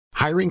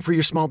Hiring for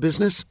your small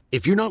business?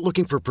 If you're not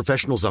looking for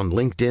professionals on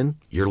LinkedIn,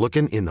 you're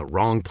looking in the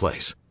wrong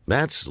place.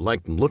 That's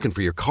like looking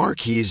for your car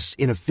keys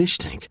in a fish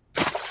tank.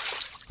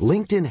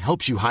 LinkedIn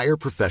helps you hire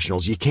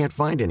professionals you can't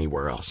find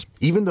anywhere else,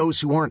 even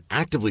those who aren't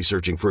actively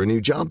searching for a new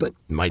job but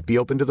might be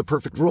open to the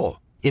perfect role.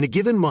 In a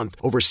given month,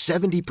 over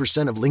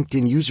 70% of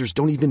LinkedIn users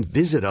don't even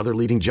visit other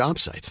leading job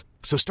sites.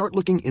 So start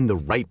looking in the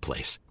right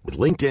place. With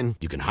LinkedIn,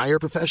 you can hire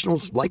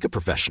professionals like a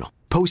professional.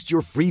 Post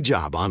your free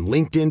job on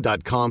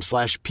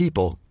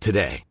linkedin.com/people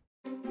today.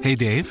 Hey,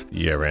 Dave.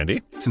 Yeah,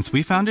 Randy. Since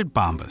we founded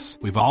Bombas,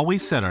 we've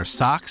always said our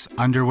socks,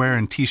 underwear,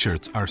 and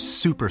T-shirts are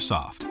super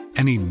soft.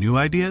 Any new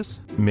ideas?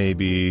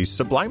 Maybe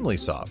sublimely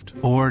soft.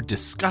 Or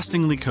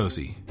disgustingly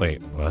cozy.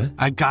 Wait, what?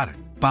 I got it.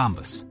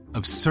 Bombas.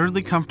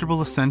 Absurdly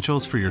comfortable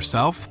essentials for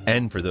yourself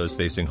and for those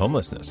facing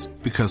homelessness.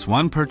 Because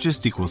one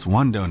purchased equals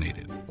one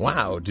donated.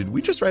 Wow, did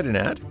we just write an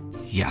ad?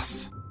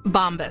 Yes.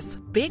 Bombas.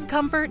 Big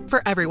comfort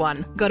for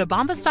everyone. Go to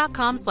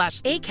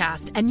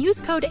bombas.com/ACAST and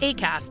use code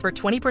ACAST for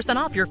 20%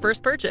 off your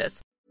first purchase.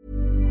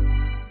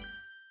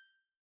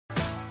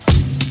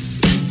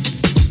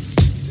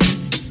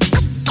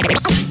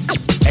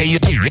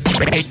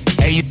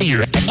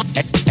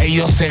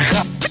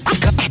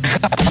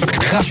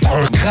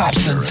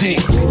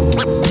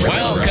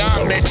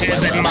 Welcome,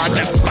 bitches and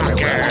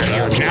motherfuckers.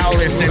 You're now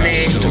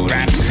listening to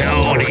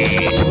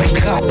Rhapsody.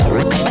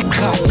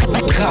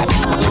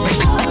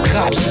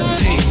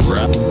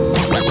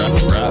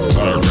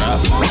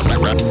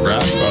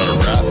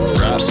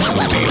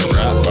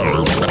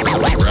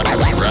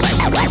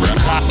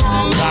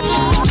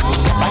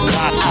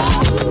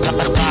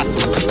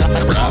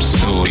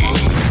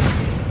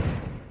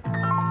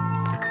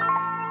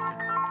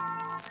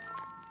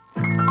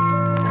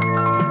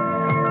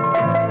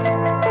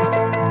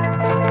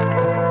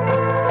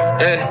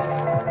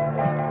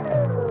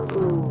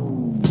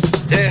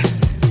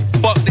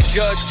 Fuck the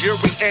judge,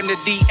 jury, and the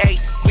DA.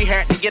 We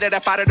had to get it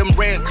up out of them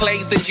red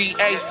clays, the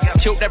GA.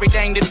 Killed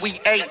everything that we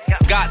ate.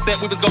 God said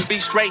we was gonna be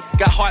straight.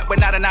 Got heart when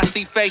not and I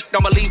see fake.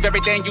 Don't believe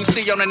everything you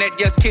see on the net.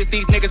 Yes, kids,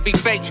 these niggas be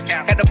fake.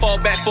 Had to fall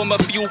back from a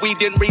few we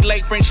didn't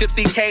relate. Friendships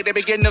decay, they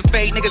begin to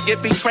fade. Niggas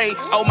get betrayed.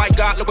 Oh my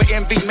God, look what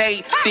envy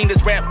made. Seen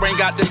this rap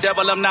bring out the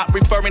devil. I'm not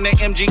referring to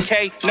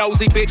MGK.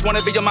 Nosy bitch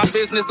wanna be in my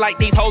business like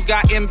these hoes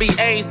got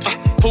MBAs.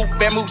 Poop,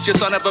 bamoosh, you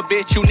son of a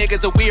bitch. You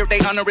niggas are weird, they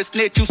under a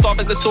snitch. You soft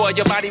as the soil,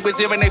 your body was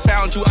here and they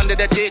found you under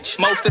the ditch.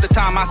 Most of the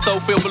time my soul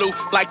feel blue,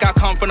 like I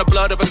come from the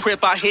blood of a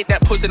crip. I hit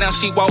that pussy, now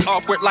she walk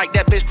awkward like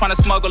that bitch trying to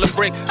smuggle a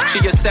brick. She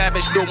a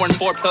savage doing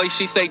foreplay,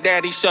 she say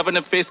daddy shoving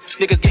a fist.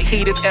 Niggas get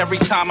heated every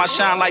time I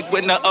shine like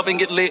when the oven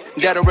get lit.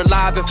 Dead or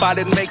alive, if I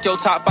didn't make your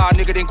top 5,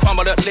 nigga, then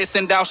crumble up.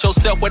 Listen, douse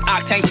yourself with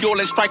octane fuel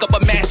and strike up a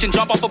match and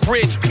jump off a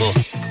bridge.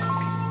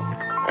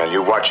 And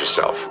you watch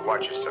yourself.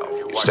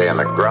 You stay on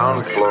the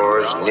ground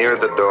floors, near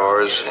the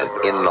doors, and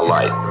in the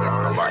light.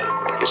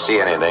 If you see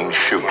anything,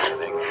 shoot.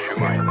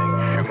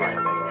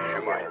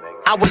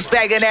 I was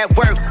bagging at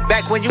work,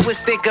 back when you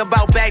was thinking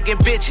about bagging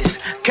bitches.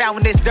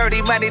 Counting this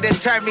dirty money that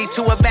turned me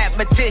to a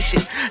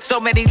mathematician. So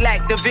many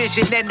lack the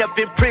vision, end up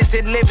in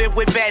prison, living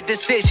with bad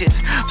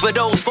decisions. For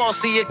those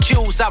falsely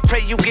accused, I pray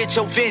you get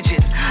your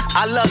vengeance.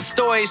 I love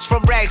stories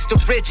from rags to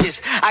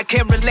riches. I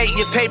can relate,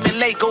 your payment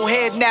late, go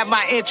ahead and have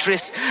my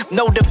interest.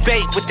 No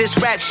debate with this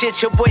rap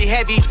shit, your boy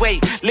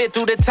heavyweight. Lived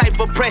through the type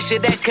of pressure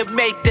that could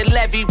make the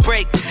levee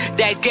break.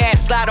 That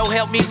gas lotto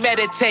helped me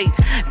meditate.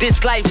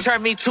 This life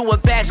turned me to a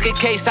basket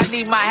case. I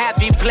need my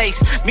happy place.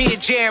 Me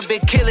and Jaren been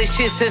killing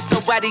shit since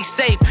nobody's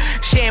safe.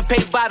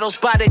 Champagne bottles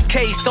by the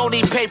case.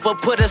 Only paper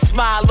put a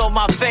smile on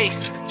my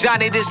face.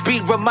 Johnny, this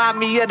beat remind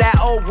me of that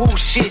old woo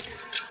shit.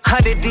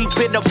 100 deep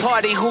in the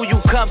party, who you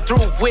come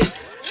through with.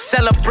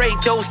 Celebrate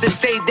those that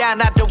stay down,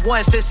 not the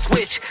ones that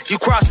switch. You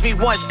cross me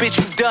once, bitch,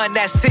 you done,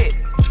 that's it.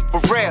 For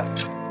real.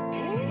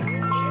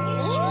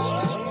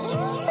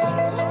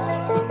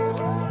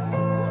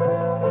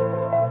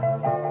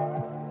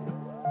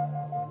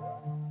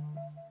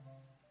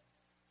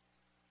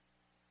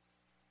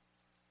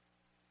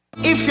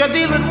 If you're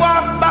dealing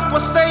walk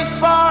backward, stay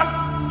far.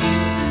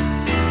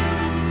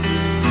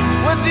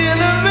 We're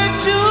dealing with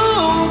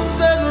truths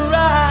and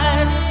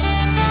rights.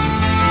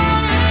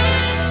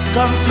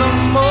 Come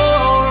some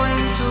more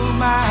into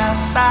my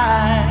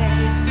side.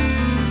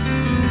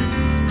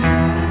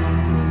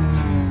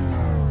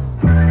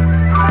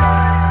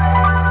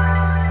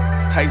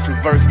 Tyson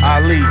versus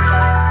Ali.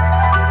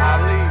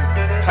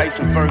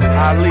 Tyson versus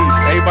Ali.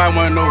 Everybody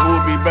wanna know who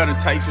would be better,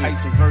 Tyson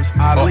versus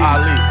Ali. Or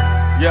Ali.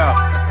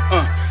 Yeah.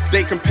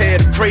 They compare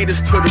the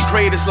greatest to the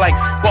greatest, like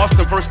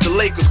Boston versus the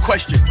Lakers.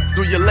 Question,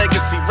 do your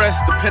legacy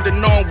rest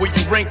depending on where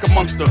you rank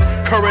amongst the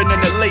current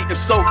and the late? If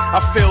so, I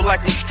feel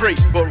like I'm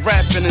straight, but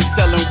rapping and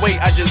selling weight,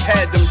 I just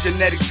had them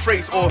genetic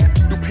traits. Or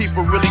do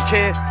people really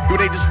care? Do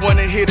they just want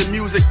to hear the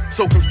music?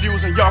 So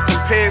confusing, y'all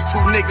compare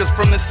two niggas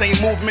from the same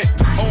movement.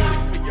 Only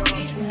for y'all.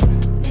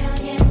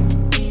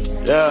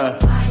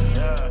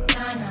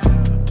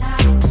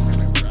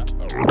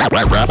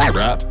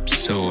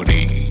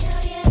 Rhapsody.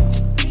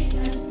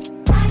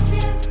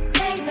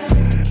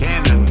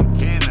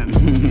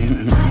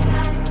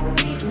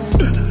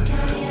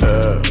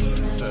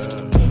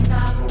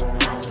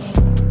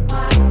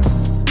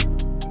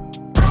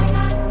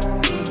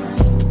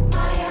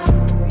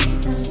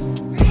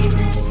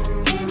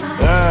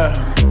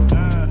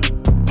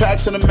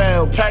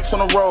 packs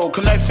on the road.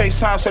 Connect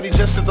FaceTime said he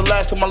just hit the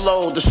last of my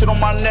load. The shit on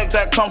my neck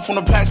that come from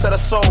the packs that I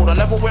sold. I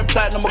never went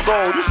platinum or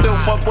gold. You still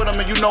fuck with him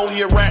and you know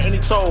he a rat and he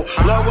told.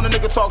 Love when a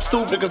nigga talk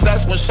stupid, cause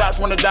that's when shots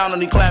went down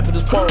and he clapped at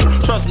his pole.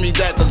 Trust me,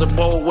 that doesn't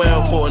bode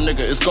well for a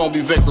nigga. It's gonna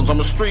be victims. I'm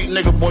a street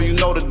nigga, boy, you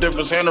know the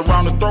difference. Hand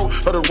around the throat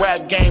of the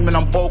rap game and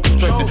I'm bold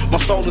constricted. My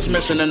soul is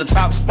missing. In the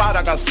top spot,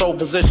 I got soul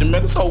position.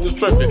 Man, this hoe is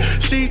tripping.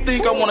 She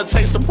think I wanna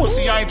taste the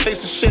pussy. I ain't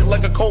tasting shit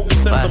like a COVID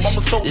symptom. I'm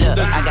a soul. Look,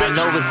 I got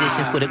no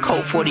resistance with a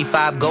Colt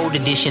 45 gold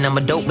edition. I'm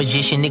a dope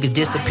magician. Niggas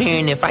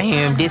disappearing if I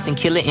hear him dissing.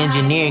 Killer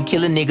engineering,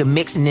 killer nigga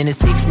mixing. In the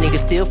 6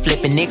 niggas still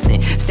flipping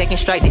Nixon. Second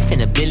strike, they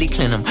finna Billy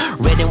Clinton.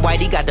 Red and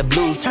white, he got the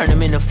blues. Turn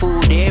them into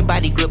food.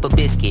 Everybody grip a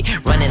biscuit.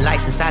 Running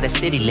lights inside of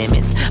city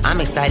limits.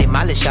 I'm excited.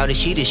 My little shouted,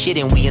 she the shit.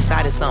 And we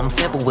inside of something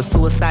simple with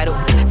suicidal.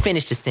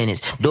 Finish the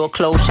sentence. Door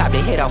closed, chop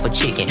the head off a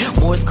chicken.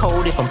 Morse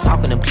code if I'm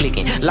talking, I'm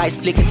clicking. Lights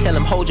flicking, tell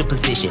him hold your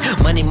position.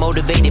 Money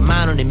motivated,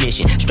 mind on the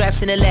mission.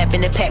 Straps in the lap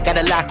in the pack, got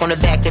a lock on the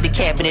back of the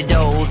cabinet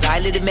doors. I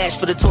lit a match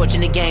for the torch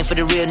in the game for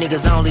the real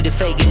niggas only. The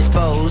fake get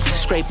exposed.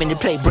 Scraping the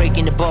plate,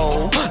 breaking the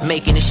bowl.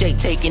 Making the shake,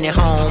 taking it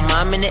home.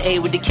 I'm in the A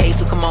with the K,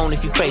 so come on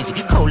if you crazy.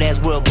 Cold ass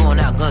world going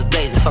out, guns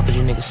blazing. Fuck what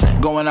you niggas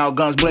saying. Going out,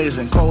 guns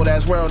blazing. Cold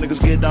ass world,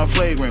 niggas get done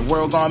flagrant.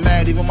 World gone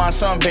mad, even my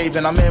son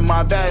bathing. I'm in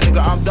my bag,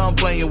 nigga, I'm done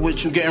playing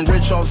with you. Getting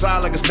rich off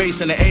side like it's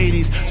based in the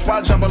 80s.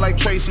 Spot jumping like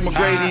Tracy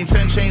McGrady.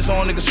 10 chains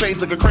on niggas face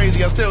looking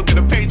crazy. I still get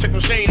a paycheck from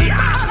Shady.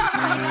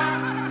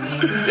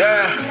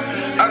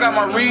 Yeah, I got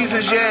my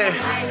reasons, yeah.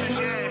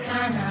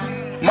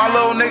 My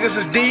little niggas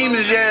is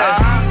demons, yeah.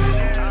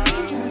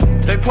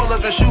 They pull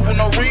up and shoot for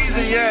no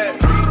reason, yeah.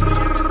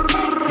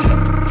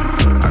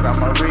 I got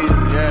my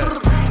reasons, yeah.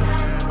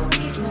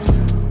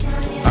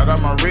 I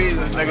got my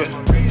reasons, nigga.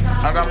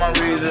 I got my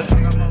reasons.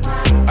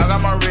 I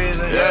got my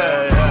reasons,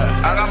 yeah,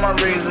 yeah. I got my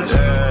reasons,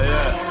 yeah,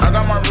 yeah. I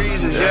got my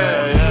reasons,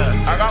 yeah,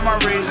 yeah. I got my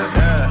reasons,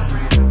 yeah.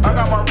 I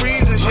got my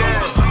reasons,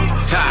 yeah.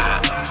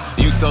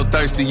 You so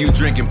thirsty, you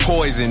drinking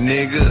poison,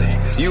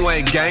 nigga. You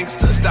ain't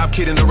gangster, stop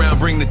kidding around,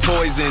 bring the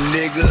toys in,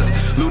 nigga.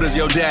 Luda's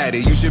your daddy,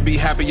 you should be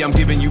happy I'm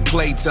giving you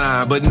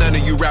playtime. But none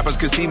of you rappers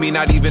could see me,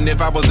 not even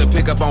if I was to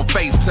pick up on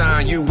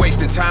FaceTime. You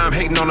wasting time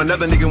hating on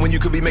another nigga when you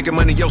could be making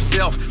money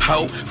yourself,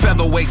 ho.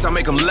 Featherweights, I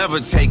make them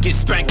levitate, get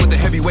spanked with the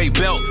heavyweight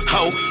belt,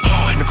 ho.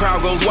 Oh, and the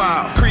crowd goes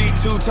wild. Creed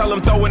 2, tell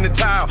them throw in the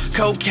towel.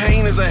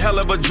 Cocaine is a hell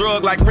of a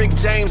drug, like Rick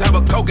James, have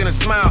a coke and a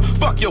smile.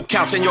 Fuck your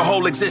couch and your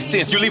whole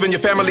existence. You're leaving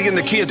your family and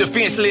the kids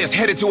defenseless.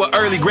 Headed to an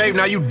early grave,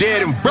 now you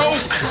dead and broke.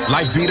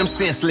 Life beat them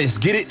senseless,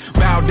 get it?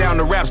 Bow down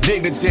to rap's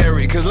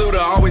dignitary, cause Luda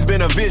always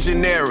been a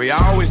visionary. I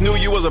always knew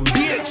you was a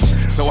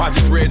bitch, so I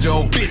just read your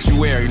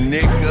obituary,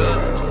 nigga.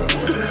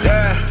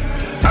 Yeah,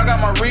 I got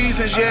my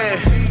reasons,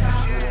 yeah.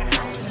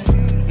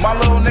 My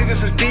little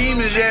niggas is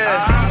demons,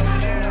 yeah.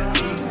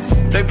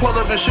 They pull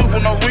up and shoot for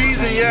no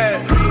reason,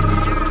 yeah.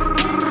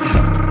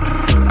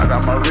 I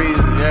got my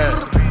reasons,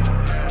 yeah.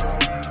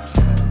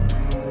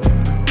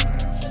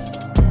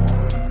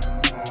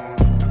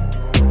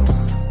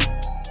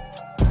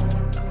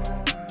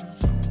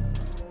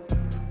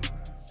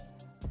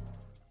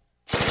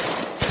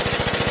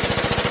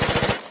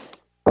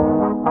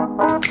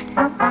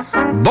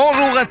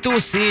 Bonjour à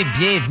tous et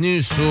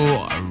bienvenue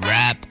sur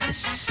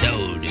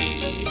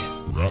Rapsody.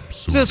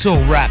 Vous êtes sur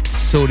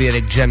Rapsody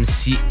avec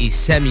Jamsey et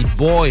Sammy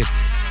Boy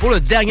pour le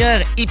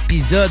dernier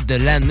épisode de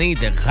l'année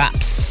de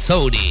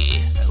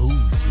Rapsody. Oh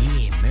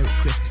yeah, Merry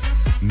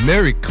Christmas.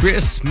 Merry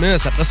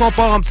Christmas. Après ça, on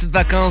part en petites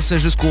vacances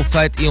jusqu'aux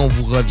fêtes et on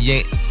vous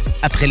revient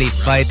après les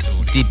fêtes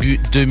début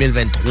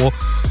 2023.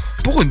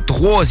 Pour une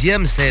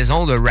 3e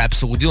saison de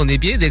Rapsody, on est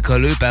bien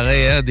décollé,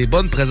 pareil, hein? Des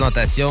bonnes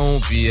présentations,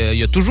 puis il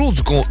y a toujours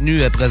du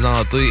contenu à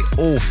présenter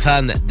aux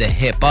fans de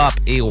hip-hop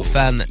et aux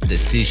fans de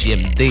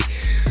CJMD.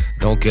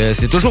 Donc,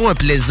 c'est toujours un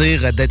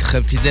plaisir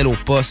d'être fidèle au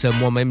poste,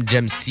 moi-même,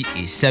 Jamsey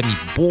et Sammy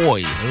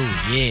Boy.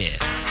 Oh yeah!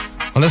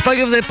 On espère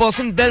que vous avez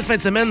passé une belle fin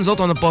de semaine. Nous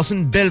autres, on a passé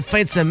une belle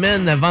fin de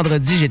semaine.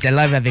 Vendredi, j'étais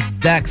live avec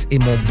Dax et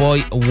mon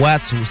boy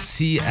Watts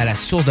aussi à la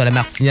source de la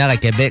Martinière à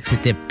Québec.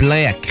 C'était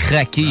plein à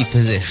craquer. Il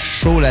faisait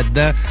chaud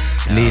là-dedans.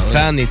 Les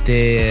fans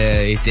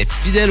étaient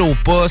fidèles au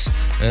poste.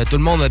 Tout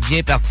le monde a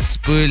bien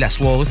participé. La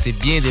soirée s'est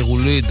bien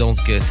déroulée. Donc,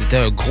 c'était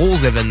un gros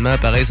événement.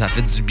 Pareil, ça a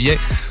fait du bien.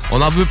 On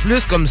en veut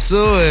plus comme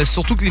ça.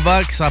 Surtout que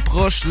l'hiver qui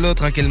s'approche là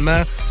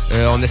tranquillement.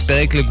 On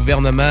espérait que le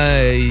gouvernement...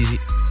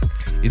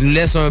 il nous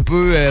laisse un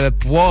peu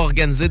pouvoir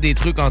organiser des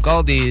trucs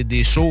encore,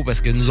 des shows,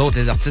 parce que nous autres,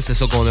 les artistes, c'est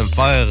ça qu'on aime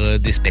faire,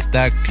 des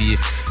spectacles, puis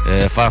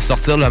faire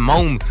sortir le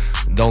monde.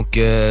 Donc,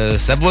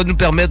 ça va nous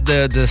permettre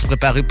de se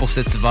préparer pour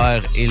cet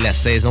hiver et la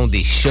saison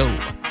des shows.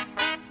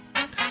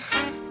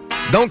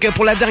 Donc,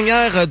 pour la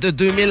dernière de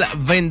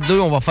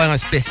 2022, on va faire un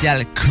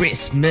spécial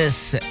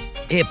Christmas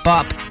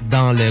hip-hop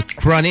dans le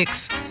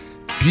Chronix.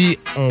 Puis,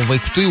 on va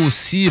écouter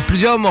aussi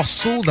plusieurs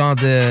morceaux dans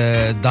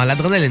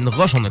l'Adrenaline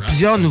Rush. On a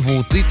plusieurs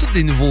nouveautés, toutes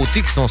des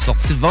nouveautés qui sont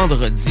sorties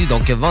vendredi.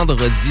 Donc,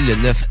 vendredi, le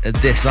 9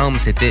 décembre,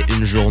 c'était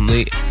une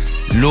journée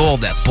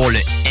lourde pour le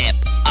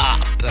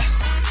hip-hop.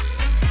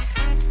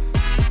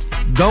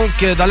 Donc,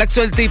 dans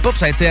l'actualité pop,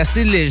 ça a été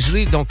assez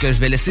léger. Donc, je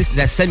vais laisser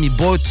la Sammy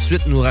Boy tout de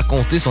suite nous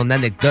raconter son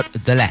anecdote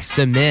de la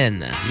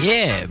semaine.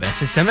 Yeah! Ben,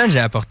 cette semaine, j'ai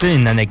apporté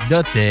une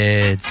anecdote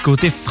du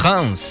côté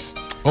France.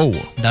 Oh!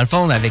 Dans le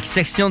fond, avec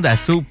Section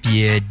d'Assaut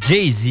puis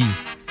Jay-Z.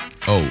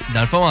 Oh!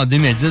 Dans le fond, en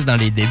 2010, dans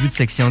les débuts de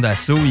Section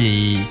d'Assaut,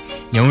 ils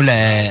ont eu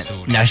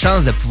la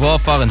chance de pouvoir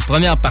faire une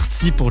première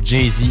partie pour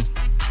Jay-Z.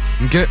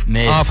 OK.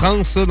 Mais, en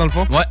France, ça, dans le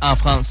fond? Ouais, en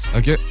France.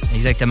 OK.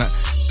 Exactement.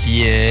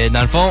 Puis,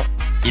 dans le fond,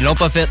 ils l'ont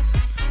pas fait.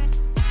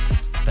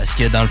 Parce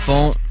que, dans le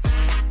fond,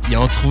 ils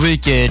ont trouvé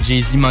que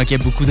Jay-Z manquait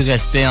beaucoup de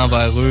respect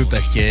envers eux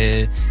parce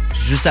que,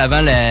 juste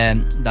avant,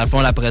 dans le fond,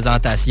 la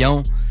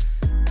présentation,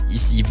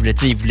 ils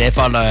voulaient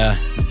faire leur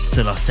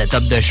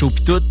setup de show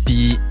pis tout,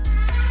 puis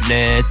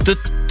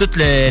tout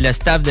le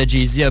staff de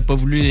Jay-Z a pas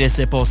voulu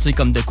laisser passer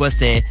comme de quoi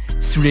c'était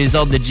sous les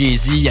ordres de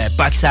Jay-Z. Il n'y avait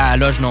pas accès à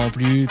la loge non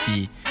plus,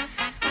 puis...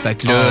 Fait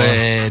que là,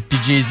 puis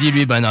Jay-Z,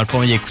 lui, ben dans le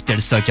fond, il écoutait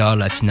le soccer,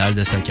 la finale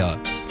de soccer.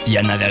 Puis il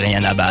en avait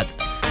rien à battre.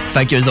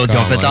 Fait qu'eux autres, ils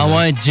ont fait,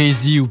 ouais,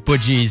 Jay-Z ou pas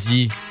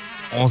Jay-Z,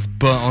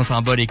 on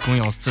s'en bat les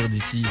couilles, on se tire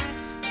d'ici.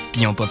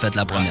 Puis ils ont pas fait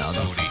la première.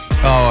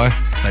 Ah ouais.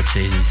 Fait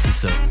que c'est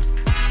ça.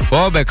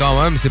 Oh, ben quand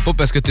même, c'est pas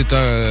parce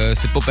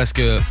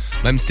que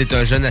même si t'es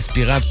un jeune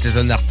aspirant pis t'es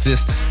un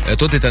artiste,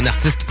 toi t'es un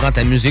artiste qui prend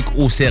ta musique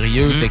au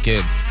sérieux, fait que,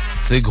 tu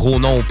sais, gros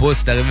nom ou pas,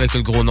 si t'arrives avec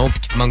le gros nom pis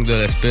qu'il te manque de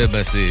respect,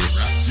 ben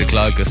c'est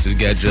clair que c'est le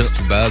gars just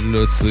too bad,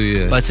 là, tu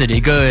sais. Bah, tu sais,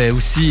 les gars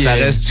aussi... Ça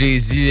reste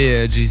Jay-Z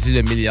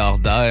le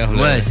milliardaire,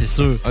 là. Ouais, c'est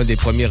sûr. Un des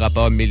premiers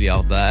rappeurs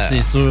milliardaires.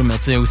 C'est sûr, mais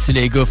tu sais, aussi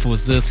les gars, faut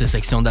se dire, c'est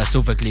Section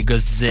d'Assaut, fait que les gars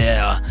se disaient,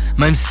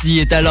 même s'ils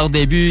étaient à leur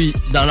début,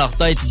 dans leur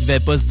tête, ils devaient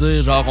pas se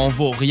dire, genre, on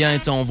vaut rien,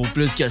 tu sais, on vaut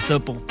plus que ça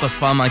pour pas se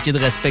faire manquer de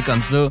respect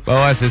comme ça.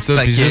 Bah ouais, c'est ça,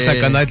 puis juste à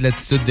connaître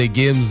l'attitude de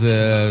Gims,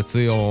 tu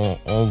sais,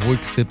 on voit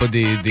que c'est pas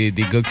des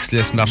gars qui se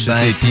laissent marcher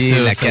ses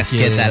pieds, la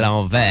casquette à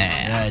l'envers.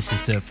 Ouais, c'est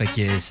ça, fait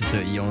que c'est ça,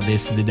 ils ont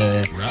décidé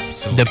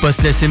de pas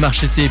se laisser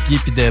marcher ses pieds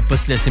puis de pas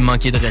se laisser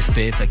manquer de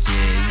respect, fait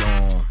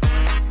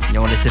qu'ils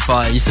ont laissé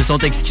faire, ils se sont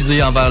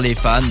excusés envers les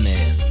fans, mais...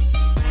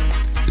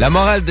 La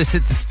morale de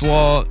cette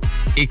histoire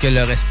est que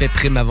le respect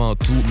prime avant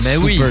tout, mais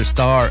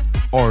superstar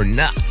or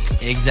not.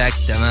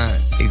 Exactement.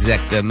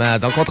 Exactement.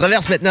 Donc on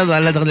traverse maintenant dans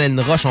l'Adrénaline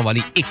Rush, on va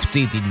aller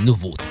écouter des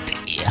nouveautés.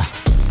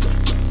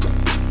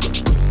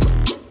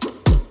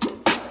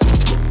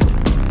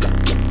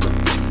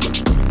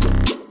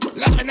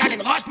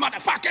 L'Adrénaline Rush,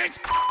 motherfuckers!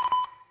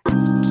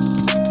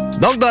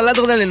 Donc, dans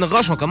l'Adrénaline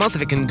Rush, on commence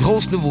avec une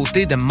grosse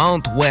nouveauté de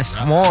Mount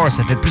Westmore.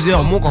 Ça fait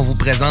plusieurs mois qu'on vous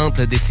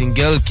présente des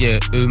singles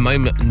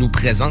qu'eux-mêmes nous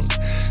présentent.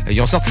 Ils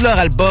ont sorti leur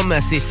album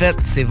C'est fait,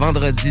 c'est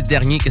vendredi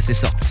dernier que c'est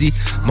sorti.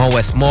 Mount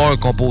Westmore,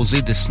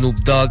 composé de Snoop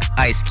Dogg,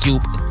 Ice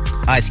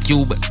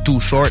Cube, Too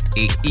Short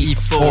et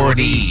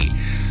E40.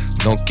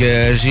 Donc,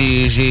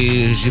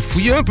 j'ai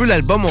fouillé un peu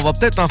l'album. On va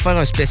peut-être en faire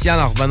un spécial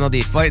en revenant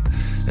des fêtes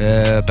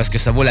parce que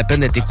ça vaut la peine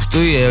d'être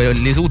écouté.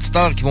 Les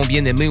auditeurs qui vont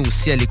bien aimer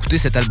aussi aller écouter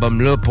cet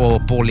album-là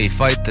pour les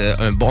fêtes.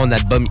 Un bon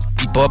album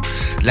hip-hop.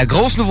 La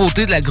grosse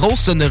nouveauté, de la grosse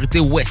sonorité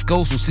West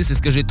Coast aussi, c'est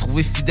ce que j'ai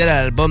trouvé fidèle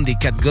à l'album des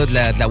 4 gars de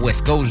la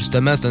West Coast.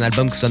 Justement, c'est un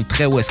album qui sonne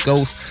très West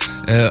Coast.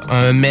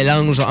 Un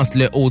mélange entre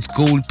le old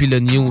school puis le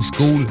new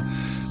school.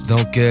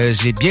 Donc,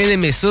 j'ai bien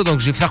aimé ça. Donc,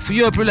 j'ai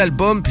farfouillé un peu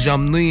l'album, puis j'ai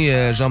emmené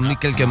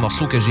quelques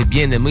morceaux que j'ai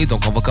bien aimés. Donc,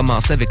 on va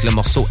commencer avec le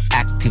morceau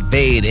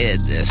Activated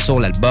sur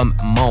l'album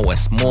Mount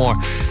Westmore.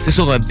 C'est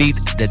sur un beat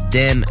de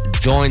Dem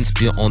Jones,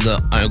 puis on a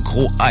un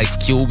gros Ice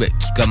Cube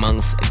qui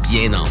commence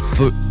bien en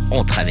feu.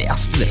 On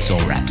traverse le son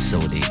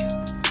Rhapsody.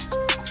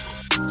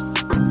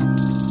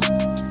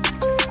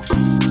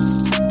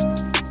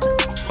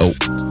 Oh.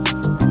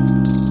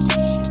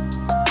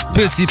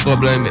 Petit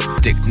problème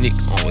technique.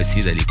 On va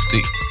essayer d'aller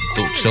écouter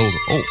d'autres choses.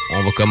 Oh,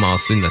 on va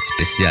commencer notre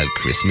spécial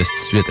Christmas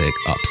tout de suite avec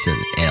Hobson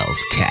L's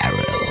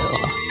Carol.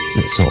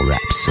 It's all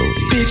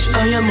Rhapsody. Bitch,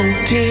 I am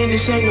on 10,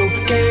 this ain't no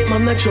game,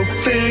 I'm not your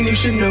friend, you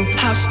should know.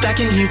 Hops back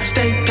in you,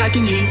 stay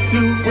packing you,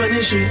 you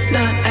running shit,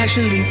 not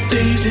actually.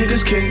 These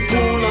niggas can't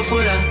pull off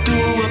what I do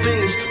up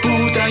in this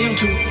booth. I am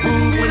too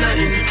rude when I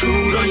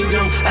intrude on you,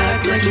 don't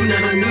act like you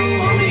never knew,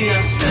 homie.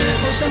 I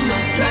spent most of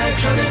my life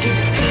trying to get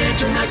head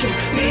to knocking.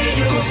 Me and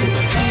you go through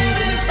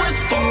fear in this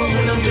first form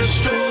when I'm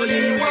destroying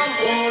you, I'm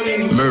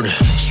warning you. Murder.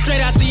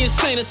 Straight out the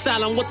insane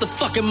asylum, what the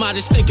fuck am I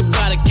just thinking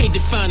about it, can't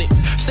define it.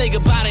 Say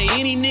goodbye to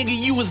any nigga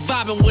you was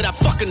vibing with, I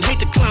fucking hate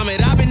the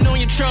climate. I've been on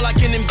your trail like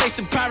an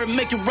invasive pirate,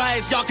 making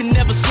riots, y'all can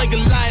never slay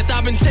Goliath.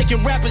 I've been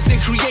taking rappers and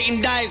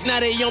creating diets, now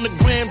they on the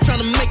gram trying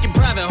to make it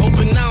private.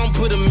 Hoping I don't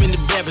put them in the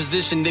bad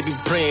position, they be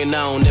praying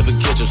I don't ever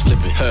catch them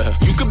slipping.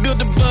 You could build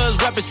the buzz,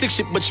 rapping sick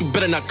shit, but you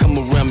better not come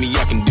around me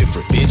acting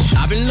different, bitch.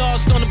 I've been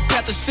lost on the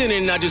path of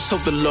sinning, I just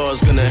hope the Lord's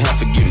gonna have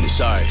forgiveness.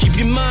 Sorry.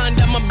 Keep your mind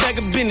out my bag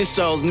of business,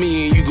 all's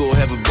me and you go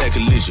have a bad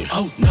collision.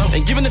 Oh no,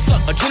 ain't giving a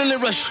fuck,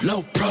 adrenaline rush,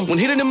 low pro. When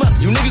hitting them up,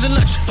 you niggas are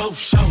lunch, faux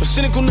show. A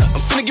cynical nut,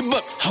 I'm finna get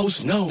buck,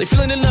 hoes no. They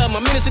feeling the love, my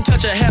minutes in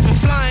touch, I have them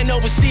flying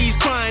overseas,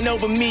 crying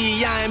over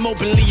me. I am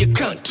openly a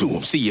cunt to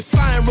them. See if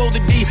I ain't roll the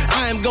D,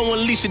 I am gonna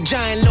unleash a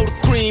giant load of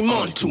cream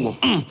onto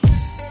them.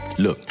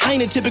 Look, I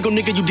ain't a typical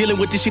nigga you dealing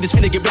with. This shit is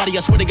finna get rowdy.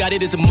 I swear to God,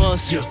 it is a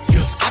must. Yeah.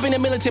 I've been a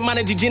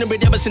militant-minded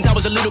degenerate ever since I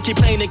was a little kid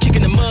playing and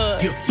kicking the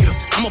mud.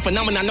 I'm a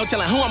phenomenon, no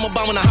telling who I'm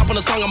about when I hop on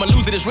a song. I'ma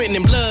lose it, it's written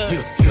in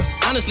blood.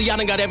 Honestly, I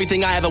done got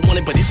everything I ever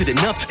wanted, but is it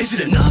enough? Is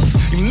it enough?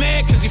 You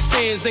mad cause your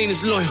fans ain't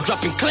as loyal.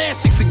 Dropping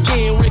classics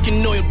again,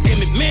 raking oil.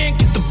 Damn it, man,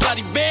 get the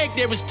body bag.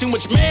 There is too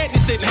much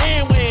madness and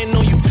hand wearing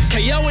on you.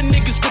 KOing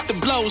niggas with the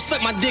blows.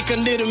 Suck my dick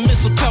under the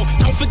mistletoe.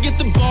 Don't forget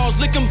the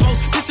balls, lick them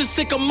both. This is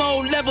sicko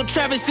mode level.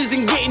 Travis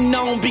isn't getting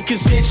on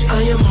because bitch,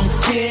 I am on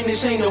 10.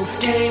 This ain't no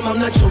game, I'm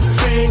not your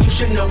friend. You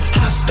should know.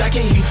 Hops back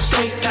in heat,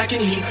 stay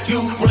packing heat.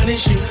 You running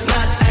shit,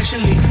 not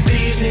actually.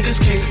 These niggas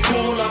can't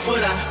pull off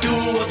what I do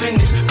up in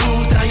this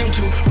booth. I am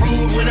too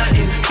rude when I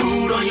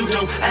intrude on you.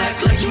 Don't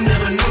act like you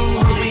never knew,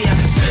 homie. I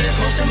spent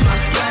most of my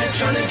life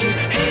trying to get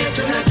head,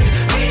 do not get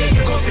me.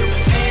 You gon' feel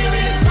fear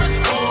in its worst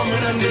form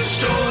when I'm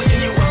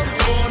destroying you. I'm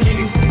warning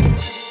you.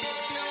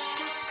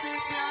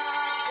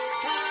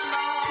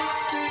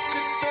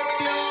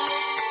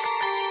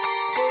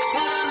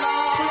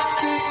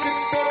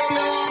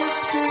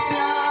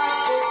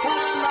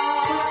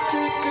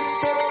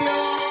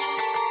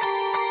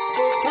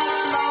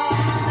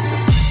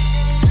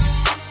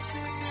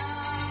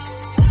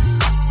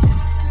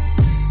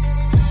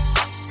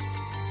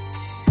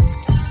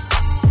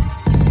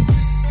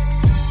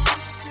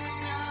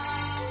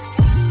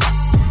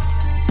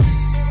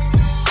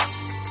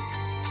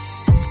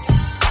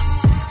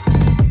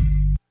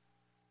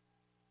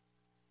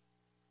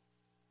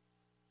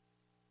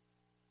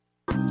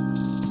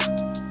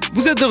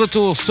 Vous êtes de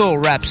retour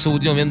sur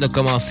Rhapsody. On vient de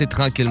commencer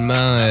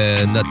tranquillement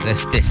notre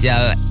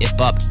spécial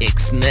Hip-Hop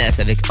Xmas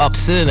avec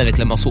Hobson, avec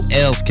le morceau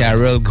Hell's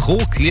Carol. Gros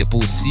clip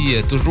aussi,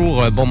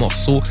 toujours un bon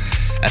morceau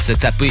à se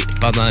taper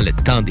pendant le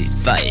temps des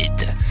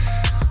fêtes.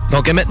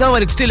 Donc maintenant, on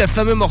va écouter le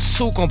fameux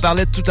morceau qu'on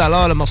parlait tout à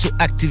l'heure, le morceau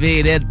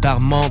Activated par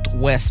Mount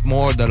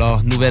Westmore de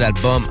leur nouvel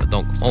album.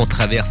 Donc on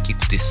traverse,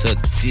 écoutez ça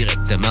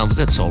directement.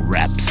 Vous êtes sur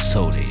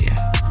Rhapsody.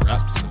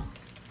 Rhapsody.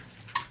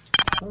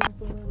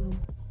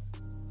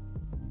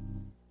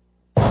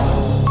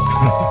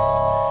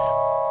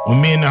 When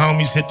me and the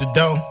homies hit the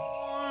dough,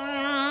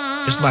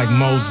 it's like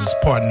Moses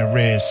parting the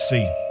Red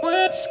Sea.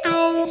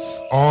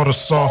 All the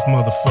soft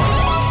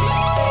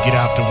motherfuckers get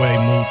out the way,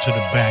 move to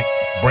the back,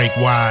 break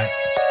wide.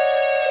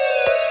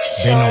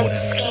 They know what it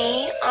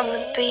is. On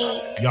the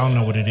beat. Y'all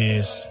know what it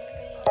is.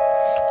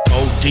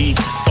 OD,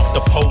 fuck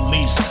the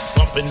police,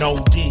 bumping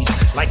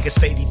ODs like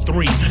it's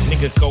 83.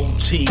 Nigga gold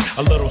T,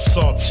 a little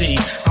salty.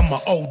 I'm a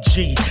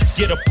OG,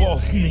 get up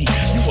off me,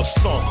 you a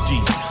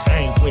softy.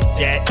 I ain't with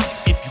that.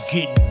 If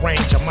you get in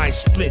range, I might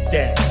split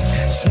that.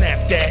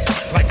 Snap that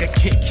like a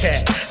Kit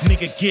Kat.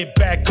 Nigga, get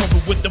back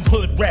over with them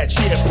hood rats.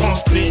 Yeah,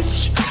 punk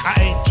bitch.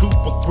 I ain't too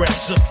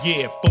progressive.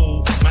 Yeah,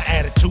 fool. My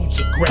attitude's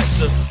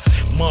aggressive.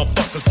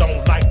 Motherfuckers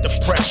don't like the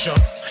pressure.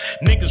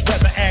 Niggas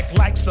rather act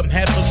like some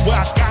heifers. Well,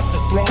 I got the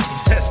throne from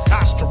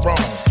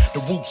testosterone. The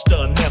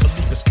rooster never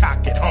leave his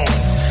cock at home.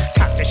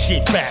 Cock that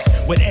shit back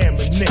with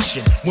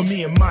ammunition. When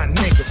me and my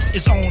niggas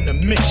is on a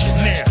mission.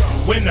 Now,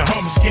 when the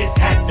homies get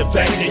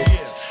activated,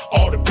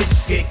 all the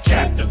bitches get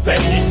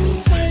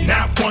captivated.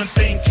 Not one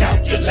thing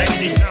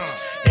calculated.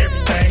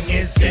 Everything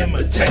is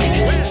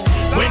imitated.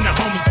 When the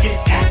homies get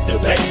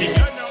activated,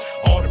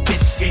 all the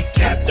bitches get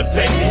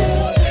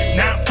captivated.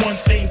 Not one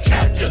thing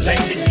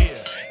calculated.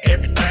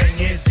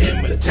 Everything is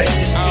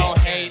imitated. I don't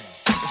hate,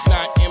 it's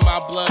not in my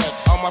blood.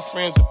 All my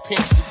friends are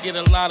pimps, you get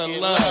a lot of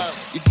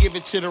love. You give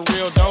it to the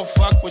real, don't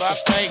fuck with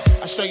the fake.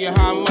 I show you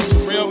how much a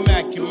real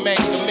Mac can make.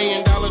 $1 million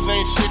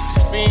ain't shit to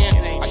spend.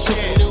 I get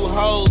some new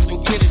hoes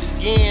and get it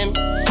again.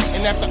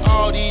 And after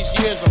all these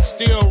years, I'm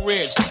still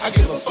rich. I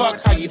give a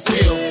fuck how you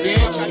feel,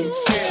 bitch.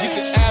 You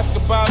can ask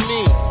about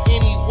me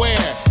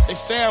anywhere. They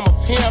say I'm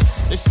a pimp,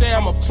 they say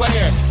I'm a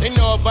player. They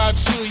know about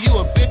you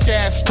a bitch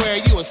ass square,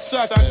 you a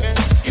sucker.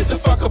 Get the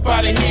fuck up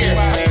out of here.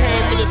 I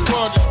came in this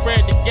world to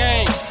spread the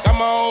game. Got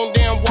my own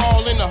damn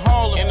wall in the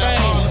Hall of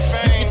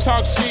Fame. You can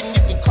talk shit and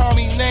you can call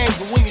me names,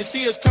 but when you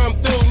see us come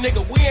through,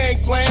 nigga, we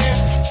ain't playing.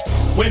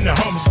 When the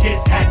homies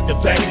get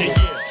activated,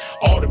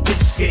 all the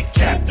bitches get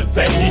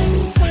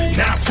captivated.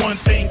 Not one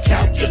thing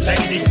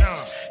calculated.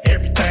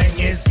 Everything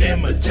is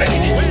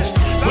imitated.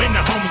 When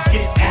the homies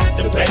get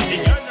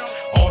activated,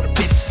 all the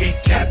bitches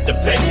get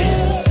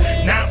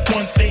captivated. Not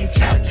one thing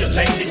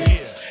calculated.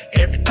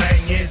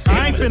 Everything is imitated.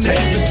 I ain't finna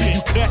listen to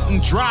you cut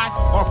and dry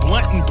or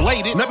blunt and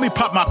bladed. Let me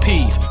pop my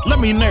peas, let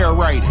me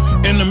narrate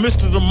it. In the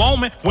midst of the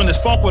moment, when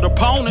it's funk with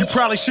opponents, you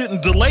probably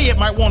shouldn't delay it,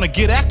 might wanna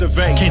get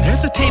activated. Can't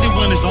hesitate it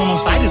when it's on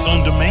site, it's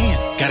on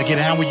demand. Gotta get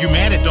out when you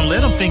mad at, don't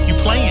let them think you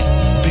playing.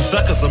 These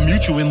suckers will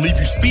mute you and leave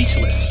you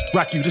speechless.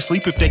 Rock you to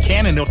sleep if they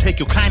can and they'll take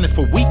your kindness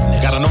for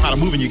weakness. Gotta know how to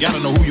move and you gotta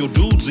know who your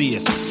dudes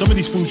is. Some of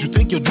these fools you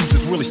think your dudes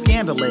is really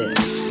scandalous.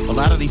 A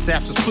lot of these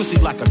saps is pussy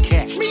like a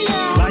cat.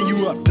 Line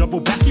you up, double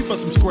back you for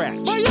some scratch.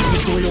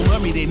 The soil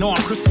love me, they know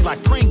I'm crispy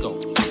like Pringle.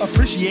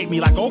 Appreciate me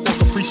like old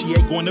folk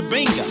appreciate going to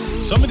bingo.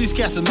 Some of these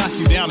cats will knock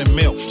you down and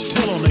melt.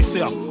 Tell on they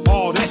self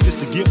all that just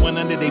to get one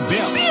under their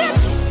belt.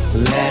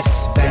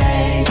 Let's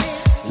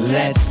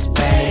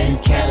bang,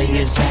 Cali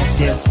is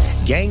active.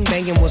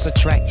 Gangbanging was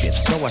attractive,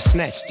 so I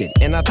snatched it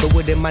and I threw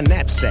it in my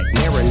knapsack,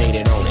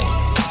 marinated on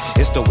it.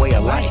 It's the way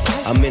of life.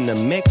 I'm in the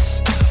mix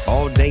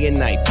all day and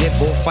night.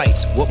 Pitbull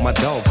fights with my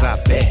dogs, I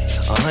bet.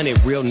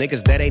 100 real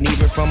niggas that ain't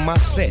even from my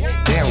set.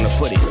 Down to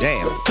put it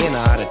down, in or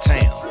out of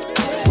town.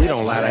 We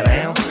don't lie that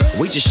down,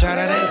 we just shot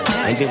it out.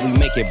 And then we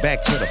make it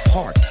back to the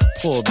park.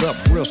 Pulled up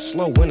real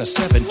slow in a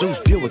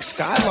 7-deuce Buick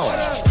Skylark.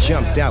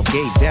 Jumped out,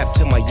 gave dap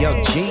to my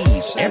young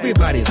G's.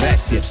 Everybody's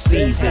active,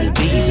 C's and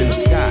D's in the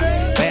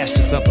sky. Bashed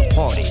us up a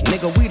party.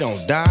 Nigga, we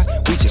don't die,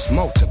 we just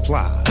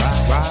multiply.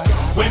 Right?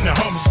 When the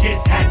homies get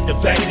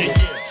activated,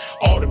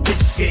 all the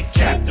bitches get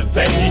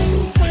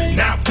captivated.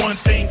 Not one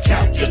thing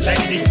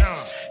calculated,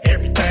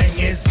 everything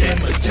is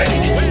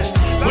imitated.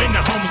 When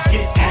the homies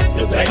get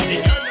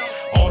activated,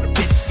 all the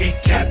bitches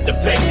get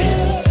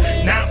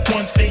captivated. Not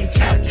one thing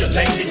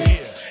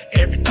calculated,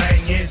 everything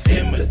is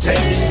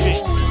imitated.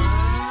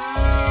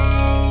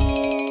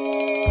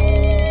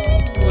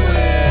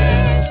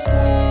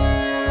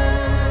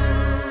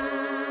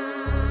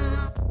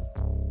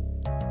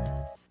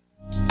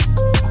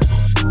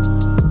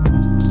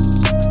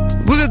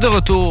 Vous êtes de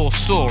retour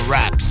sur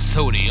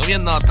Rhapsody. On vient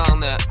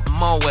d'entendre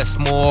Mount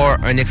Westmore,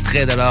 un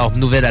extrait de leur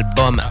nouvel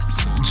album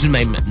du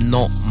même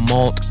nom,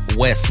 Mount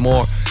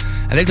Westmore.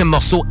 Avec le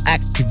morceau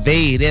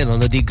Activated,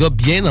 on a des gars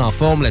bien en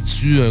forme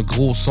là-dessus, un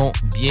gros son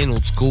bien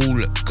old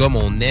school, comme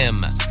on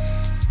aime.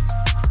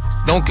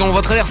 Donc, on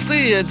va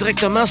traverser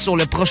directement sur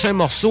le prochain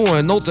morceau,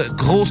 une autre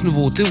grosse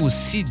nouveauté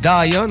aussi,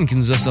 Dion, qui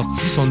nous a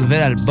sorti son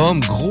nouvel album,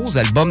 gros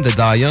album de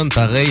Dion,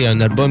 pareil, un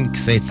album qui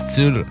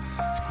s'intitule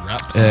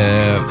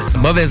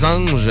Mauvais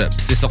Ange,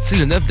 puis c'est sorti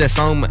le 9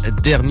 décembre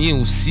dernier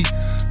aussi.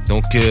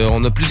 Donc,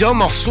 on a plusieurs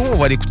morceaux. On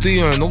va aller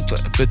écouter un autre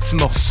petit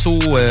morceau.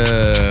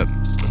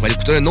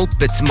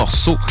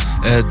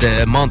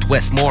 De Mount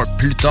Westmore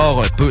plus tard,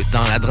 un peu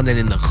dans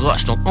l'Adrenaline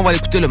Rush. Donc, on va aller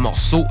écouter le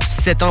morceau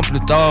 7 ans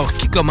plus tard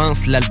qui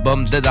commence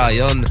l'album de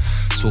Dion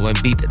sur un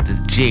beat de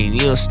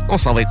Genius. On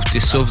s'en va écouter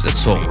ça. Vous êtes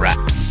sur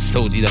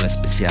Rhapsody dans le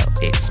spécial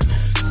Xmas.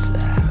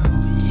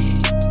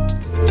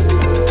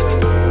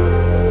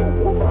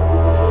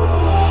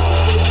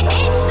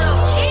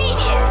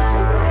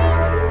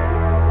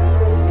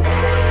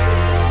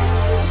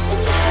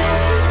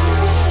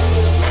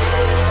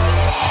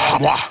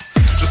 Moi,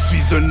 je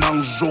suis un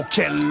ange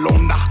auquel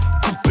on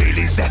a coupé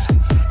les ailes.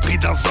 Pris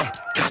dans un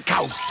crack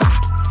house, ça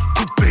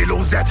coupé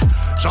l'osette.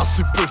 J'en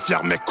suis peu fier,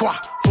 mais quoi,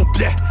 faut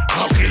bien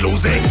rentrer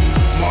l'oseille.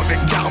 Mauvais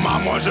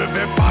karma, moi je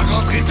vais pas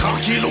rentrer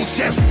tranquille au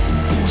ciel.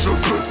 Bouge un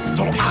peu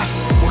ton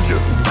as au lieu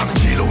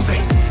tranquille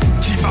l'oseille.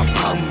 Qui va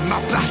prendre ma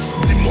place,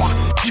 dis-moi,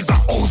 qui va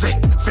oser.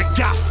 Fais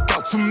gaffe,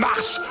 quand tu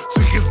marches,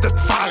 tu risques de te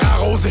faire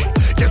arroser.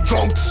 Get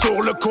drunk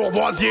sur le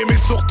courvoisier, mais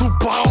surtout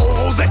pas au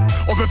rosé.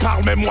 On veut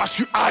parler, mais moi je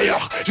suis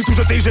ailleurs. J'ai tout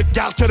jeté, je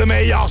garde que le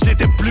meilleur.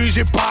 J'étais plus,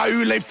 j'ai pas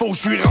eu l'info, je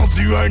suis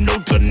rendu à un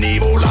autre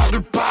niveau. La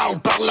rue parle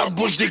par la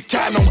bouche des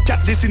canons.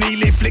 4 décennies,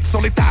 les flics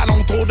sur les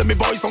talons. Trop de mes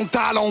boys sont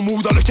talons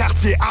mous dans le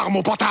quartier, armes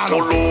au pantalon.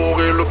 Pour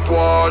lourd et le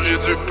poids, j'ai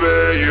dû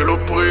payer le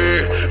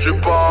prix. J'ai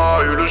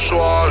pas eu le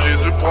choix, j'ai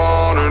dû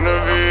prendre une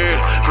vie.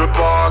 Je veux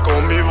pas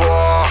qu'on m'y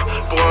voit,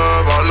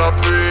 preuve à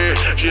l'appui.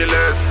 J'ai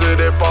laissé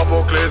des pas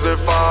pour que les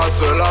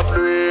efface la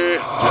pluie.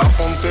 J'ai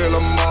affronté le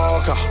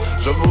mort car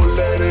je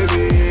voulais des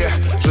vies.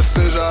 Je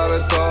sais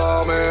j'avais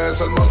tort mais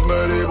seulement je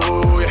me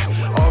débrouille.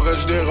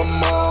 Aurais-je des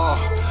remords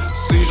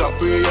si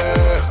j'appuyais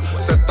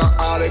 7 ans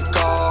à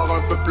l'écart,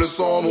 un peu plus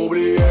on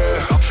m'oubliait.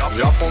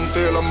 J'ai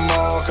affronté le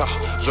mort car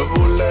je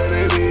voulais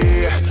des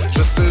vies.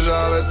 Je sais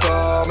j'avais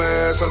tort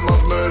mais seulement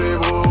je me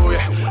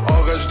débrouille.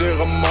 Aurais-je des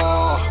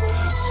remords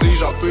si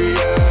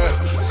j'appuyais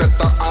 7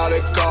 ans à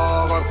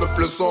l'écart, un peu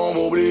plus on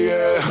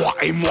m'oubliait. Toi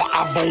et moi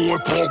avons un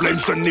problème,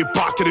 ce n'est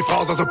pas que des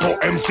phrases dans un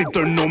poème. C'est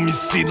un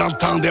homicide en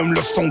tandem,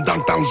 le son dans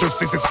le temps, je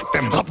sais c'est ça que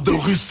t'aimes. Rap de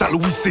rue sale,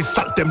 oui c'est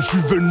ça le thème. Je suis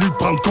venu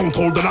prendre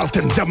contrôle de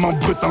l'antenne. Diamant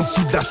brut en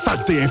dessous de la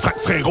saleté. Un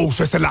frérot,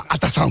 je sais là à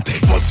ta santé.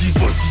 Vas-y,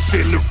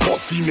 fais le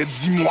profit, mais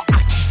dis-moi à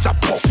qui ça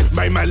profite.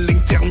 Même à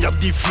l'interne y'a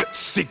des fuites,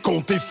 tu sais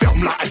compter,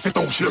 ferme-la, elle fait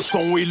ton shit. Le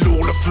son est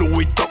lourd, le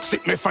flow est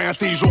toxique, mais fin à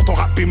tes jours, ton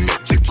rap est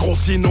merdique.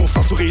 Grossier, non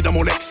censuré dans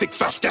mon lexique,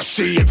 face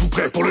cachée. Êtes-vous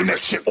prêts pour le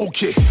next shit?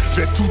 Ok,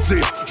 je vais tout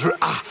dire, je veux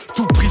à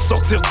tout prix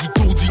sortir du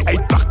taudis.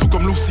 Être partout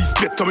comme l'Ossi,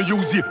 split comme un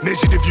Uzi. Mais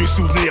j'ai des vieux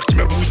souvenirs qui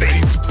me bousaient.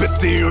 J'ai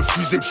pété un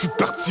fusil, je suis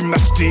parti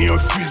m'acheter un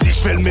fusil.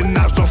 Je fais le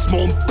ménage dans ce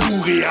monde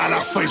pourri. À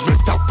la fin, je me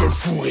tape un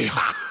fou rire.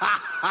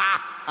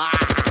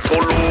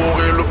 Pour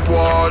lourd et le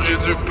poids, j'ai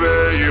dû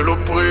payer le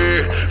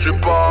prix. J'ai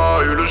pas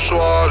eu le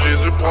choix, j'ai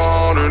dû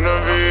prendre une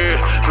vie.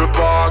 Je veux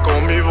pas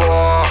qu'on m'y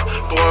voit,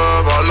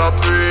 preuve à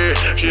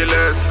l'appui. J'ai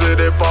laissé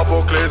des pas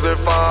pour que les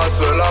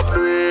efface la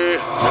pluie.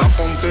 J'ai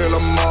affronté le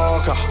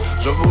mort car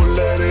je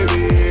voulais des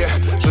vies.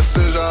 Je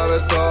sais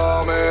j'avais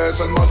tort mais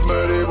seulement je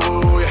me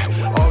débrouille.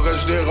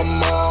 Aurais-je des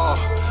remords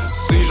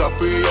si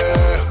j'appuyais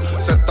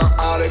 7 ans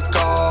à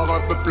l'écart,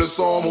 un peu plus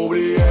on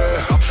m'oubliait.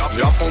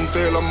 J'ai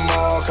affronté le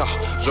mort car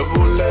je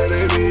voulais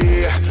des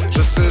vies.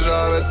 Je sais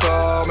j'avais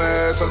tort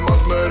mais seulement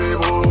je me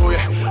débrouille.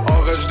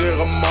 Aurais-je des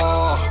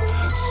remords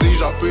si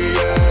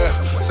j'appuyais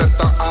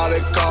 7 ans à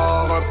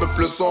l'écart, un peu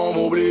plus on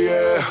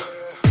m'oubliait.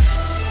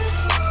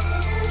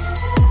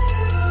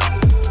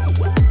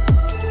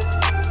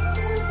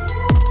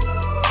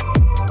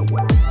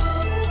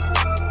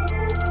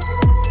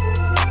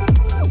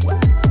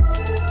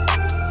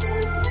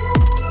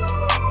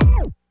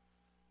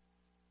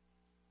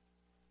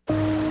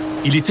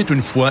 Il était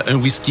une fois un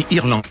whisky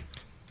irlandais.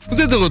 Vous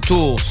êtes de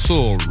retour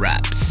sur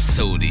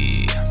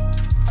Rhapsody.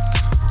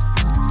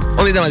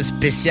 On est dans le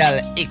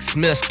spécial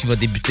Xmas qui va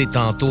débuter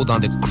tantôt dans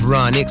The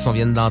Chronics. On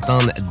vient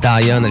d'entendre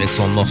Diane avec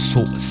son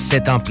morceau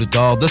 7 ans plus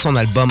tard de son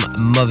album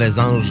Mauvais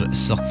Ange,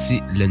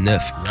 sorti le 9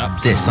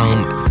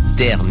 décembre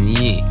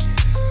dernier.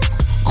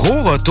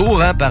 Gros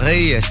retour, hein,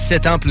 pareil,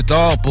 7 ans plus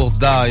tard pour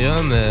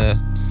Diane.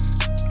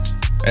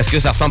 Est-ce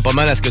que ça ressemble pas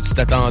mal à ce que tu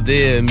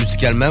t'attendais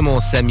musicalement,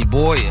 mon Sammy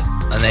Boy?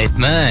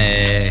 Honnêtement,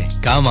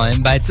 quand même.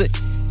 Ben, tu sais,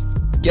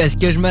 qu'est-ce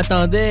que je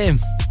m'attendais?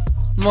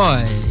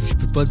 Ouais, je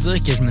peux pas dire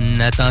que je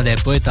m'attendais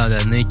pas, étant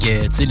donné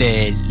que, tu sais,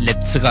 les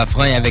petits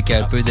refrains avec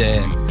un peu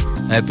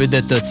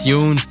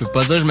d'autotune, je peux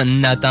pas dire que je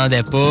m'en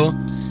attendais pas,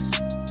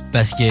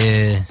 parce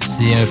que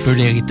c'est un peu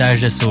l'héritage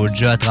de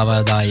Soulja à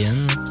travers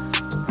Diane.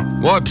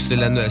 Ouais, puis c'est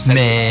la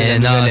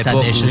nouvelle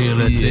époque déchire,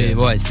 là, t'sais.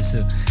 Ouais, c'est ça.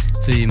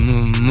 T'sais,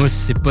 moi,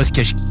 c'est pas ce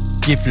que je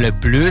kiffe le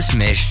plus,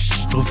 mais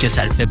je trouve que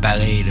ça le fait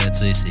pareil, là, tu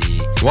sais,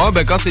 c'est... Ouais,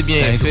 ben quand c'est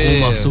bien fait... C'est un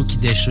gros morceau qui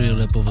déchire,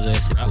 là, pour vrai,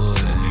 c'est pas...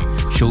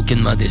 je suis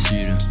aucunement déçu,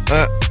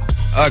 là.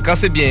 Quand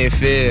c'est bien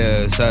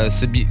fait,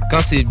 quand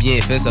c'est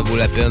bien fait, ça vaut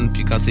la peine.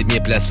 Puis quand c'est bien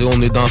placé,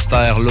 on est dans cette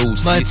ère-là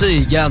aussi. Ben, tu sais,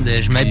 regarde,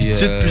 je m'habitue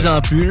de plus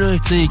en plus, là.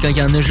 Tu sais, quand il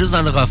y en a juste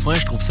dans le refrain,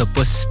 je trouve ça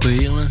pas si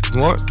pire, là.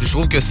 Ouais, puis je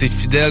trouve que c'est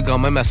fidèle quand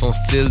même à son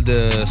style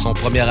de son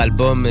premier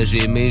album,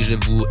 J'ai aimé, je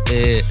vous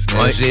hais.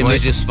 J'ai aimé,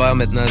 j'ai souffert,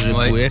 maintenant je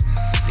vous hais.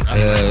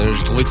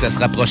 Je trouvais que ça se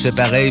rapprochait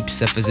pareil, puis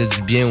ça faisait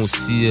du bien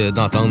aussi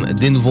d'entendre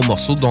des nouveaux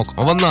morceaux. Donc,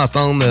 on va en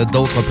entendre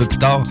d'autres un peu plus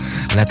tard.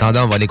 En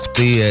attendant, on va aller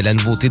écouter la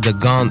nouveauté de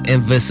Gone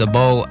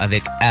Invisible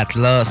avec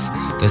Atlas,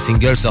 un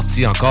single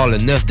sorti encore le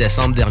 9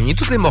 décembre dernier.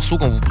 Tous les morceaux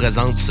qu'on vous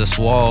présente ce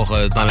soir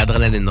dans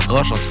l'Adrénaline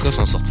Rush, en tout cas,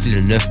 sont sortis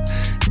le 9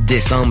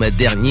 décembre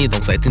dernier.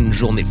 Donc, ça a été une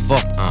journée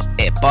forte en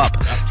hip-hop.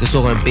 C'est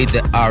sur un beat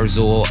de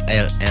Arzo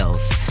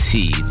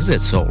LLC. Vous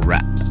êtes sur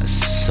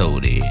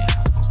Rhapsody.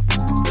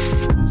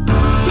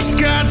 The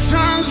sky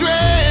turns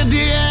red,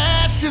 the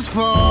ashes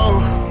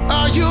fall.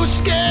 Are you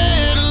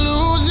scared to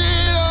lose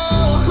it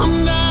all?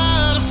 I'm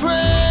not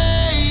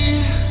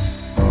afraid.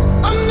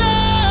 I'm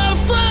not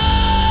afraid.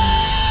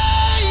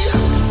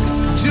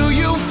 Do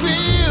you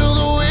feel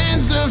the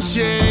winds of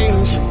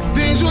change?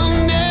 Things will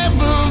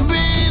never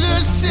be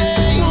the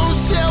same. Won't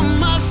sell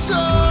my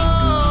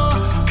soul,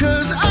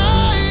 'cause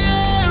I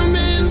am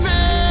invincible.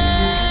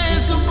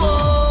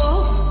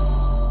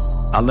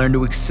 I learned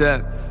to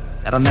accept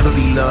that I'll never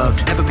be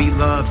loved,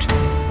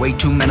 way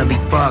too mentally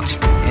fucked.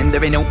 And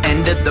there ain't no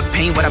end to the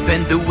pain, what I've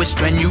been through is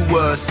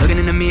strenuous. Looking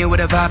in the mirror,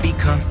 what have I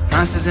become?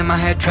 Monsters in my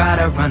head try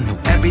to run. No,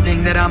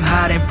 everything that I'm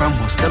hiding from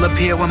will still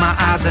appear when my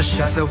eyes are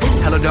shut. So,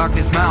 hello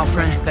darkness, my old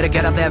friend. Better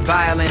get out that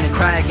violin and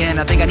cry again.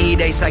 I think I need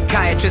a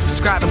psychiatrist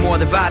prescribing more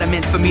than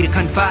vitamins for me to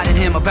confide in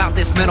him about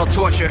this mental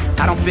torture.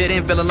 I don't fit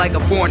in, feeling like a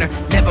foreigner.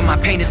 Never my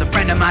pain is a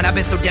friend of mine. I've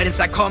been so dead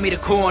inside, call me the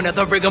coroner.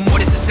 The rigor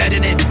mortis is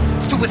setting in.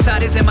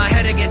 Suicide is in my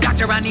head again.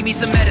 Doctor, I need me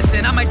some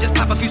medicine. I might just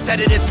pop a few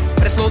sedatives,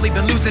 but I've slowly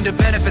been losing the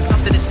benefits.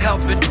 Something is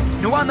helping.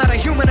 No, I'm not a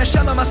human, a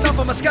shell of myself,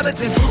 I'm a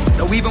skeleton.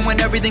 Though even when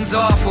everything's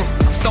awful,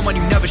 I'm someone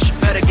you never should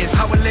bet against.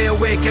 I would lay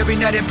awake every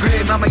night and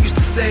pray. Mama used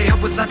to say I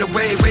was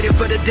underway, waiting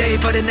for the day,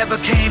 but it never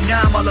came.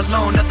 Now I'm all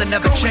alone, nothing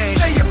ever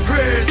changed. Say your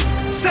prayers,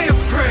 say a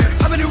prayer.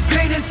 I'm a new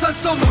pain and sun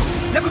solo.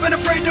 Never been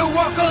afraid to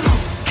walk alone.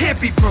 Can't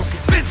be broken,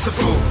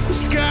 invincible. The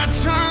sky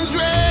turns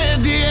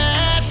red, the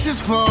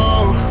ashes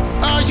fall.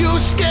 Are you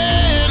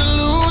scared to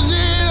lose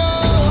it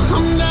all?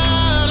 I'm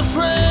not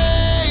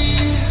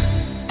afraid.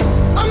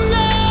 I'm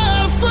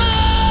not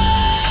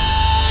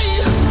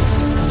afraid.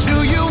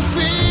 Do you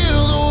feel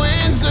the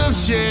winds of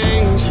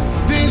change?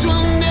 Things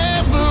will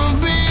never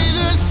be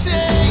the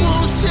same.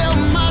 Won't sell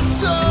my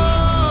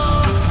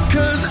soul,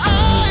 'cause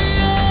I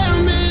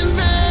am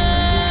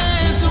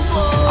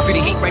invincible. I feel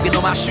the heat right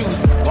below my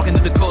shoes. Walking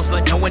through the coast,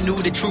 but no one knew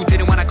the truth.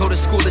 Didn't wanna go to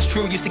school, it's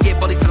true. Used to get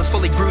bullied till I was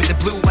fully bruised and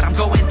blue. What I'm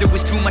going through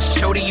is too much to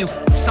show to you.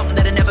 Something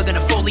that I'm never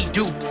gonna fully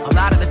do. A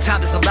lot of the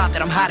time there's a lot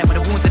that I'm hiding. When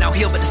the wounds are now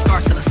healed, but the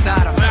scars still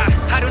inside of me.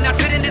 I do not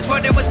fit in this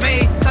world that was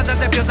made.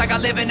 Sometimes it feels like I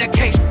live in a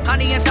cage. On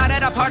the inside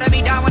that a part of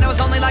me died when I was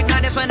only like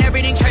 9. That's when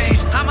everything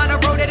changed. I'm on a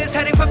road that is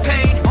heading for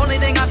pain. Only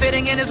thing I'm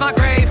fitting in is my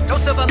grave. No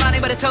silver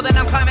lining, but until then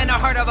I'm climbing the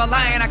heart of a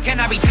lion. I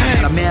cannot be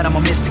tamed. I'm mad, I'm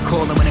a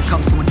mystical. And when it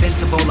comes to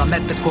invincible, I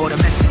met the quota,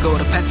 meant to go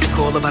to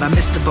Pensacola, but I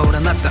missed the boat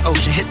and left the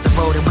ocean, hit the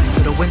road and went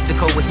through the winter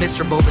cold. Was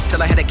miserable, but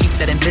still I had to keep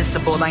that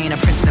invincible. I ain't a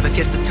prince, never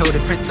kissed a toad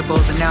of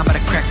principles, and now I'm about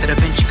to crack the Da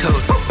Vinci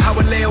Code. I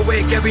would lay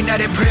awake every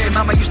night and pray.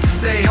 Mama used to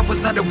say I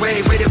was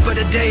underway, waiting for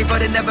the day,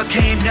 but it never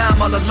came. Now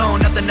I'm all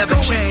alone, nothing ever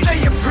changed. Say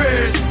your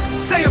prayers,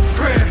 say a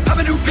prayer. I'm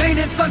a new pain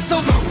and sun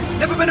solo.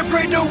 Never been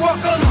afraid to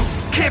walk alone.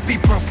 Can't be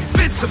broken,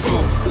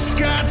 invincible. The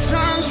sky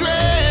turns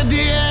red,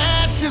 the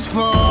ashes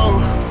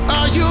fall.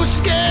 Are you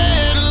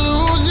scared to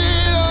lose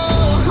it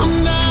all?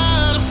 I'm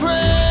not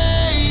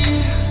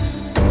afraid.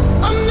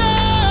 I'm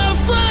not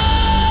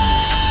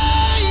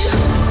afraid.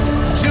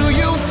 Do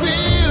you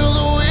feel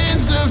the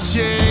winds of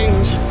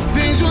change?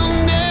 Things will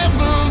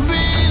never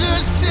be the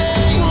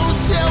same. Won't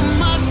sell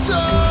my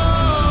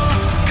soul,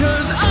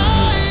 'cause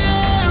I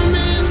am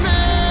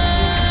invincible.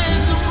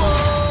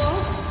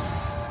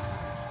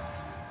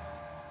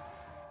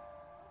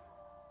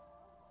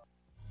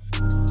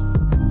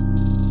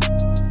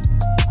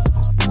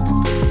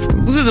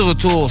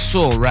 retour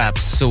sur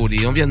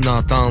Rhapsody. On vient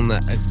d'entendre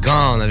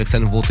Gone avec sa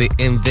nouveauté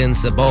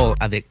Invincible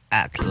avec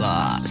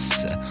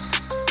Atlas.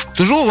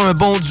 Toujours un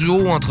bon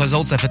duo entre eux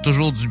autres, ça fait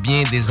toujours du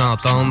bien de les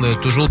entendre,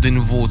 toujours des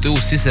nouveautés.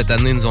 Aussi, cette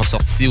année, ils nous ont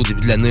sorti au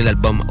début de l'année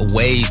l'album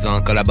Wave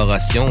en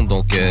collaboration.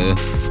 Donc,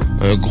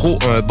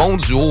 un bon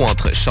duo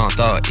entre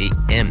chanteur et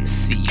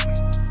MC.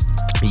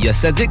 Il y a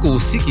Sadik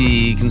aussi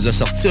qui nous a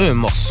sorti un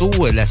morceau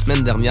la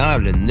semaine dernière,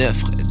 le 9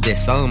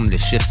 décembre, le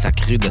chiffre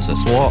sacré de ce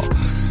soir.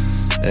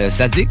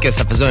 Sadik,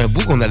 ça faisait un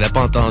bout qu'on n'avait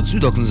pas entendu,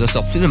 donc il nous a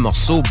sorti le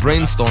morceau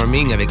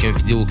Brainstorming avec un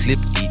vidéoclip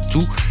et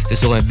tout. C'est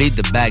sur un beat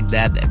de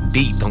Baghdad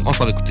Beat. Donc on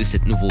s'en va écouter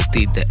cette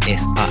nouveauté de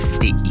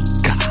SADIK.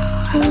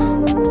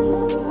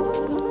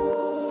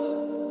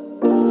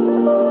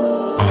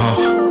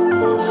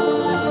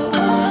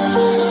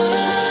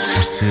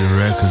 See the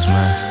records,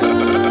 man.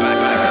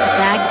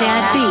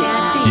 Baghdad Beat.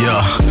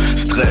 Yeah,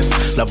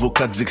 stress,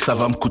 l'avocat dit que ça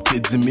va me coûter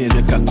 10 000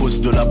 et qu'à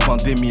cause de la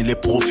pandémie, les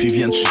profits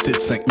viennent chuter de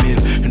 5 000.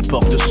 Une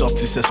porte de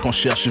sortie, c'est ce qu'on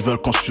cherche, ils veulent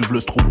qu'on suive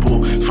le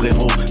troupeau.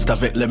 Frérot, c'est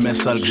avec les mains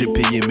sales que j'ai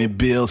payé mes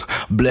bills.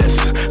 Bless,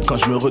 quand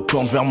je me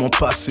retourne vers mon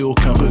passé,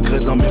 aucun regret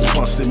dans mes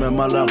pensées. Même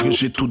à la rue,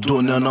 j'ai tout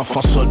donné, un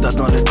enfant soldat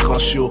dans les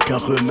tranchées. Aucun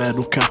remède,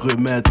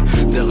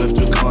 des rêves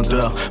de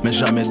grandeur, mais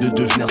jamais de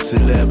devenir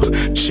célèbre.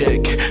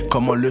 Check,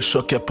 comment le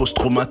choc est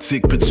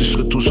post-traumatique. Petit, je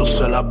serai toujours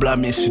seul à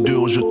blâmer, si de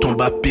haut je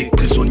tombe à pic.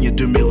 Prisonnier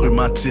de mes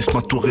rhumatismes,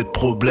 entouré de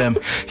problèmes.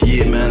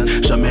 Yeah man,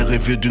 jamais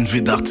rêvé d'une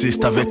vie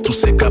d'artiste avec tous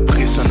ces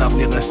caprices. Un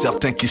avenir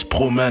incertain qui se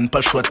promène. Pas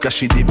le choix de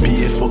cacher des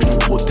billets, faut que je me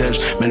protège.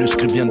 Mais le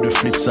script vient de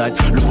Flipside.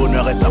 Le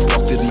bonheur est à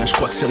portée de main, je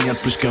crois que c'est rien de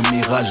plus qu'un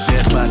mirage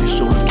d'air. Aller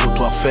sur le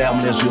trottoir ferme,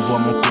 les yeux voient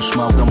mon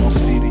cauchemar dans mon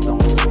city.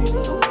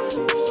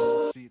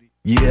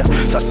 Yeah,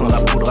 ça sent la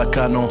poudre à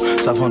canon,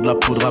 ça vend de la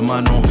poudre à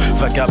Manon.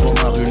 Vagabond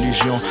ma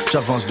religion,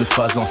 j'avance de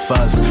phase en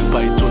phase.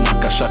 Pas étonnant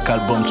qu'à chaque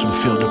album tu me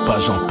files de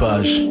page en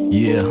page.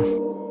 Yeah.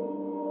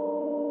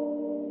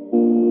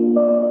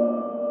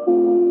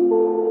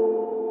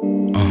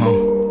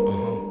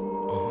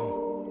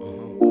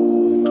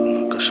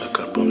 Qu'à chaque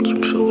album tu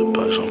me files de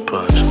page en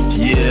page.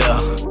 Yeah.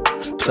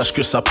 Sache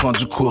que ça prend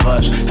du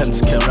courage.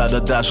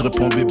 Hands je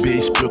réponds bébé,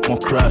 il se peut qu'on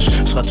crash.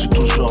 Seras-tu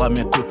toujours à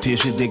mes côtés?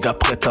 J'ai des gars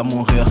prêts à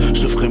mourir.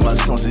 Je te ferai mal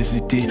sans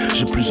hésiter.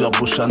 J'ai plusieurs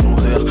bouches à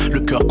nourrir.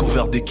 Le cœur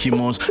couvert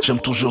d'échymoses. J'aime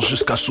toujours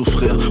jusqu'à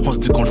souffrir. On se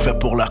dit qu'on le fait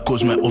pour la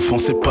cause, mais au fond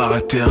c'est par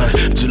intérêt.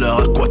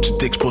 Dis-leur à quoi tu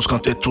t'exposes quand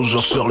t'es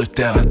toujours sur le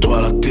terrain.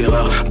 Toi la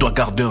terreur, dois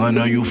garder un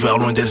œil ouvert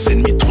loin des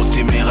ennemis trop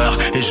téméraires.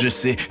 Et je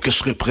sais que je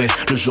serai prêt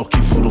le jour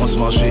qu'ils voudront se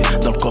venger.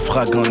 Dans le coffre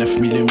à gants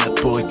 9 mm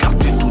pour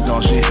écarter tout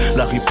danger.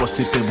 La riposte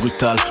était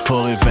brutale.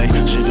 Au réveil,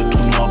 j'ai le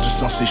trou noir du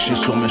sang séché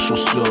sur mes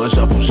chaussures. Et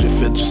j'avoue j'ai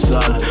fait du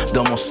sale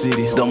dans mon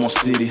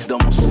city.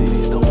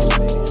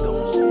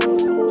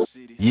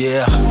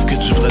 Yeah, que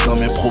du vrai dans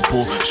mes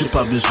propos. J'ai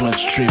pas besoin de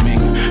streaming.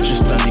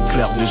 Juste un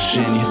éclair de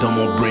génie dans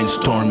mon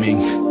brainstorming.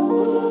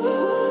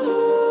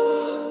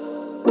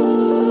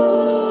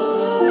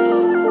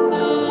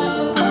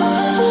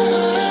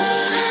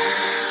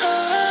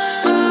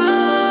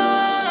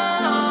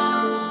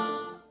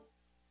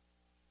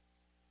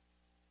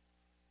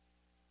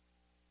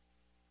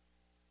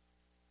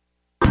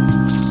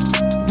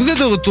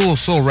 De retour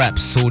sur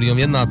Rhapsody, on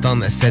vient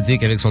d'entendre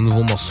Sadik avec son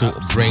nouveau morceau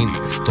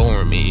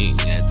Brainstorming,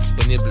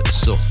 disponible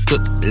sur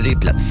toutes les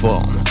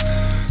plateformes.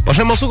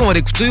 Prochain morceau qu'on va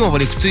l'écouter,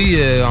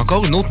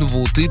 encore une autre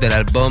nouveauté de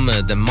l'album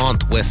de Mount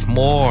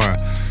Westmore.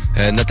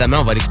 Notamment,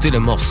 on va l'écouter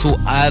le morceau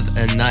Have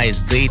a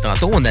Nice Day.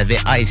 Tantôt, on avait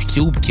Ice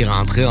Cube qui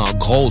rentrait en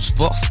grosse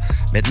force.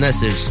 Maintenant,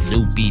 c'est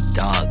Snoopy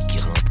Dogg qui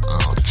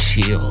rentre en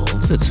chill.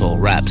 Vous êtes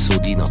sur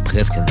Rhapsody dans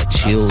presque la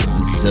chill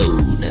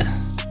zone.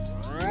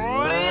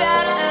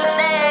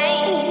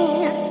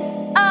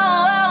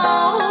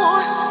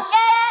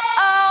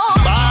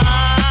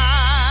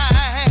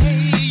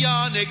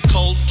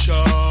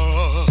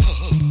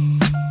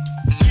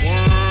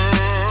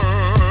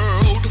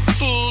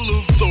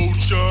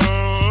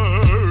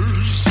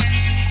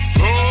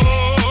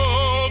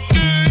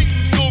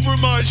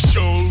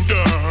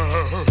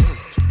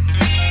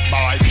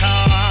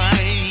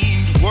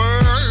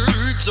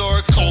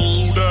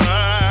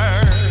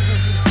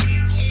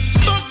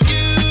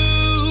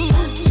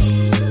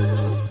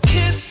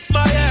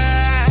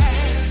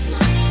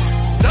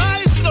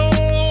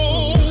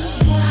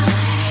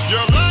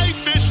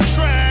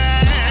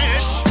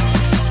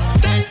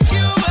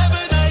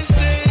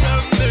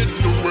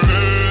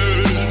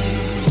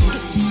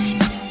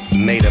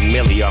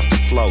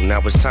 Now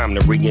it's time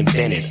to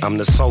reinvent it. I'm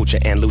the soldier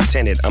and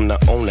lieutenant. I'm the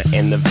owner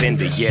and the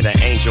vendor. Yeah, the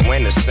angel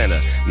and the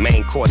sinner.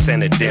 Main course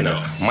and a dinner.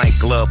 Mike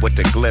Glove with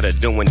the glitter.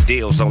 Doing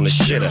deals on the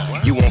shitter.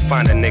 You won't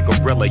find a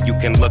nigga realer. You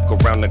can look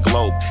around the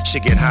globe.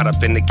 Shit get hot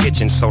up in the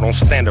kitchen, so don't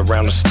stand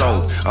around the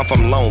stove. I'm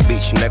from Long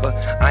Beach, nigga.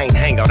 I ain't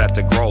hang out at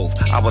the Grove.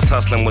 I was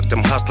hustling with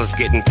them hustlers,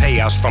 getting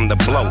payouts from the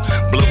blow.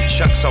 Blue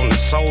chucks on the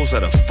soles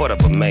of the foot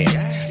of a man.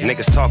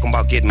 Niggas talking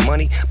about getting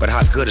money, but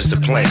how good is the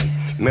plan?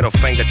 Middle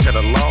finger to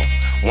the law,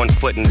 one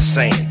foot in the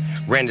sand.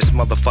 Ran this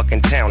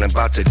motherfucking town and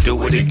about to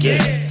do it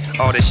again.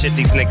 All this shit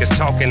these niggas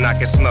talking, I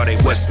can smell they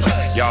whisper.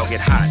 Y'all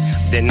get hot,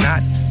 then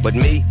not, but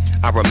me,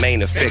 I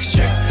remain a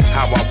fixture.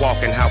 How I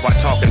walk and how I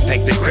talk and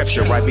paint the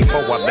scripture. Right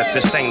before I let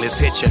the stainless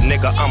hit you,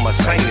 nigga, I'ma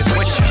sing this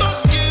with you.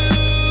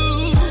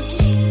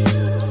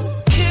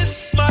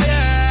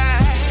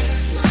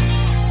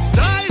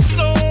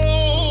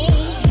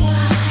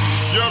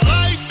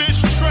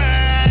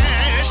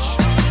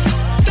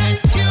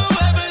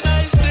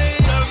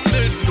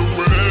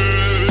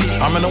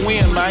 I'm in the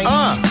wind,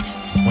 man.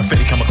 When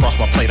 50 come across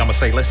my plate, I'ma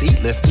say, let's eat,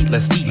 let's eat,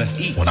 let's eat, let's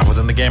eat. When I was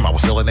in the game, I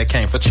was selling that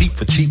cane for cheap,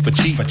 for cheap, for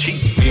cheap, for cheap.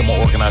 Me and my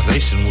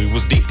organization, we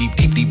was deep, deep,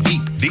 deep, deep,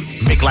 deep,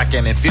 deep. Make like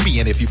an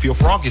amphibian. If you feel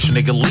froggish,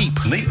 nigga, leap.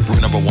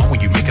 Rule number one,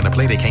 when you making a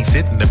play, they can't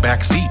sit in the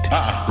back seat.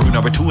 Rule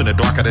number two, in the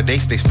dark of the day,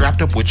 stay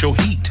strapped up with your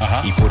heat.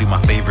 E40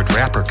 my favorite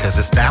rapper, cause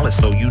his style is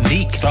so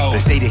unique. They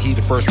say that he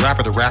the first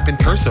rapper to rap in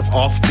cursive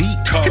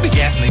offbeat. Could be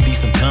gassing in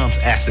decent tums,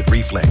 acid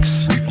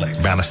reflex.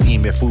 Bound to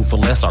steam at Food for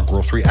Less, our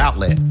grocery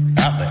outlet.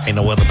 Ain't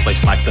no other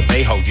place like the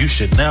Bayho, you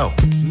should know.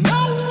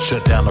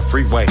 Shut down the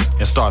freeway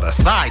and start a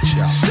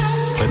sideshow.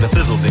 Play the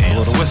thizzle dance,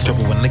 blow the whistle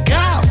when the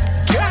go.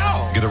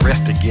 Get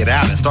arrested, get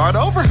out and start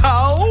over,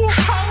 ho.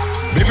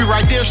 Baby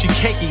right there, she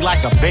cakey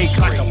like a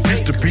bakery.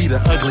 Used to be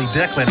the ugly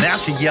duckling, now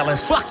she yelling,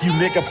 fuck you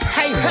nigga,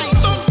 pay me.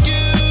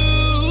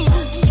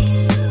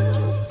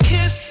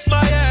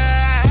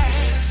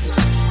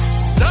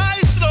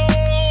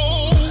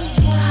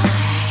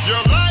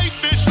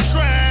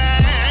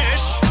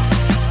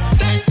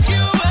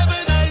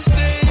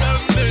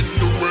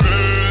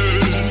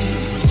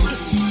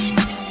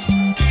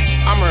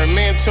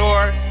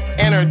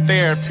 And her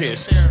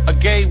therapist, a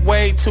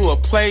gateway to a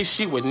place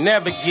she would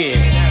never get.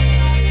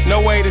 No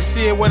way to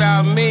see it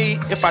without me.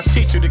 If I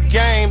teach her the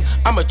game,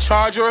 I'ma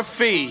charge her a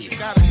fee.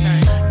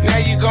 Now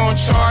you gon'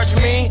 charge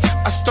me?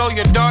 I stole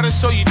your daughter,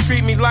 so you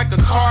treat me like a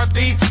car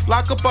thief.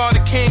 Lock up all the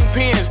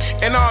kingpins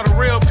and all the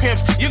real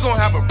pimps. You gon'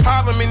 have a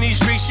problem in these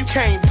streets you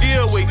can't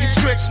deal with.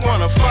 You tricks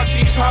wanna fuck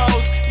these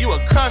hoes, you a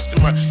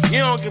customer. You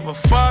don't give a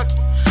fuck,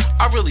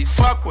 I really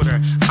fuck with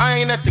her. I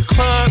ain't at the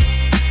club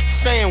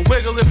saying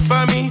wiggle it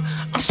for me.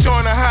 I'm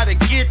showing her how to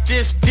get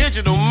this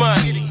digital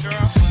money.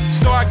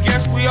 So I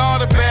guess we all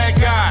the bad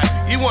guy.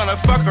 You wanna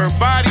fuck her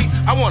body,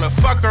 I wanna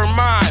fuck her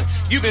mind.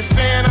 You been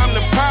saying I'm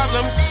the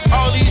problem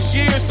all these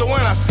years, so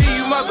when I see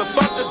you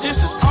motherfuckers,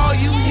 this is all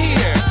you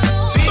hear.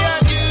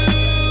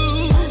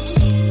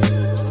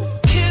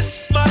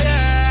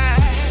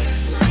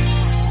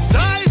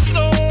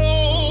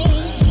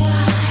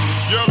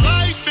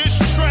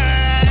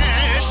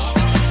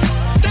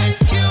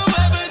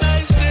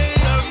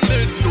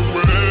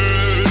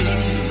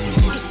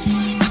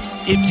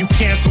 If you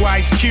cancel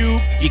Ice Cube,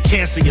 you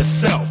cancel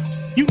yourself.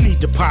 You need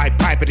the Pied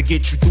Piper to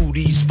get you through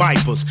these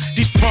vipers.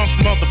 These punk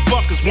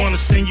motherfuckers wanna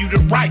send you to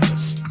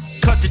Rikers.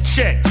 Cut the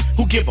check,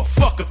 who give a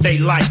fuck if they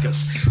like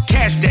us?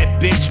 Cash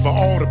that bitch for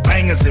all the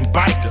bangers and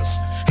bikers.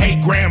 Hey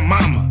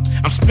grandmama,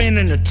 I'm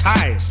spinning the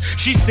tires.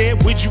 She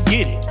said, where'd you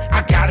get it?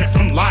 I got it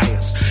from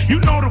Liars. You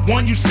know the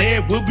one you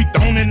said will be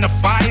thrown in the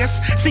fires?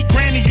 See,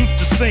 Granny used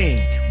to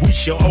sing, we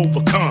shall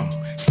overcome.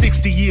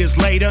 60 years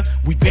later,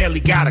 we barely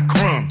got a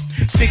crumb.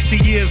 60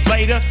 years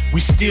later,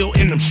 we still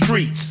in them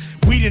streets.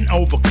 We didn't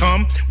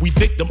overcome, we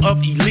victim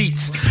of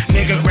elites.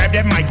 Nigga, grab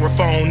that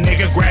microphone,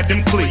 nigga, grab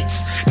them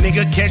cleats.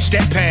 Nigga, catch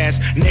that pass,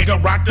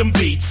 nigga, rock them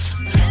beats.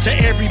 To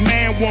every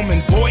man,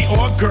 woman, boy,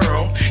 or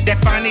girl that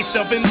find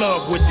themselves in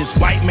love with this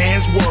white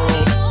man's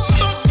world.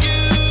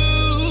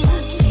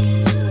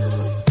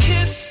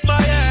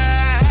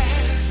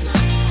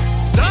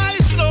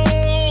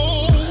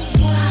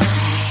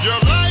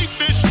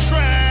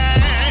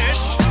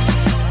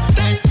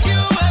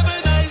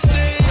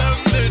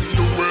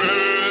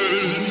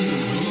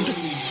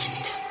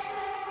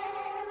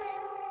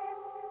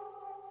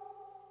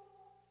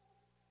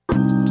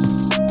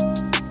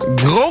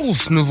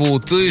 Grosse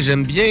nouveauté,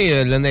 j'aime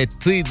bien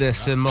l'honnêteté de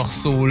ce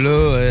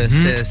morceau-là,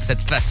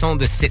 cette façon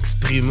de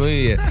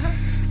s'exprimer.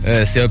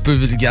 C'est un peu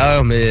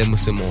vulgaire, mais moi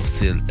c'est mon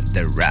style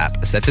de rap.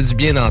 Ça fait du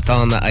bien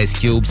d'entendre Ice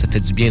Cube, ça fait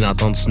du bien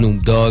d'entendre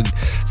Snoop Dogg,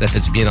 ça fait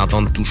du bien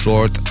d'entendre Too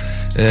Short.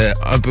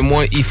 Un peu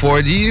moins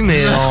E40,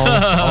 mais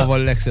on va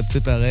l'accepter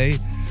pareil.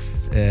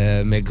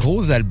 Mais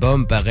gros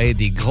album pareil,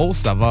 des grosses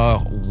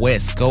saveurs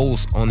West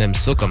Coast, on aime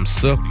ça comme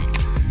ça.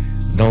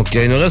 Donc,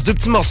 il nous reste deux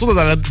petits morceaux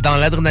dans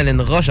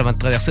l'Adrenaline Rush avant de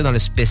traverser dans le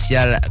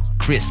spécial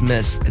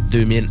Christmas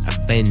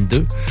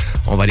 2022.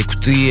 On va aller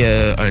écouter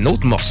un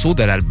autre morceau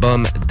de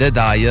l'album de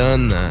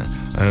Diane,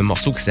 un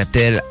morceau qui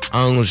s'appelle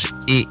Ange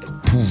et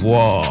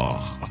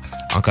Pouvoir,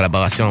 en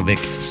collaboration avec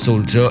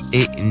Soulja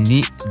et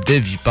Nid de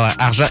Vipère.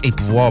 Argent et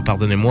Pouvoir,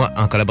 pardonnez-moi,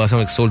 en collaboration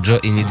avec Soulja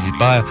et Nid de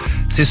Vipère.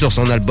 C'est sur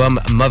son album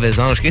Mauvais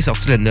Ange qui est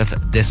sorti le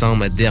 9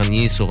 décembre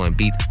dernier sur un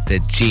beat de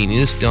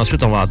Genius. Puis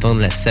ensuite, on va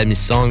entendre la Sammy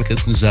Song que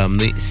nous a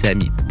amené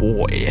Sammy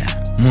Boy.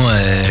 Moi,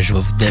 je vais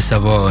vous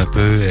décevoir un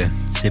peu.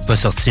 C'est pas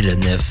sorti le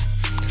 9.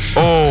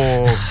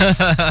 Oh!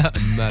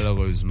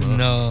 Malheureusement.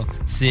 Non,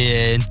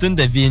 c'est une tune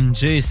de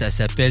VNJ, ça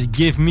s'appelle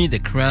Give Me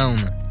the Crown.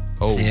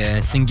 Oh. C'est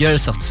un single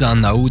sorti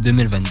en août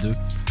 2022.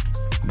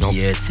 Donc,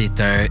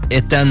 c'est un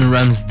Ethan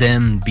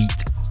Ramsden beat.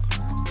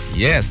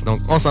 Yes, donc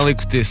on s'en va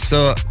écouter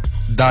ça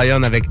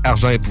Dion avec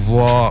Argent et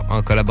Pouvoir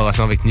en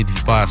collaboration avec Nid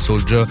Viper,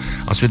 Soulja.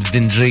 Ensuite,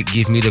 Vinjay,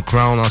 Give Me the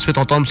Crown. Ensuite,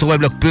 on tombe sur le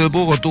bloc pub.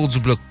 Au retour du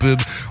bloc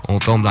pub, on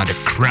tombe dans le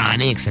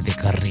Chronics avec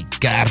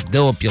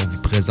Ricardo. Puis on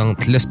vous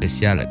présente le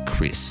spécial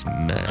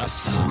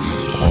Christmas.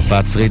 On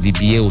va tirer des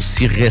billets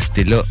aussi.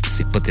 Restez là,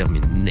 c'est pas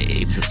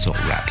terminé. Vous êtes sur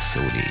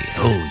Rhapsody.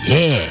 Oh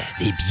yeah!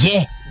 Des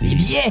billets! Des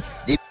billets!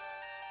 Des...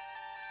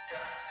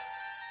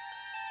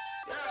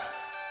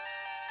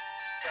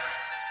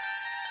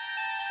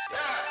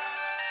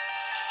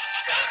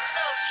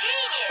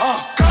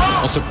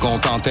 On se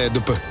contentait de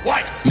peu,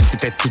 mais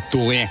c'était tout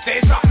ou rien.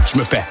 Je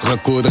me fais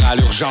recoudre à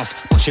l'urgence,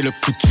 pas chez le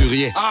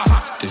couturier.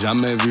 T'es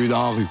jamais vu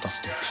dans la rue parce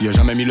que tu as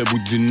jamais mis le bout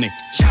du nez.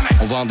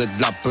 On vendait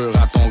de la peur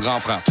à ton grand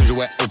frère, tu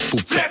jouais au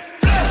poupée.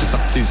 J'ai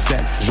sorti le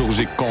sel, jour où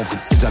j'ai compris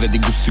qu'ils avaient des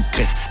goûts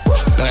sucrés.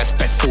 Le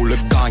respect, faut le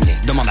gagner,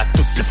 demande à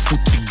tout le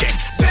foutu gang.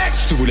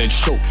 Tu voulais le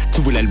show, tu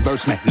voulais le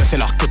verse, mais là c'est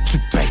l'heure que tu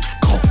payes.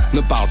 Gros,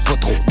 ne parle pas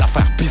trop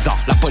d'affaires bizarres,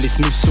 la police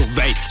nous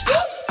surveille.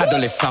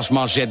 Adolescent, je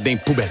mangeais d'un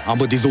poubelle en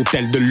bas des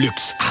hôtels de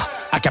luxe.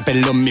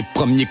 Acapella mes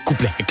premiers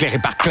couplets, éclairés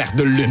par clair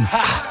de lune.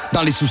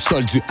 Dans les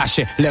sous-sols du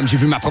HLM, j'ai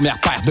vu ma première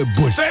paire de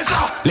boules.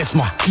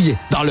 Laisse-moi crier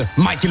dans le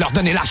mic et leur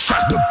donner la chair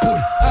de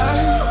poule.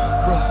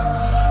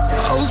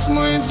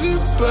 Hausse-moi du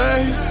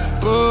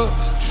paper,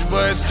 je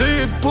vais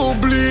essayer de pas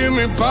oublier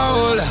mes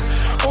paroles.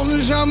 On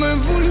n'a jamais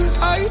voulu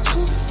être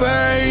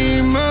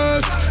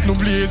famous.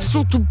 N'oubliez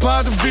surtout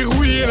pas de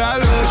verrouiller la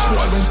loge.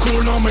 Poison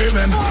coule dans mes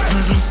veines, je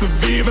veux juste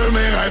vivre mes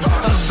rêves.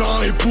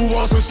 Argent et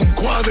pouvoir se sont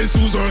croisés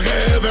sous un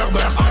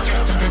réverbère.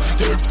 Tu veux du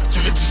dirt, tu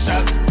veux du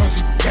sale,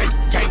 vas-y, gay,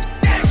 gay,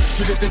 gay.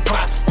 Tu l'étais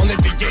pas, on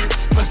était gay,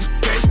 vas-y,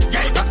 gay,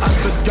 gay. La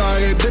hâte de gars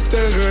est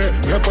déterré,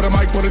 rap pour le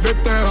mic pour les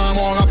vétérans.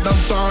 Mon rap dans le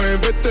temps est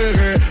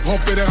vétéré, on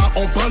pédéra,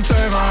 on prend le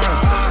terrain.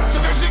 Tu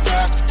veux du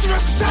dirt, tu veux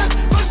du sale,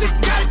 vas-y,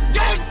 gay, gay,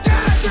 gay.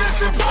 Tu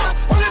l'étais pas,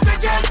 on était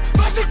gay,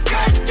 vas-y,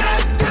 gay, gay,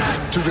 gay.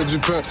 Tu veux du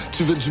pain,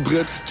 tu veux du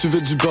bread, tu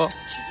veux du bas.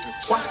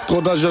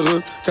 Trop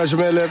dangereux quand je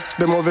m'élève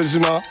de mauvaises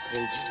humeurs.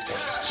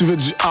 Tu veux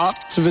du A,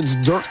 tu veux du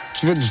dirt,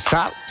 tu veux du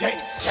sale.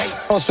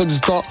 On se fait du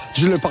temps,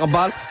 gilet par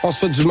balle, on se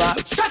fait du mal.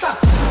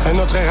 Un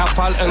autre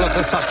rafale, un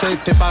autre cercueil,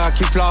 t'es par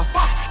qui plat.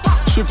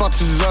 Je suis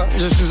partisan,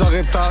 je suis en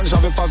retard,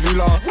 j'avais pas vu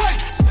là.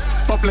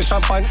 Pop le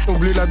champagne,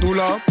 oublie la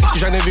douleur.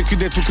 J'en ai vécu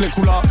de toutes les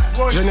couleurs.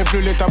 Je n'ai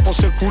plus l'état pour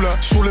ces couleurs.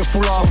 Sous le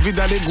foulard, envie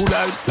d'aller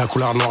goulag. La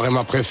couleur noire est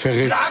ma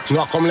préférée.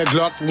 Noir comme les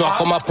glocks, noir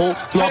comme ma peau.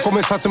 Noir comme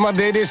mes sentiments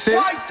DDC.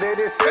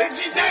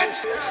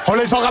 On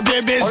les aura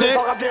bien baisés.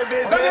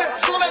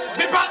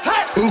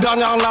 Une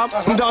dernière lame,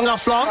 une dernière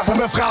flamme pour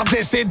mes frères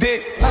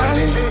décédés.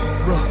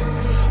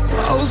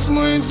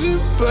 Hausse-moi du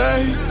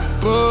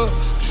paper.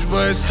 Je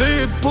vais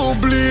essayer de pas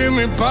oublier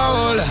mes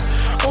paroles.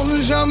 On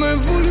n'a jamais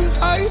voulu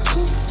être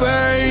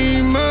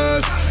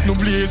famous.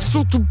 N'oubliez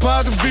surtout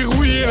pas de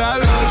verrouiller la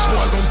loge.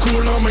 Poison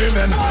coule dans mes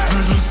veines, je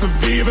veux juste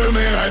vivre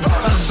mes rêves.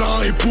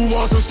 Argent et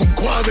pouvoir se sont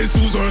croisés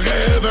sous un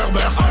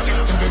réverbère.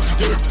 Tu veux du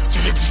dirt, tu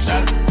veux du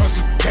sale,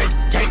 vas-y, gay,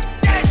 gay,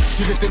 gay.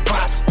 Tu l'étais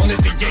pas, on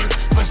était gay,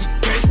 vas-y,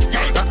 gay,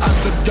 gay. La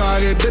hâte de gars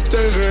est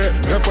déterré,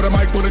 rap pour le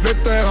mic pour les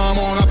vétérans.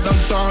 Mon rap dans le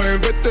temps est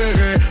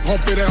vétéré, on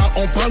pédéra,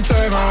 on prend le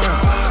terrain.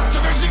 Tu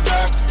veux du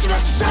dirt, tu veux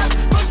du sale,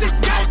 vas-y,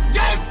 gay,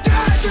 gay, gay.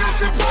 Tu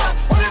l'étais pas,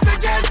 on était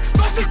gay,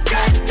 vas-y,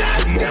 gay, gay.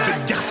 Les mauvais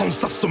garçons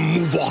savent se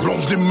mouvoir,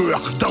 longe les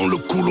murs dans le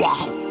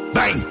couloir.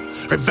 Bang,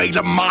 réveille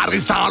la madre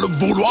sans le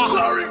vouloir.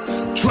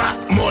 Trap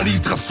money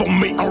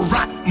transformé en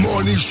rap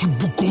money. J'suis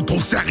beaucoup trop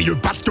sérieux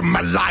parce que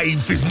ma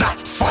life is not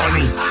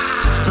funny.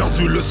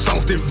 Perdu le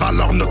sens des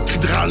valeurs, notre cri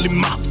de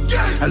ralliement.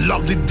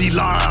 Alors des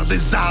dealers,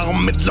 des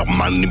armes et de leur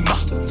maniement.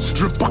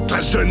 Je veux pas que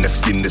la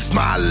jeunesse finisse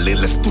mal et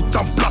laisse tout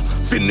en plat.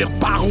 Finir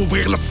par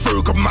ouvrir le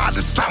feu comme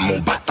Madison, mon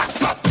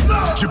Bataclan.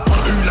 J'ai pas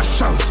eu la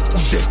chance ou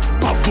j'ai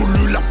pas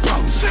voulu la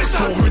prendre.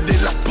 Pour ruder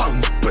la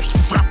pente, petit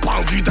frère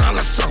pendu dans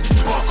la chambre.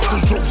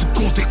 Toujours du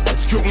côté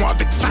obscur, moi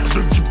avec ça je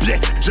vis bien.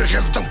 Je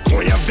reste dans le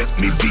coin avec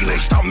mes vilains,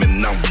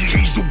 j't'emmène en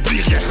virée,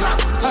 j'oublie rien.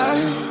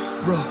 Hey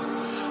bro,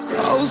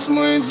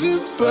 hausse-moi du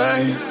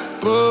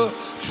paper.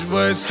 Je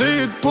vais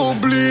essayer de pas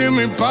oublier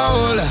mes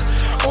paroles.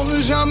 On n'a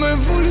jamais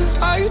voulu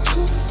être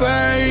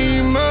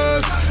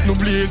famous.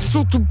 N'oubliez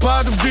surtout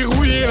pas de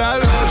verrouiller la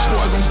loge.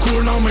 Poison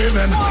coule dans mes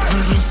veines, je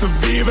veux juste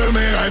vivre mes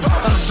rêves.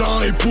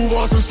 Argent et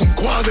pouvoir se sont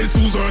croisés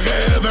sous un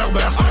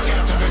réverbère.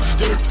 Tu veux du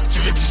dirt, tu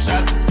veux du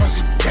sale,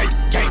 vas-y, gay,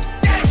 gay,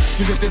 gay.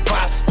 Tu l'étais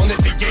pas, on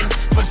était gay,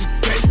 vas-y,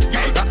 gay,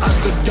 gay. La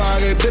hâte de gars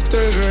est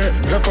déterré,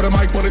 rap pour le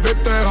mic pour les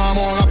vétérans.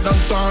 Mon rap dans le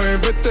temps est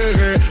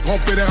vétéré, on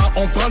pédéra,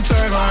 on prend le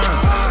terrain.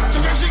 Tu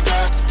veux du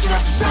dirt, tu veux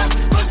du sale,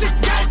 vas-y,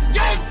 gay,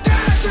 gay, gay.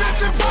 Tu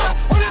l'étais pas,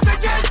 on était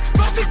gay,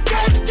 vas-y,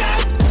 gay, gay.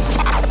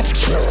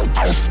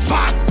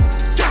 Face,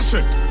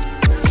 caché.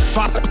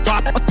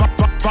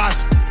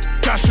 Face,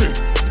 caché.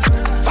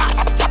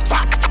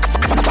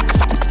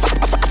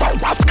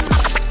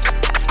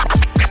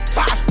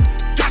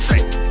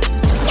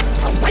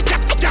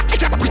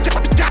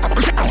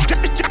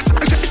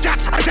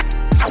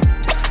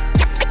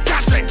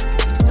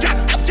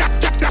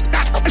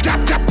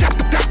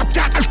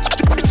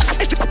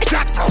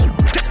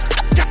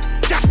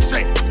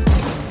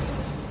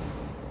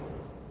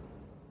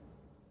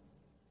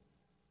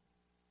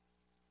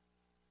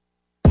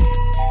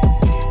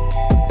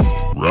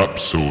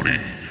 Rhapsody.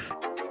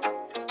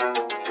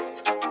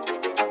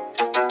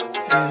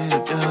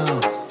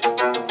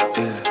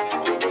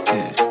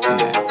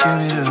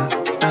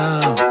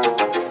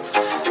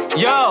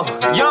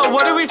 Yo,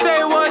 what did we say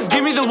it was?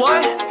 Give me the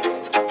what?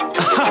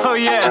 Oh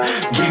yeah,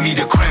 give me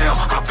the crown.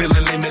 I'm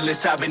feeling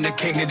limitless. I've been the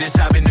king of this.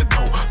 I've been the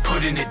GOAT.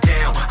 Putting it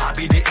down. I'll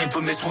be the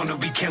infamous one who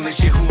be killing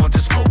shit. Who want to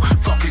smoke?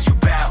 Fuck is you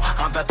bow?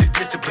 I'm about the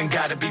discipline.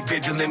 Gotta be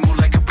vigilant. Move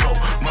like a pro.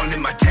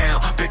 Running my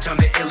town. Bitch, I'm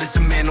the illest. A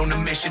man on a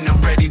mission.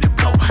 I'm ready to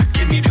blow.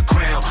 Give me the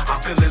crown.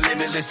 I'm feeling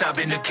limitless. I've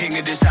been the king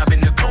of this. I've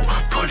been the GOAT.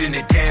 Putting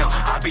it down.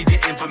 I'll be the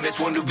infamous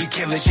one who be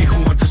killing shit.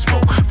 Who want to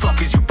smoke?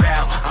 Fuck is you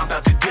bow? I'm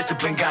about the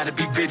discipline. Gotta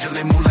be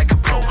vigilant. Move like a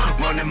pro.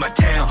 Running my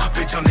town.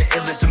 Bitch, I'm the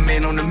illest. A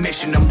man on a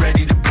mission. I'm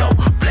ready to blow.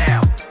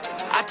 Blow.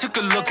 I took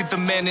a look at the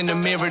man in the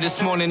mirror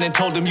this morning and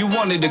told him you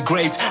wanted the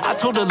greats. I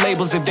told the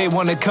labels if they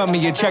wanna cut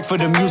me a check for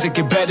the music,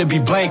 it better be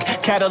blank.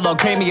 Catalog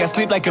pay me, I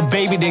sleep like a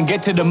baby, then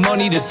get to the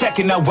money the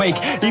second I wake.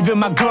 Even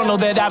my girl know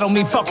that I don't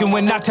mean fucking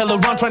when I tell her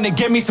I'm trying to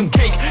get me some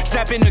cake.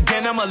 Snapping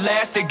again, I'm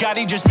elastic.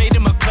 Gotti just made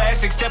him a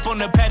classic. Step on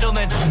the pedal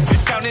and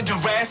it's sounding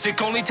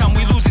Jurassic. Only time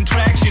we losing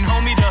traction,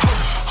 homie,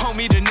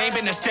 the name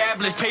been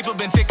established. Paper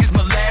been thick as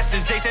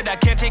molasses. They said I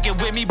can't take it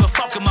with me, but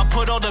fuck 'em, I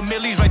put all the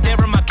millies right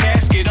there in my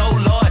casket. Oh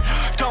Lord,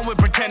 done with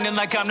pretending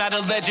like I'm not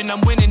a legend.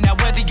 I'm winning now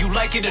whether you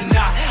like it or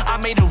not. I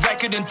made a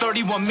record in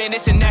 31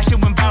 minutes and that shit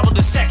went viral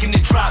the second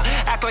it dropped.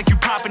 Act like you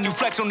poppin', you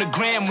flex on the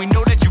gram. We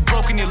know that you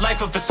broken your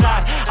life a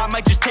facade. I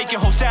might just take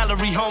your whole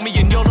salary, homie,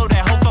 and YOLO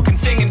that whole fucking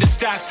thing in the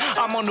stocks.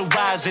 I'm on the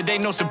rise, it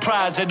ain't no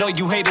surprise that all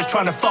you haters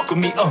tryna fuck with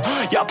me.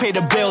 Y'all pay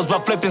the bills by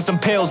flipping some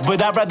pills,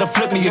 but I'd rather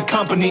flip me a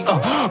company.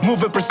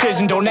 Move with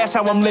precision, don't ask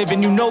how I'm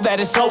living. You know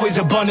that it's always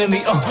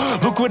abundantly.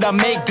 Look what I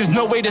make, there's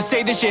no way to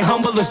say this shit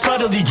humble or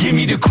subtly. Give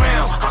me the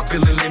crown. I'm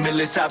feeling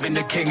limitless. I've been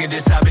the king of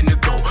this. I've been the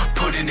GOAT.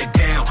 Putting it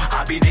down.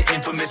 I'll be the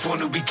infamous one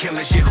who be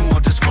killing shit. Who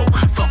want to smoke?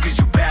 Fuck is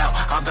you bow?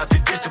 I'm about the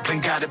discipline.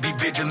 Gotta be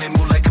vigilant.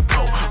 Move like a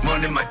pro.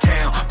 Running my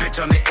town. Bitch,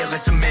 I'm the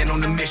illest. A man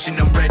on a mission.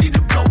 I'm ready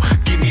to blow.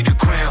 Give me the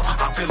crown.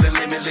 I'm feeling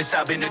limitless.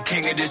 I've been the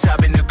king of this. I've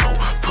been the GOAT.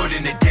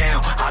 Putting it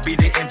down. I'll be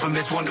the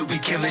infamous one who be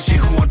killing shit.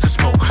 Who want to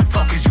smoke?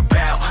 Fuck is you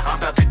bow? I'm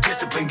about the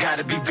discipline.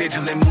 Gotta be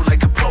vigilant. Move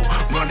like a pro.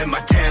 Running my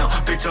town.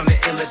 Bitch, I'm the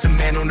illest. A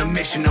man on a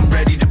mission. I'm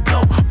ready to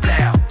blow.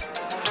 Blow.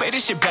 Play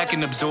this shit back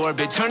and absorb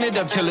it. Turn it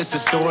up till it's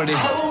distorted.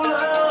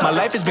 My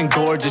life has been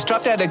gorgeous.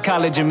 Dropped out of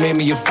college and made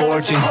me a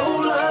fortune.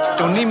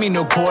 Don't need me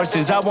no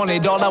courses. I want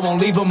it all, I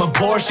won't leave them a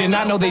portion.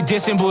 I know they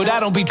dissing, but I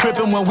don't be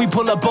tripping. When we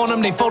pull up on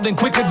them, they folding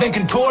quicker than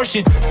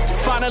contortion.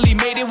 Finally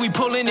made it, we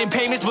pulling in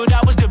payments, but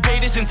I was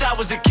debated since I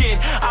was a kid.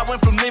 I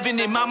went from living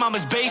in my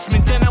mama's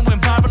basement, then I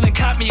went viral and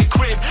caught me a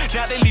crib.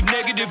 Now they leave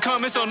negative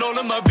comments on all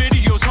of my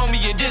videos.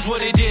 Homie, it is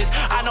what it is.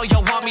 I know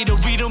y'all want me to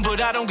read them,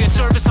 but I don't get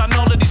service on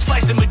all of these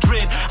flights to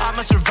Madrid. I'm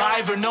a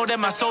survivor, know that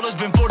my soul has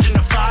been forged in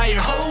the fire.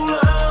 Hold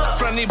up.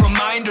 Friendly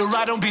reminder,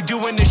 I don't be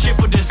doing this shit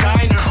for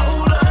designer.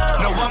 Hold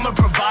up. No, I'm a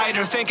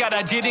provider. Thank God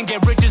I didn't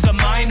get rich as a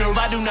minor.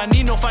 I do not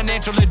need no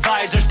financial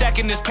advisor.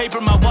 Stacking this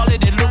paper, my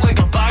wallet, it look like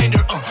a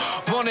binder.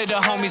 One of the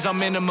homies on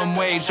minimum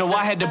wage, so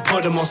I had to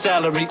put him on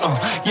salary.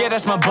 Yeah,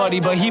 that's my buddy,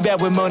 but he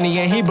bad with money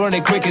and he burn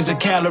it quick as a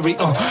calorie.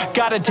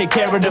 Gotta take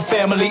care of the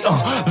family.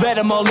 Let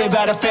them all live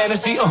out of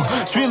fantasy.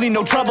 It's really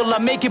no trouble. I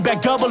make it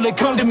back double. It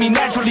come to me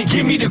naturally.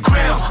 Give me the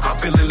crown. I'm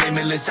feeling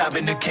limitless. I've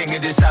been the king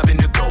of this. I've been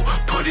the GOAT.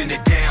 Putting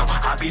it down.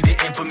 I'll be the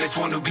infamous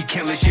one who be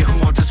killing shit. Who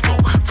want to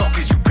smoke? Fuck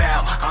is you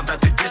bow? I'm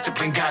about the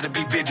discipline. Gotta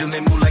be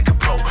vigilant. Move like a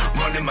pro.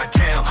 Running my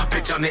town.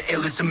 Bitch, I'm the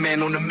illest. A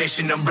man on a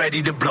mission. I'm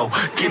ready to blow.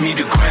 Give me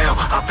the crown.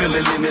 I'm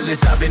feeling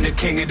limitless. I've been the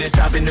king of this.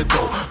 I've been the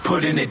GOAT.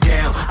 Putting it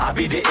down. I'll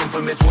be the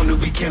infamous one who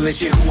be killing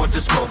shit. Who want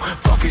to smoke?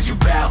 Fuck is you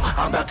bow?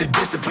 I'm about the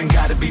discipline.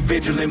 Gotta be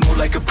vigilant. Move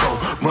like a pro.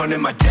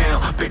 Running my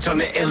town. Bitch, I'm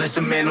the illest.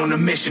 A man on a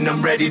mission.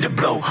 I'm ready to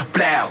blow.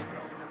 Blow.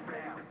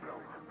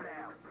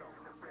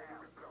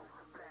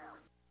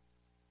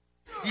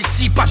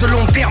 Ici, pas de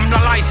long terme,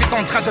 la life est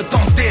en train de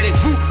t'enterrer.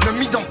 Vous ne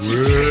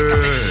m'identifierez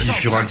qu'avec... Ici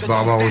Furax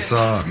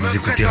Barbarossa, vous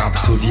écoutez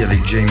Rhapsody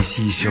avec James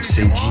C sur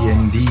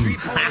CJMD.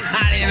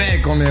 Les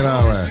mecs, on est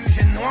là, ouais.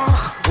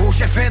 Oh,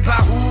 j'ai fait de la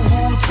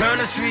route, je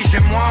ne suis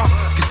chez moi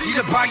que si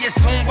le bail est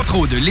sombre.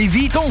 Trop de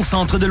Lévis, ton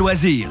centre de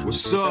loisirs.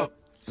 What's up?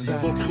 C'est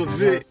bon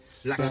crevé,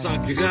 l'accent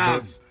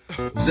grave.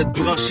 Vous êtes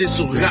branchés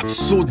sur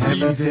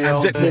Rhapsody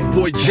avec mon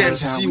boy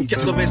Jancy au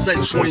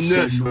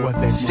 96.9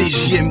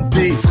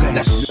 CJMD,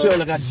 la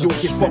seule radio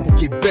qui est forte au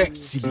Québec.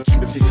 Si les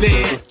critiques c'est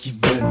ceux qui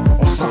veulent,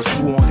 on s'en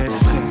fout, on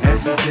reste vrai.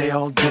 Every day,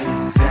 all day,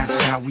 that's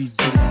how we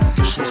do.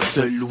 Que je sois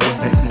seul ou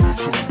avec mon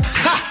crew.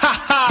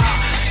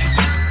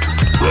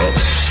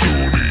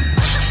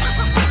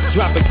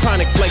 Dropping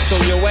chronic flakes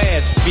on your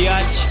ass,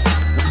 biatch.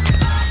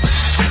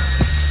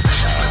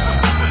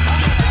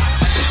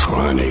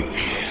 Chronic.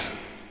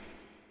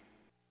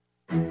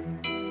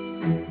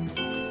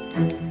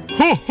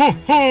 Ho ho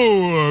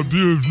ho!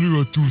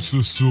 Bienvenue à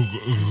tous sur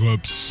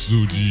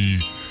Rhapsody.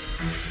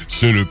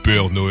 C'est le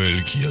Père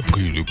Noël qui a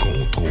pris le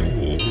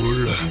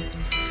contrôle.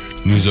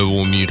 Nous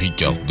avons mis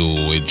Ricardo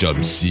et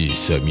Jamsey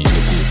Samy de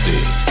côté.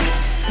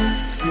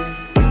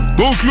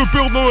 Donc le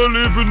Père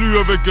Noël est venu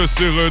avec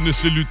ses reines et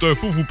ses lutins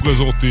pour vous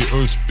présenter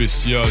un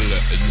spécial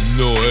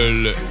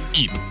Noël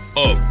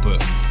hip-hop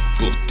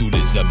pour tous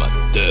les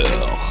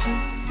amateurs.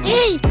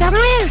 Hey, Père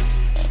Noël!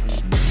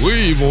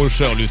 Oui, mon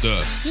cher lutin.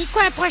 C'est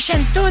quoi la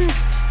prochaine toune?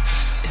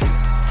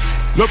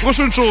 La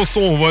prochaine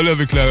chanson, on va aller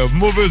avec la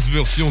mauvaise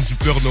version du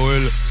Père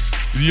Noël.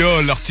 Il y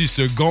a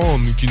l'artiste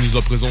Gone qui nous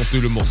a présenté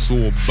le morceau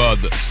Bad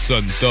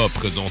Santa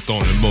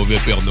présentant le mauvais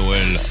Père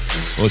Noël.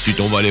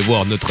 Ensuite, on va aller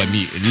voir notre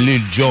ami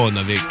Lil Jon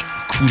avec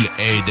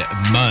Kool-Aid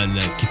Man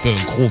qui fait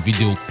un gros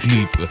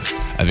vidéoclip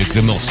avec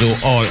le morceau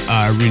All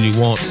I Really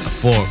Want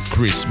for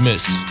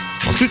Christmas.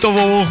 Ensuite, on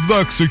va voir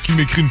Dax qui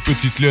m'écrit une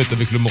petite lettre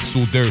avec le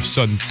morceau There's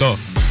Santa,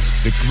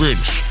 The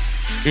Grinch.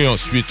 Et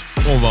ensuite,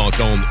 on va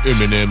entendre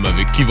Eminem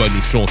avec qui va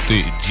nous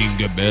chanter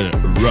Jingle Bell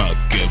Rock.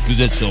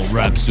 Vous êtes sur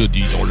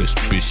Rhapsody dans le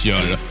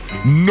spécial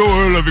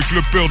Noël avec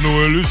le Père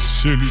Noël et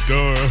ses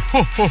lutins.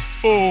 Ho ho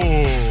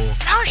ho!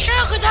 Lâche,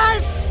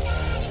 Rudolph!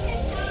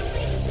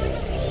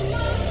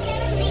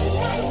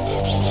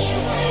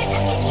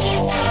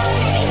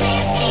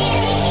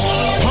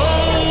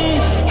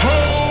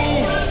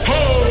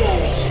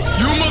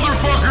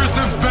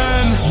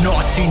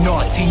 Naughty,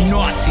 naughty,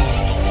 naughty.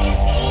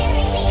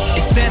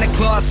 It's Santa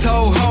Claus,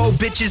 ho, ho,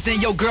 bitches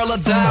and your girl a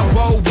die,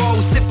 whoa,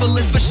 whoa.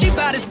 Syphilis, but she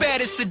about as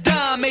bad as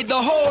Saddam. Made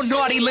the whole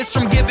naughty list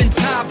from giving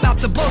time. About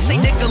to blow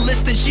St.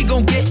 Nicholas, then she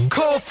gon' get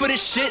cold for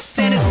this shit.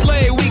 Santa's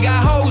sleigh, we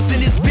got hoes in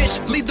this bitch.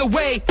 Lead the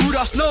way,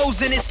 Rudolph's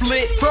nose and it's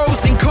lit.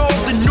 Frozen cold,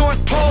 the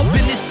North Pole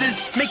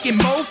businesses. Making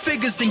more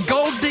figures than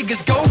gold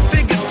diggers, go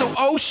figures. So,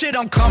 oh shit,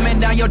 I'm coming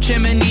down your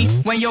chimney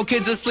when your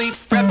kids asleep.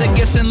 Wrap the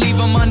gifts and leave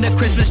them under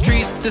Christmas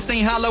trees. This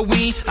ain't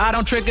Halloween, I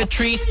don't trick or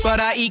treat, but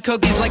I eat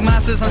cookies like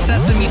monsters on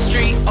Sesame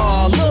Street.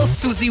 Oh, Lil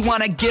Susie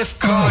want a gift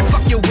card.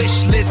 Fuck your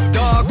wish list,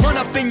 dog. Run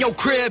up in your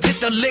crib, hit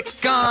the lick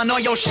on all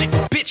your shit.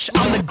 Bitch,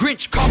 I'm the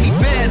Grinch, call me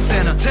Bad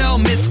Santa. Tell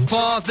Miss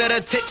Claus that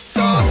her tits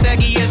are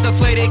saggy as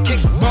deflated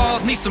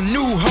kickballs. Need some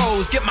new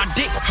hoes, get my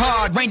dick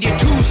hard. Reindeer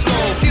too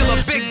slow, steal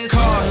a big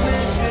car.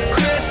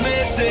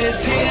 Christmas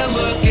is here,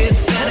 look, it's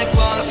Santa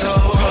Claus, ho,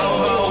 ho,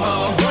 ho,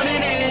 ho.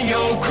 Running in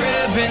your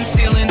crib and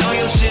stealing all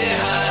your shit,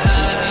 ha,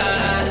 ha,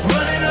 ha.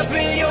 Running up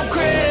in your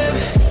crib,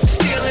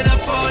 stealing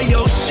up all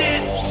your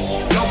shit.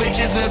 Your bitch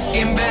is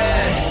looking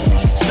bad,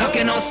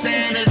 sucking on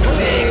Santa's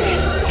dick.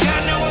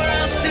 Got nowhere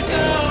else to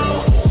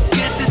go,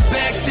 guess it's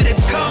back to the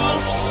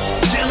cold.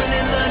 Chilling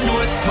in the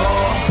North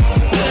Pole,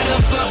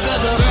 little fuck of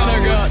the Santa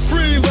got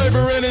free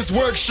labor in his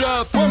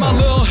workshop. Where my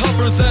little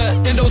helpers at?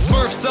 In those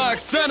Smurf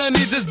socks. Santa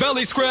needs his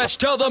belly scratched.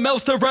 Tell them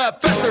else to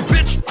rap faster,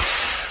 bitch.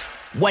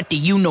 What do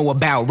you know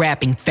about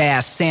rapping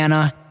fast,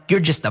 Santa? You're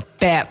just a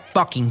fat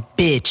fucking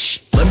bitch.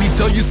 Let me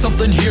tell you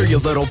something here, you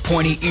little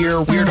pointy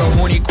ear, weirdo,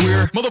 horny,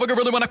 queer. Motherfucker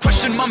really wanna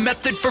question my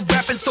method for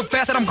rapping so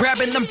fast that I'm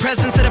grabbing them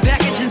presents at a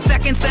package in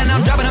seconds. Then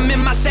I'm dropping them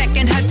in my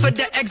second, head for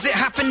the exit,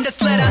 hopping the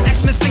sled on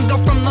Xmas and go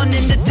from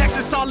London to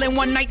Texas all in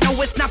one night. No,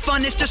 it's not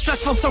fun, it's just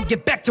stressful, so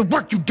get back to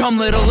work, you dumb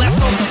little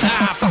asshole.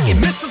 Ah, fucking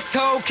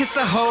mistletoe, kiss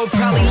a hoe,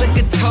 probably lick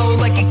a toe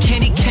like a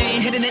candy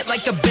cane, hitting it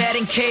like a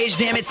batting cage.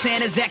 Damn it,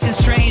 Santa's acting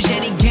strange,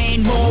 and he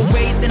gained more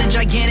weight than a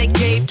gigantic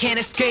ape. Can't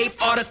escape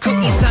all the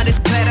cookies on his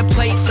platter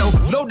plate, so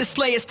load the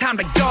sleigh, it's time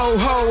to go,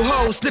 ho,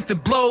 ho. Sniff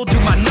and blow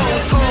through my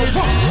nose, ho,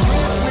 ho.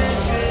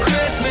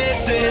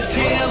 Christmas is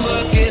here,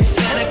 look, it's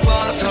Santa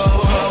Claus, ho,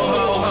 ho,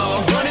 ho,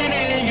 ho. Running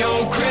in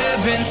your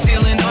crib and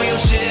stealing all your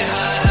shit,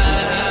 ha,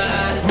 ha,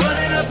 ha.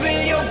 Running up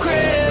in your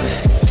crib,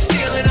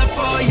 stealing up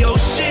all your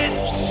shit.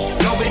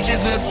 Your bitch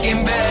is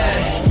looking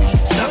bad,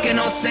 sucking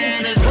on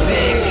Santa's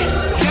dick.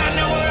 Got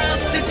nowhere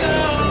else to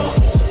go,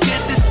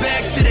 guess it's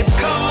back to the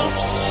cold.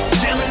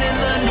 Chilling in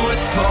the North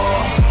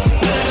Pole,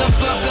 little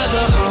fuck of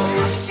the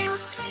hose.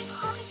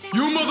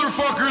 You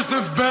motherfuckers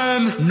have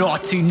been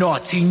naughty,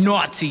 naughty,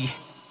 naughty.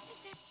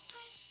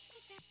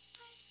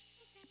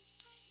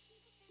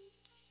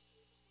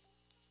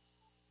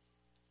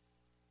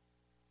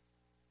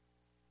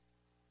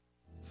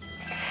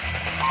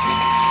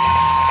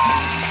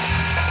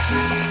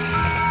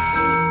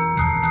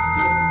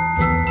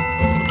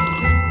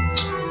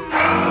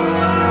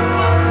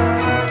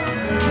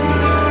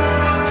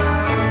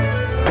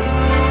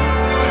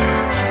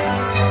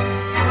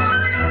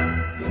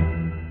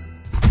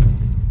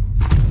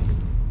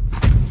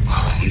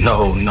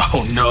 No,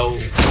 no, no.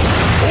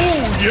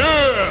 Oh,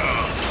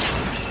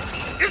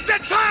 yeah! It's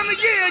that time of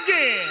year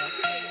again!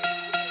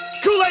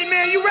 Kool-Aid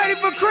Man, you ready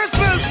for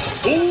Christmas?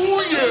 Oh,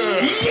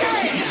 yeah! Yeah!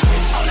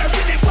 All I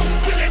really want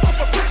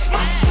for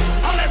Christmas.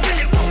 All I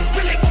really want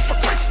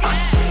for Christmas.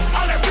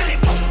 All I really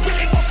want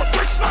for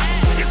Christmas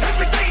is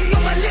everything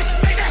on my list,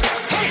 baby.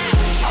 Hey!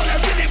 All I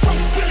really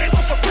want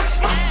for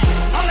Christmas.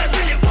 All I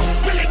really want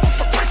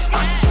for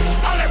Christmas.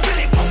 All I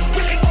really want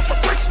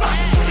for Christmas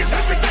is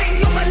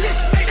everything on my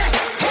list, baby.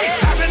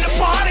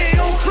 Party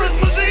on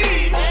Christmas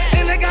Eve,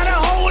 and they got a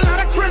whole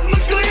lot of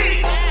Christmas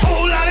glee,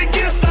 whole lot of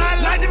gifts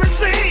I'd like to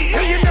receive.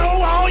 And you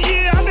know all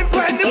year I've been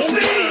planting them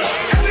seeds.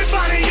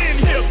 Everybody in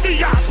here,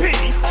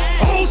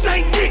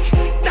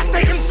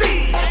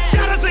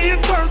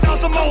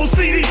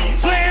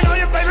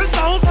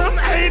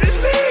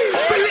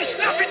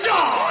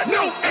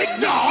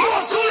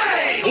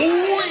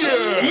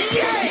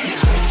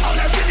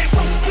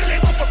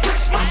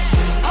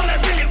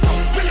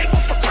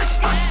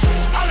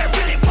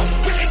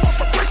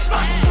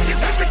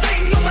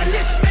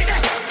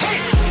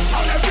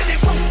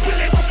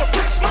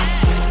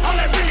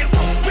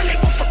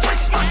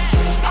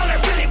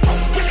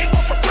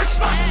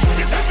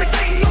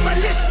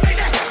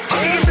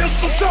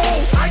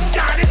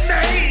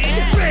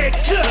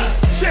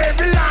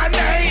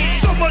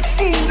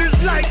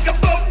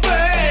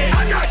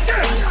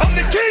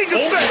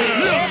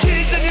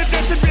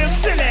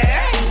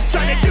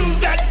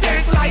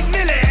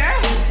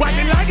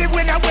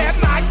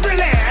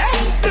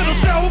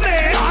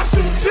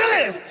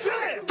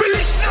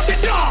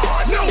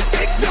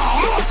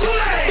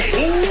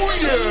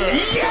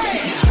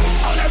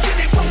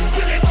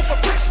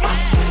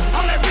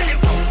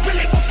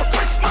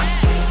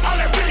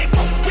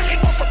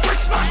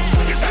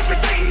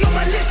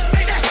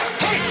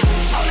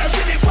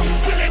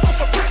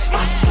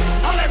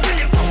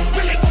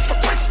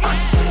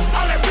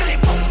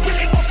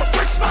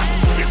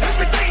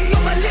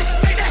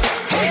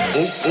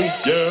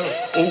 yeah,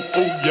 oh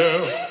yeah,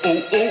 oh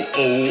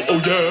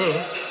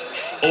yeah.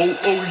 Oh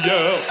yeah, oh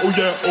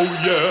yeah, oh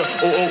yeah,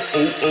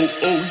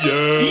 oh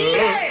yeah.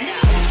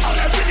 All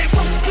I really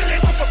want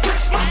for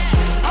Christmas.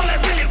 All I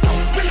really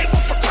want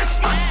for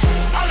Christmas.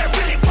 All I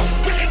really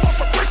want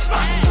for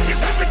Christmas is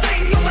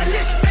everything on my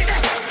list, baby.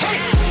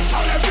 Hey,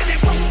 all I really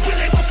want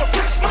for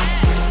Christmas.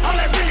 All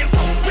I really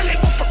want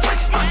for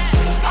Christmas.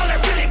 All I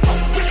really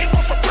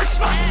want for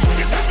Christmas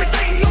is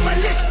everything on my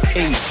list,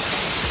 baby.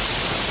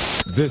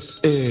 This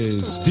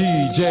is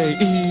DJ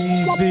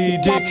Easy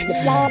Dick,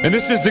 and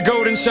this is the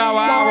Golden Shower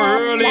Hour.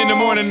 Early in the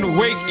morning,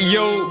 wake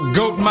your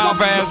goat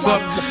mouth ass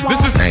up. This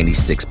is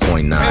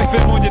 96.9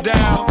 FM on your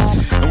dial,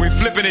 and we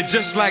flipping it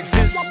just like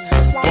this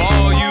for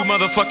all you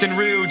motherfucking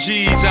real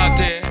G's out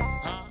there.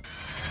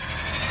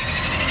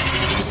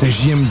 C'est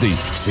JMD,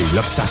 c'est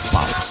là que ça se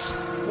passe.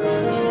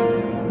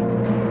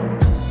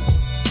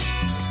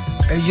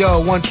 Hey yo,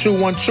 1 2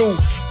 1 2,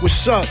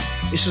 what's up?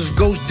 This is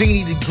Ghost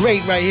Dini the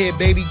Great right here,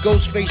 baby.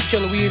 Ghostface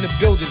Killer, we in the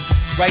building.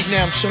 Right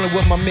now, I'm chilling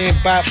with my man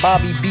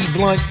Bobby B.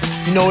 Blunt.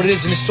 You know what it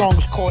is, and the song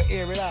is called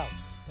Air It Out.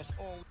 That's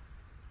all.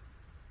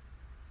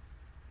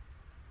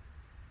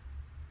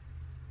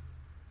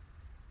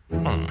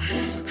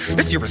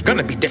 This year is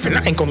gonna be different.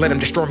 I ain't gonna let him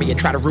destroy me and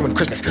try to ruin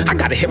Christmas. I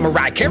gotta hit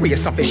Mariah Carey or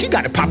something. She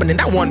got it popping, and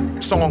that one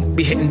song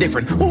be hitting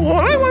different. All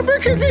I want for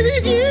Christmas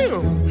is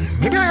you.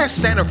 Maybe I ask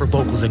Santa for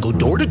vocals and go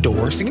door to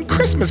door singing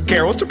Christmas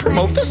carols to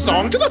promote the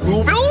song to the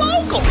Whoville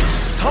locals.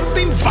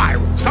 Something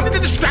viral, something to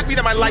distract me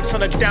that my life's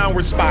on a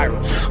downward spiral.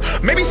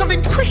 Maybe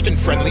something Christian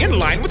friendly in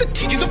line with the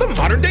teachings of the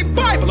modern day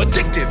Bible.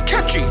 Addictive,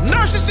 catchy,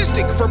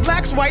 narcissistic for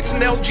blacks, whites,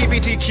 and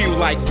LGBTQ.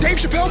 Like Dave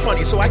Chappelle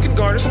funny, so I can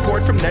garner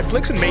support from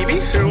Netflix and maybe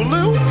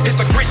Hulu. It's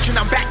the Grinch and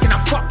I'm back and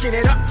I'm fucking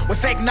it up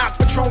with eggnog,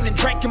 Patron, and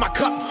drink in my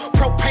cup.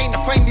 Propane to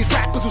flame these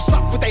rappers who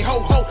suck with they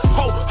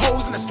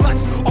hoes and the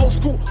sluts. Old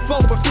school flow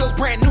but feels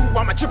brand new.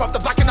 I'm a chip off the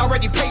block and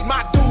already paid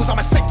my dues. I'm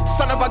a sick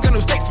son of a gun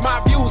who states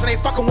my views and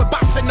ain't fucking with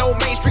bots and no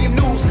mainstream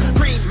news.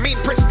 Green, mean,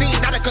 pristine,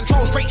 out of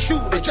control, straight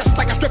shooter. Just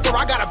like a stripper,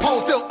 I got a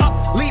pole still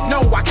up. Leave no,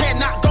 I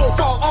cannot go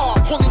fall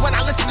off. Only when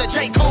I listen to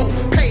J. Cole.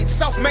 Paid,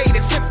 self-made,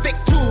 and slim thick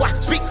too. I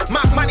speak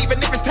my mind even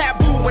if it's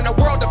taboo. In a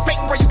world of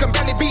fake where you can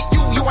barely beat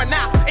you, you are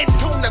now in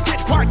tune to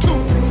Grinch Part 2.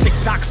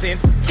 TikTok's in.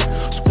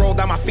 Scroll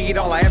down my feed,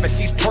 all I ever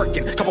see's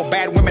twerking. Couple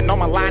bad women on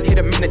my line, hit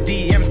them in the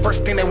DMs.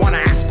 First thing they wanna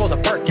ask for's a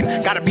Birkin.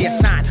 Gotta be a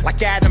sign,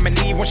 like Adam and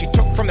Eve when she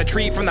took from the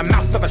tree from the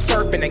mouth of a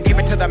serpent and gave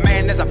it to the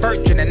man as a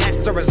virgin. And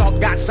as a result,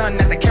 got son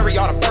had to carry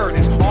all the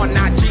burdens on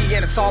IG,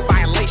 and it's all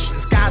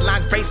violations.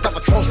 Guidelines based off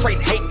of troll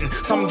straight hating.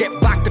 Some get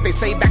blocked if they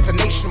say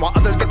vaccination, while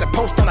others get to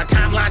post on a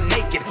timeline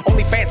naked.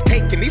 Only fans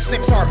caking, these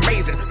simps are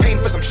amazing. Paying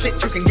for some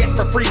shit you can get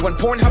for free when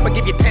Pornhub will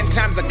give you 10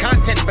 times the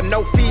content for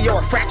no fee or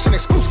a fraction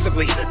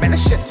exclusively. Man,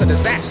 this shit's a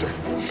disaster.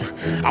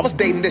 I was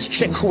dating this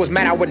chick who was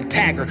mad I wouldn't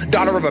tag her.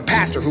 Daughter of a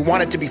pastor who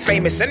wanted to be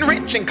famous and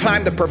rich and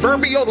climb the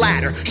proverbial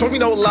ladder. Showed me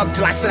no love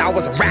till I said I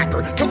was a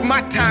rapper. Took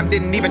my time,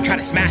 didn't even try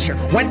to smash her.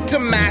 Went to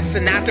mass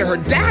and after her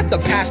dad, the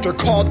pastor,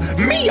 called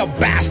me a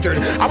bastard.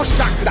 I was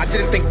shocked that I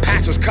didn't think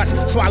pastors cuss,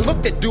 so I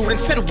looked at dude and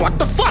said, what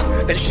the fuck?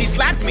 Then she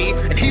slapped me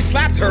and he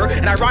slapped her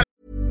and I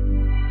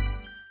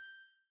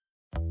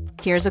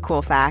Here's a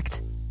cool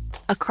fact.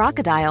 A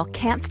crocodile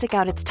can't stick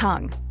out its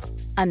tongue.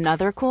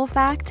 Another cool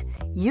fact,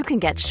 you can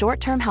get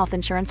short-term health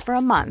insurance for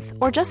a month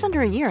or just under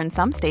a year in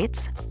some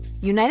states.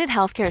 United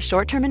Healthcare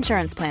short-term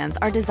insurance plans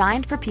are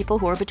designed for people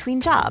who are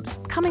between jobs,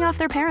 coming off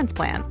their parents'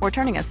 plan, or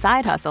turning a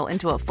side hustle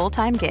into a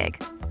full-time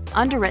gig.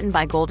 Underwritten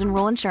by Golden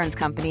Rule Insurance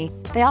Company,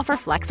 they offer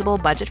flexible,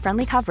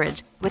 budget-friendly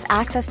coverage with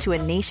access to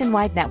a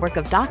nationwide network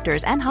of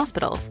doctors and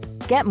hospitals.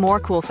 Get more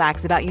cool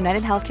facts about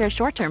United Healthcare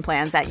short-term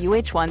plans at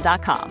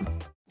uh1.com.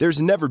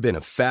 There's never been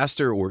a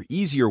faster or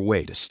easier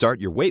way to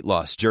start your weight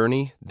loss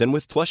journey than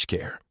with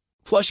PlushCare.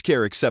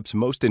 PlushCare accepts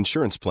most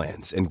insurance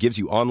plans and gives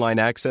you online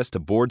access to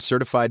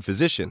board-certified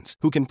physicians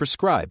who can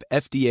prescribe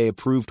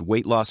FDA-approved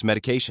weight loss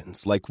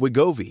medications like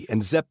Wegovy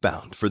and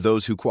Zepbound for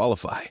those who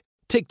qualify.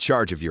 Take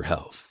charge of your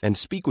health and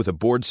speak with a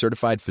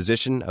board-certified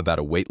physician about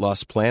a weight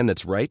loss plan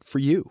that's right for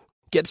you.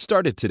 Get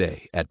started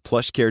today at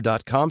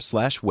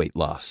plushcare.com/weight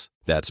loss.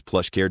 That's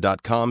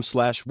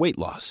plushcare.com/weight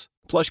loss.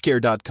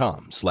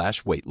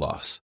 plushcare.com/weight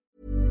loss.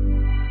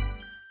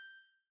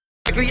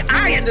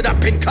 I ended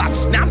up in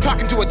cuffs. Now I'm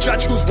talking to a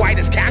judge who's white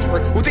as Casper,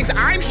 who thinks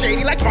I'm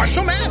shady like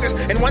Marshall Mathers.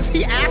 And once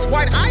he asks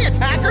why'd I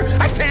attack her,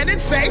 I stand and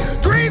say,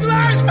 Green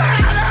Lives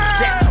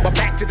Matter! Yeah, but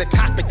back to the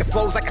topic, the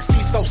flow's like a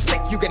sea so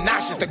sick you get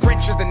nauseous. The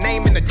Grinch is the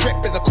name and the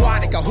drip is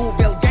aquatic, a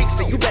Whoville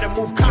gangster. You better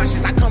move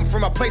cautious. I come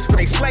from a place where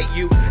they slay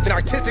you, then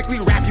artistically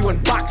wrap you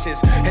in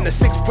boxes. And the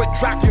 6-foot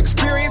drop you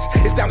experience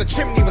is down the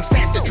chimney when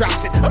Santa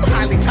drops it. I'm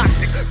highly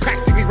toxic,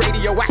 practically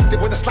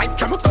radioactive with a slight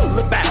chemical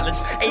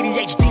imbalance.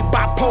 ADHD,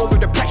 bipolar,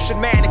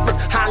 depression, manic with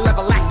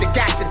high-level lactic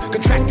acid.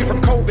 Contracted from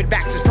COVID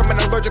vaccines from an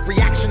allergic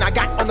reaction I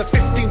got on the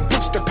 15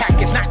 booster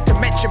package. Not to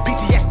mention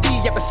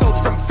PTSD episodes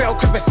from failed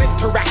Christmas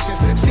interactions.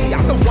 See,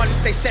 I'm the one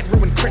they said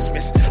ruined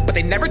Christmas, but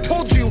they never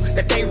told you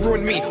that they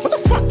ruined me. What the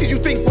fuck did you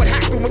think would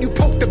happen when you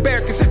poked the bear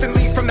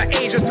consistently from the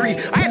age of 3?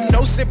 I had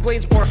no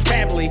siblings or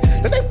family.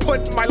 Then they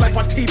put my life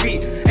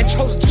TV and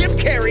chose Jim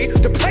Carrey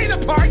to play the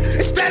part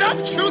instead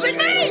of choosing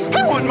me.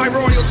 I want my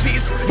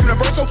royalties.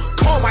 Universal,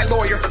 call my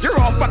lawyer. You're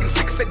all fucking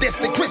sick,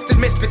 sadistic, twisted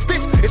misfits.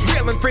 This is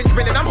real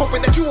infringement, and I'm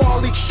hoping that you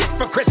all eat shit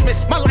for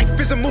Christmas. My life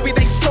is a movie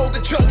they sold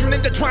to children,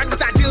 intertwined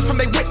with ideals from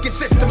their wicked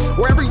systems,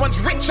 where everyone's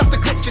rich off the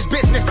glitch's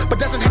business, but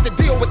doesn't have to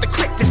deal with the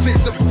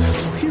criticism.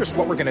 So here's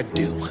what we're gonna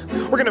do.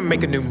 We're gonna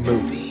make a new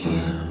movie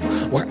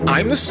where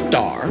I'm the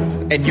star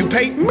and you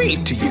pay me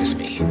to use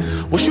me.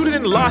 We'll shoot it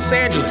in Los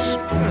Angeles,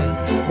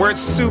 where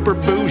it's super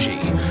bougie.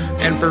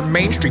 And for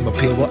mainstream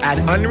appeal, we'll add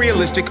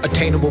unrealistic,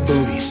 attainable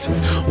booties.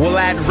 We'll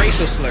add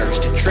racial slurs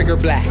to trigger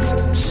blacks,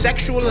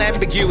 sexual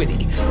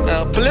ambiguity,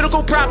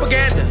 political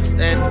propaganda,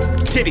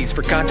 and titties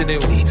for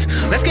continuity.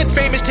 Let's get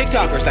famous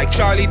TikTokers like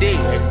Charlie D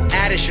and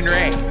Addison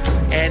Rae.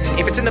 And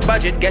if it's in the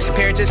budget, guest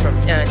appearances from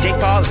Jake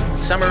Paul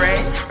and Summer Rae.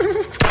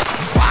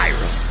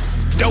 Viral.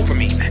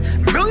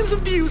 Dopamine. Millions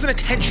of views and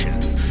attention.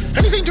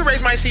 Anything to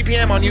raise my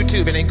CPM on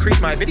YouTube and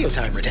increase my video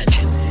time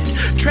retention.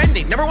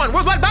 Trending, #1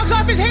 worldwide box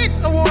office hit,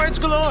 awards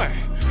galore.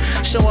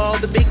 So all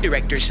the big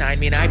directors sign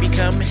me and I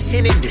become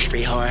an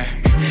industry whore.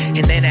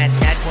 And then at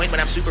that point when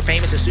I'm super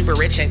famous and super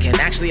rich and can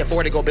actually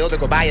afford to go build or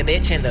go buy a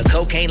bitch, and the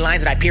cocaine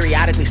lines that I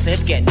periodically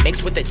sniff get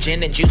mixed with the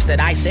gin and juice that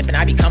I sip, and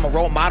I become a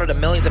role model to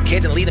millions of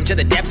kids and lead them to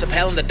the depths of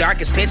hell in the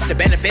darkest pits to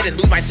benefit and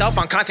lose myself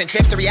on constant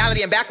trips to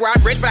reality and back where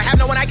I'm rich, but I have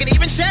no one I can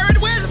even share it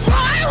with.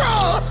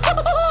 Viral!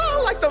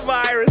 Like the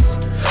virus.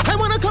 I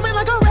wanna come in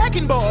like a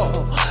wrecking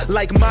ball,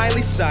 like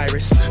Miley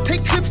Cyrus.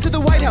 Take trips to the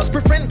White House,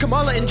 befriend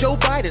Kamala and Joe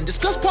Biden.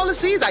 Discuss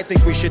policies I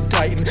think we should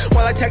tighten,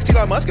 while I text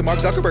Elon Musk and Mark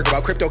Zuckerberg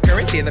about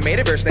cryptocurrency and the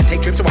metaverse, and then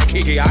take trips to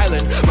Waikiki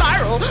Island.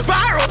 Viral!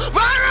 Viral!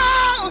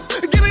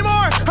 Viral! Give me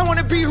more! I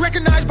wanna be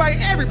recognized by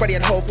everybody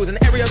at Whole Foods and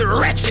every other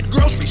wretched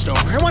grocery store.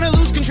 I wanna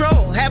lose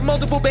control, have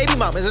multiple baby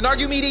mamas, and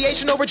argue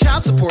mediation over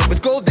child support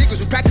with gold diggers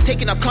who practice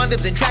taking off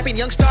condoms and trapping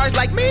young stars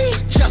like me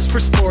just for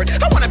sport.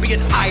 I wanna be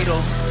an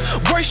idol,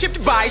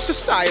 worshipped by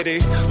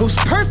society, who's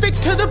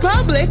perfect to the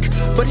public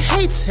but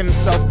hates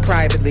himself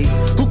privately,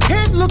 who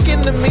can't look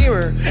in the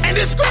mirror and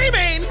is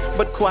screaming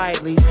but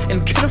quietly,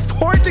 and can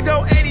afford to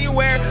go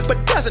anywhere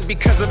but doesn't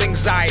because of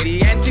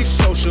anxiety.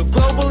 Antisocial,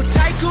 global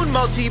tycoon,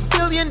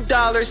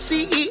 multi-billion-dollar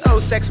CEO,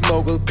 sex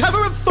mogul,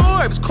 cover of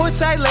Forbes,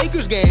 courtside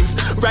Lakers games,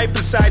 right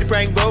beside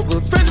Frank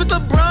Vogel, friends with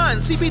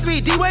LeBron,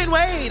 CP3, Dwayne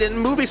Wade, and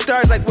movie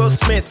stars like Will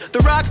Smith, The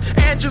Rock,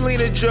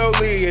 Angelina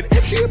Jolie, and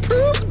if she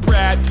approves,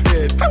 Brad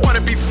Pitt. I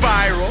wanna be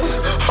viral,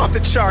 off the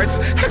charts,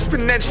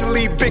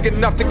 exponentially big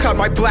enough to cut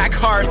my black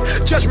heart,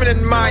 judgment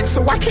in mind,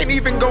 so I can't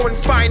even go and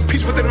find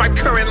peace within my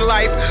current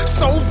life.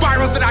 So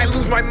viral that I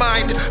lose my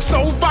mind,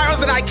 so viral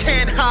that I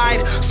can't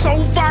hide, so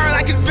viral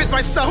I convince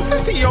myself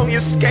that the only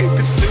escape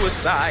is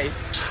suicide.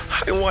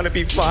 I wanna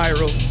be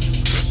viral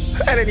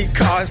at any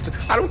cost.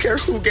 I don't care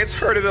who gets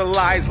hurt or the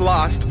lies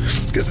lost,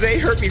 cause they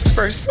hurt me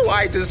first, so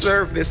I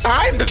deserve this.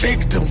 I'm the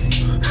victim,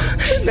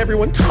 and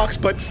everyone talks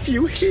but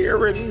few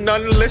hear and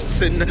none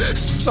listen.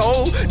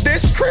 So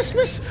this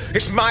Christmas,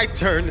 it's my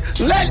turn.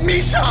 Let me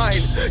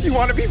shine. You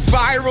wanna be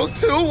viral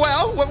too?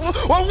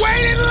 Well,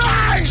 wait in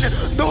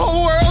line. The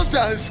whole world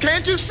does.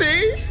 Can't you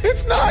see?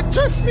 It's not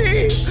just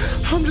me.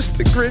 I'm just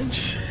the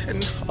Grinch,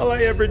 and all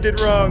I ever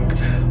did wrong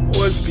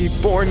was be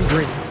born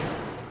green.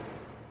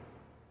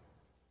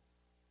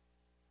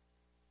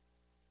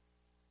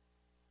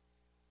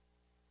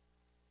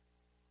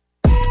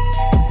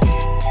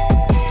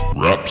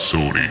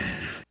 Rhapsody.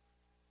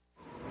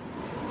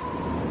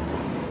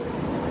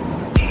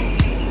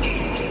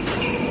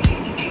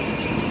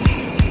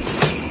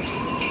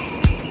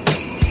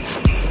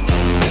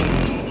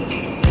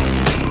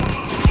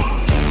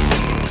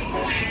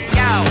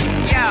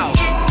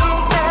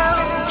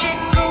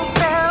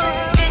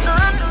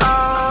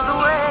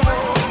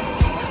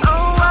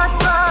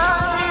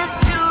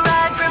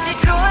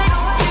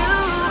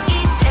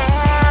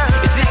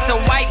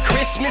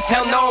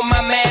 Hell no,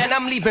 my man,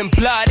 I'm leaving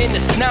blood in the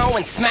snow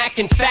and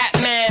smacking fat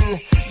men.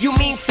 You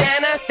mean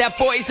Santa? That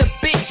boy's a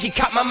bitch. He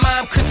caught my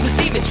mom Christmas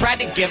Eve and tried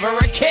to give her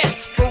a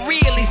kiss. For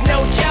real, he's no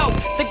joke.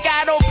 The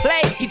guy don't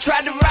play. He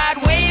tried to ride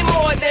way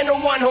more than a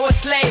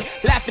one-horse sleigh.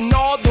 Laughing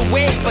all the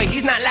way, but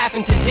he's not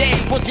laughing today.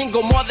 We'll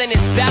jingle more than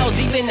his bells.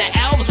 Even the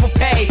elves will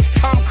pay.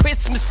 Come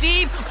Christmas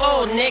Eve,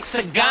 old Nick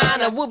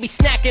Sagana. We'll be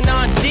snacking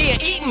on deer,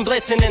 eating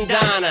Blitzen and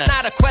Donna.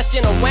 Not a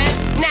question of when,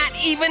 not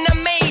even a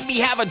maybe.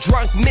 Have a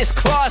drunk Miss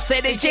Claus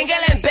say they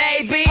jingling,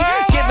 baby.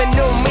 Give a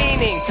new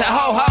meaning to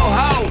ho ho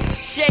ho.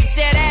 Shake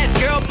that ass,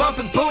 girl,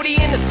 bumping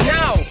booty in the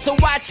snow. So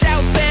watch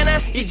out,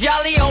 Santa, you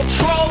jolly old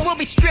troll. We'll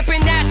be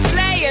stripping that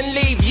sleigh and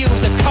leave you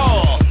the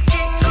cold.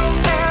 Jingle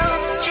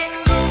bells,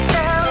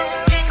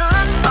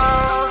 jingling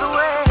all the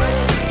way.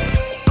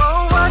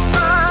 Oh, what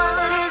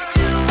fun it is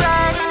to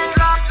ride in this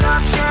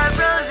locked-up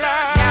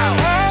Chevrolet.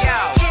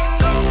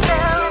 Jingle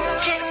bells,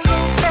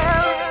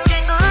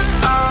 jingling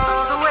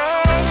all the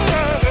way.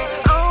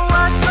 Oh,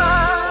 what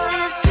fun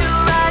it is to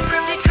ride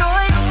from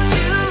Detroit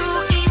to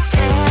East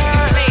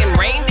End. Playing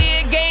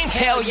reindeer games?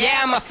 Hell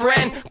yeah, my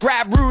friend.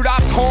 Grab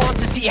Rudolph's horns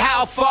to see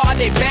how far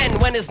they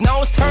bend. When his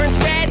nose turns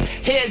red,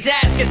 his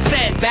ass gets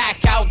sent back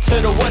out to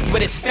the woods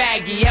with his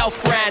faggy elf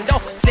friend. Oh,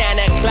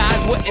 Santa Claus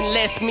wouldn't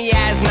list me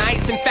as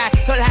nice. In fact,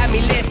 he'll have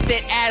me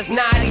listed as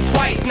naughty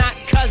twice. Not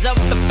because of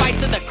the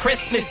fights or the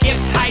Christmas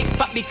gift heist,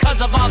 but because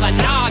of all the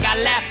nog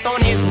I left on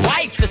his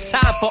wife. It's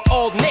time for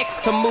old Nick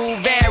to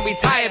move and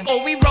retire.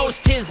 Oh, we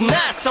roast his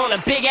nuts on a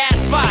big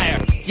ass fire.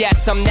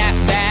 Yes, I'm that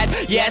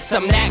bad. Yes,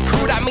 I'm that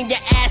crude. I mean,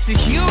 your ass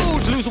is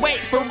huge. Lose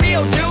weight for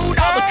real, dude.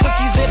 All the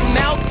cookies and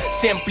milk,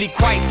 simply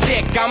quite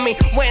sick. I mean,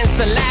 when's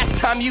the last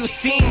time you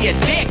seen your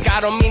dick?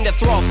 I don't mean to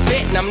throw a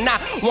fit, and I'm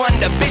not one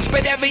to bitch,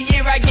 but every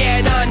year I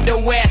get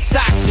underwear,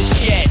 socks, and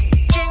shit.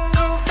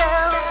 Jingle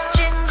bells,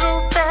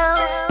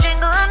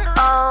 jingling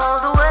all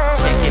the way.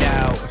 Check it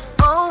out.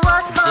 Oh,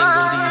 what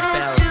fun it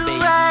is to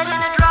ride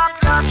in a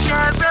drop-top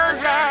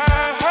Chevrolet.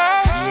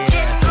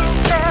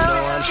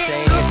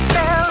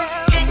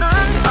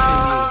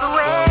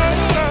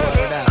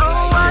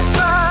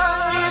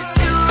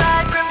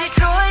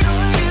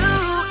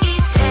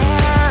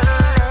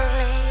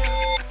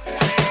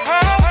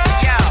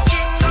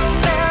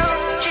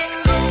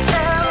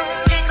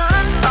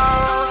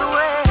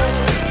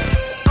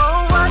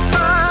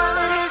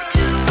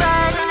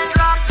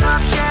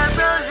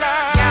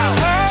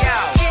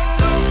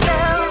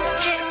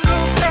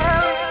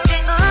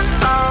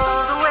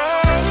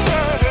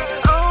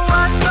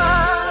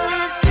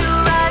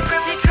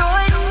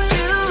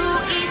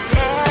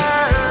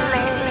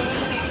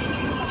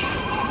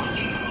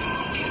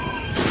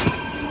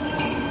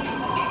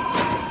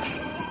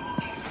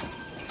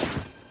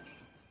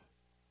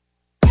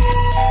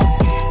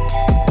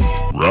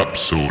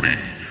 Rhapsody.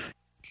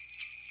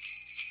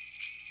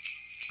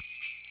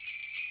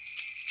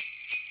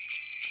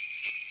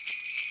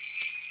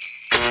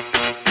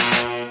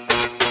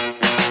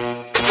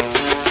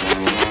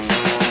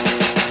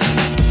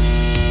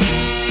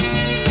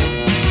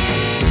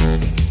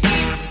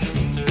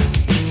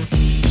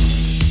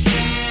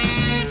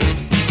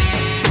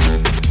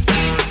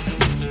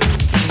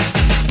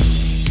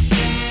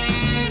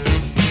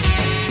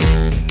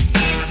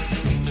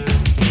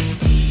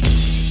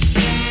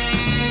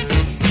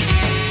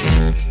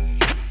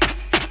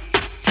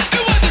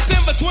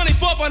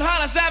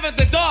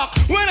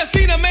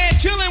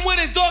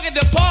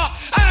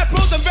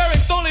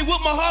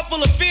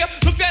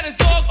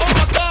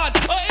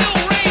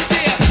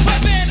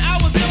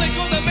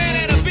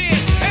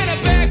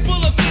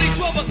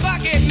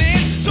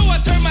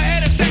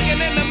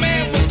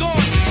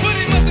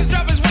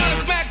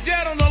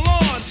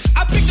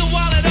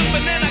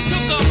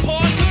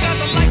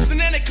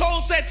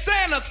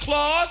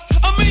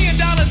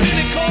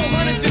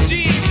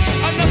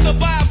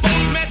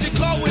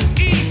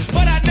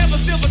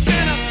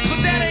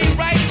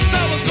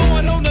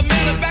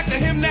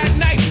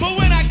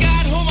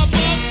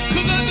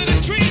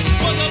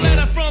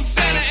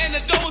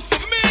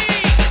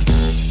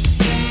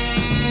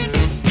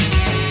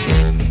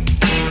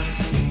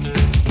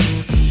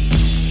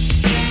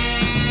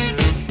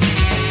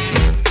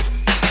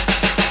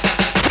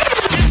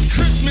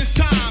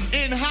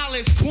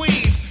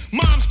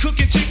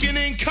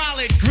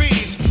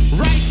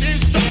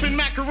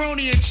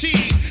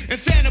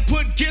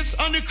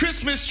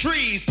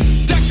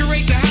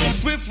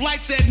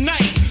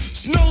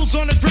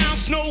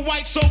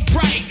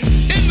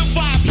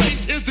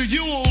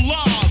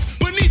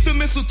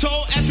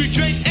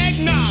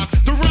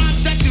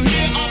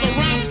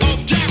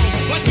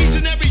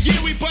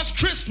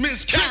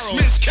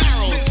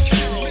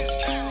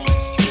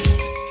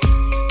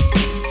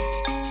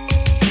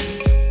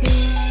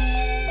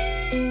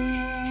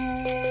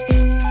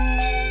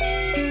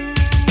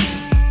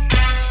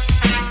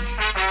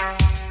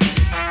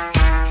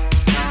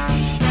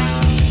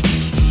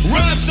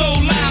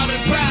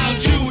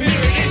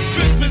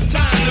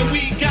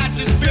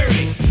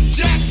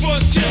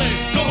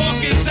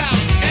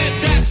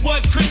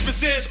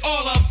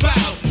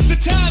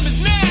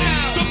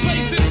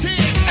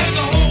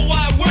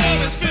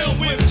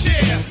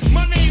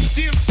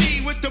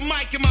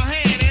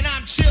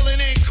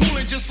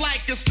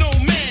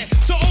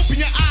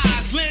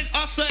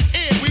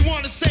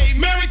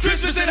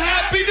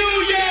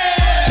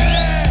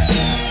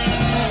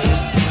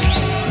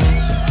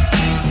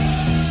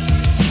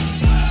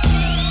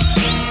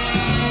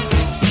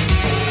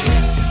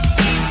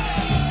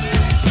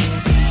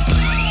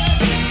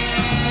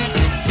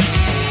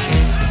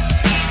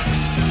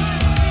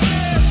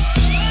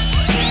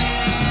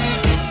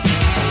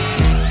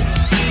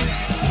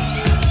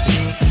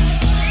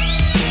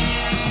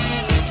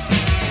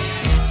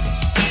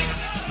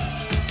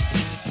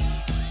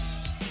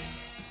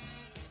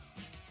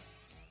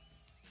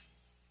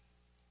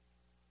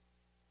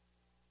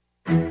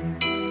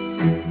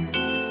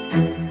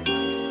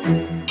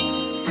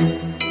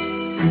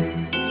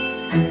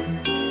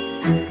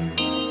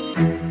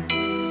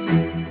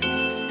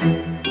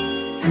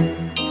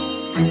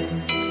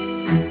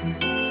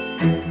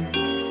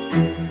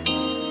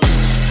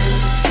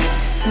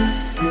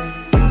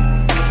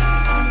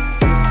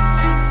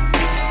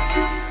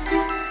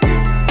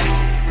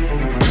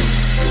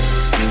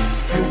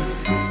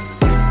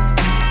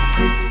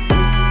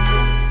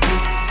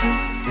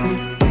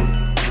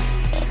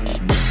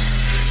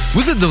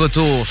 Vous êtes de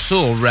retour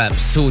sur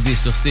Rhapsody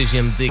sur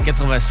CGMD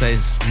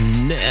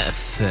 96.9.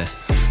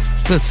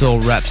 Tout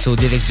sur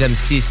Rhapsody avec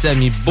Jamsey et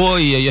Sammy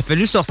Boy. Il a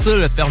fallu sortir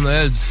le Père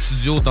Noël du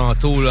studio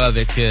tantôt là,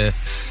 avec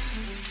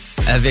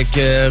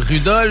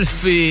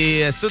Rudolph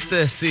et tous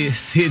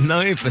ses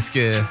nains parce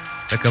que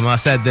ça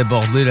commençait à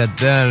déborder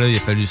là-dedans. Là. Il a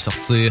fallu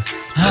sortir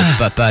le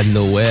Papa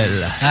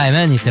Noël. Ah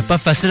man, il était pas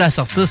facile à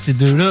sortir ces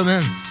deux-là,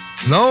 man.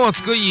 Non, en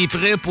tout cas, il est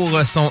prêt pour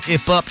son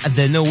hip-hop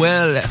de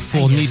Noël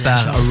fourni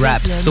par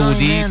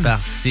Rhapsody,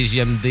 par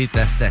CGMD,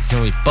 ta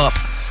station hip-hop.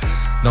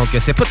 Donc,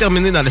 c'est pas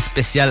terminé dans le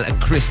spécial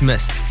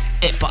Christmas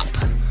hip-hop.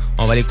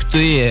 On va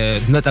l'écouter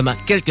notamment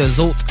quelques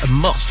autres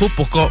morceaux.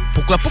 Pourquoi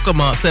pas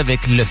commencer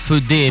avec le feu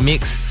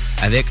DMX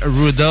avec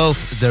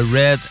Rudolph the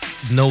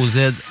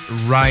Red-Nosed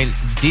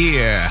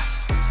Reindeer.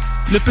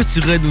 Le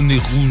petit reine au nez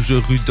rouge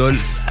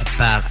Rudolph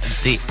par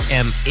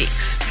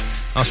DMX.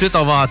 Ensuite,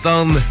 on va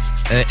entendre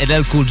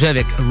LL Cool J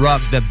avec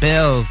Rock the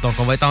Bells. Donc,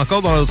 on va être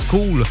encore dans l'old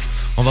school.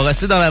 On va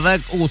rester dans la vague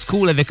old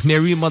school avec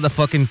Merry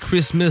Motherfucking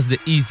Christmas de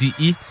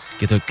Eazy-E,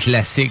 qui est un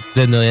classique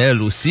de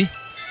Noël aussi.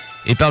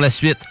 Et par la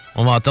suite,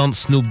 on va entendre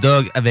Snoop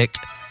Dogg avec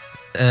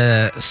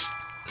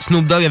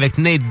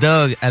Nate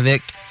Dogg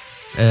avec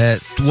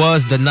Twas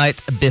the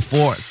Night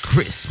Before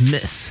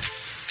Christmas.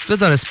 Tout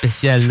dans le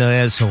spécial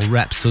Noël sur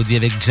Rhapsody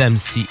avec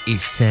Jamsey et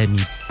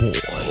Sammy Boy.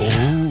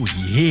 Oh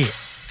yeah!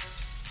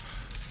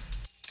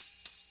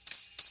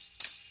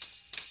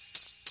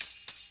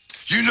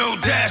 You know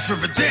Dasher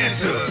and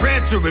Dancer,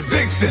 Prancer and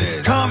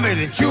Vixen, Comet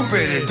and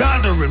Cupid and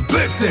Donner and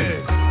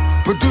Blitzen.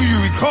 But do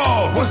you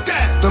recall, what's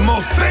that? The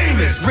most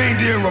famous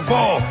reindeer of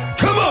all.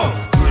 Come on!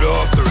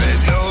 Rudolph the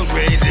red-nosed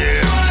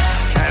reindeer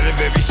had a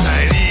very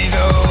shiny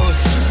nose.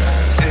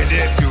 And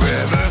if you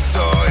ever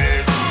saw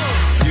it,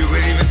 you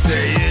would even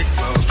say it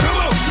close. Come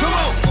on, come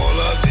on! All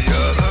of the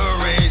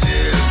other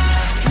reindeers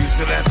used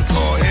to have to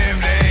call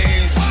him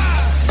names.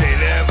 They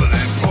never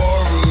let poor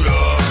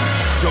Rudolph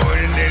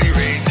join in any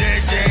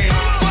reindeer game.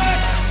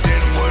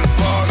 Then one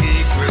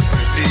foggy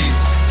Christmas Eve,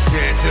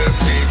 Santa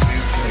came to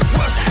say,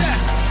 what's that?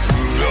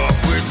 Rudolph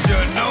with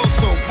your nose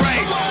so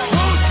bright,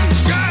 won't you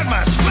guide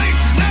my sleigh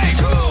tonight?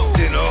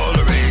 Then all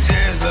the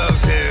reindeers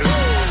loved him,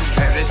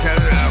 and they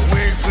shouted out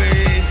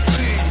weekly,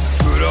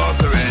 Rudolph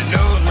the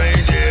red-nosed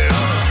reindeer,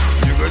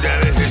 you go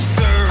down in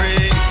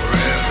history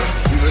forever.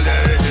 You go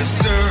down in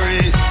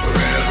history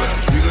forever.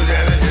 You go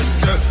down in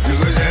history. You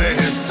go down in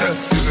history.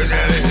 You go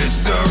down in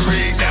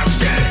history. Now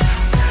get it.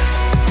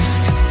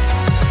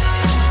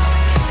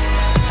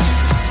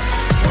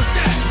 What's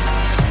that?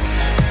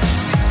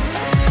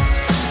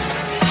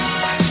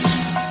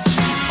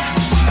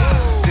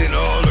 Then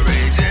all the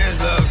reindeers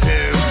loved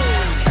him,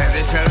 and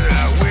they shouted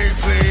out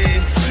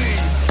weekly,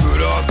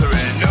 Rudolph the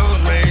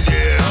red-nosed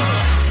reindeer,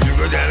 you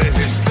go down in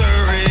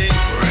history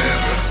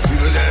forever. You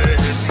go down in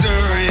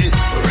history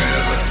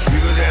forever. You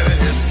go down in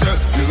history.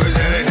 You go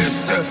down in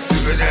history. You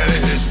go down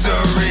in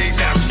history.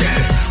 Now get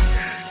it.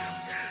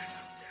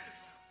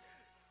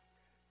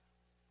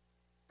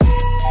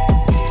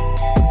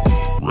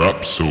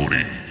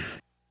 Rhapsody.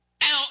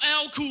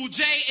 LL Cool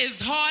J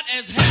is hard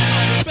as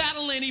hell.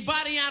 Battle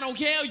anybody, I don't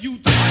care, you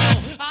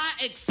tell. I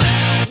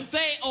excel,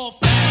 they all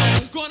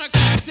fail. Gonna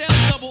cocktail,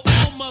 double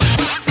L must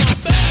rock my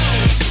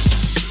bells.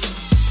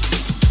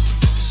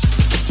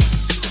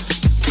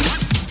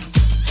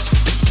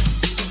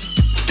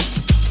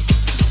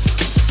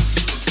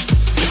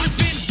 I've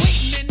been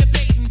waiting and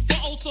debating for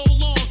oh so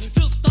long,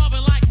 till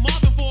starving like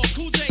Marvin for a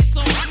Cool J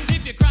song.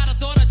 If you cried, I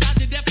thought I died,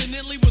 you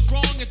definitely was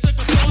wrong. It took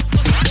a thought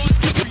plus a thought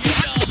to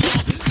create a law.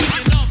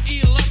 Thinking of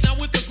eat up now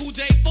with the Cool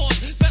J force,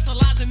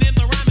 specializing in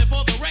the rhyming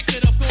for the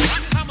record, of course.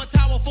 I'm a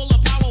tower full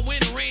of power,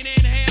 wind, rain,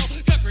 and hail.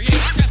 Cut create,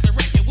 scratch the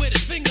record with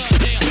his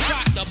fingernail.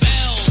 Rock the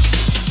bell.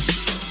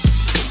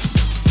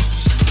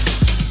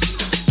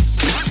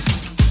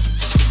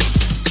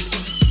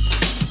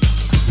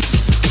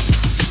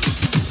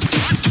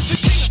 The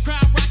king of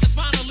crowd rockers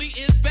finally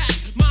is back.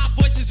 My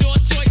voice is your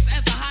choice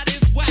as the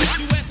hottest whack.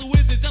 You ask who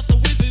is it, just a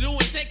wizard who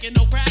ain't taking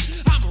no crap.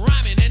 I'm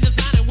rhyming and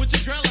designing with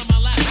your girl in my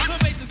lap. My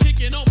bass is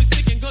kicking, always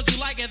sticking, cause you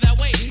like it that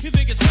way. You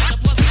think it's better,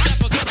 plus it's step,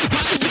 cause it's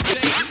rock Cool J.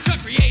 The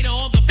creator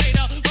on the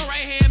fader, my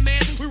right hand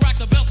man. We rock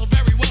the bell so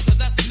very well, cause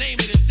that's the name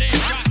of this jam.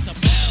 Rock the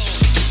bell.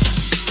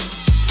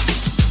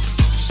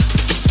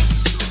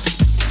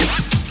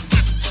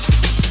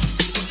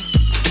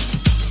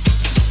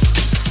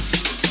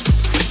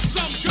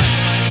 Some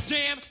girls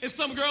jam and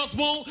some girls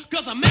won't,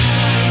 cause I make a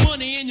lot of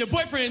money and your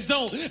boyfriend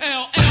don't. LL,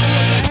 what the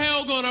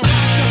hell, gonna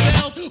rock the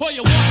bells? Or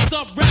you washed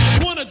up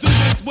rappers wanna do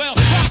this well?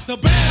 Rock the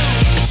bell.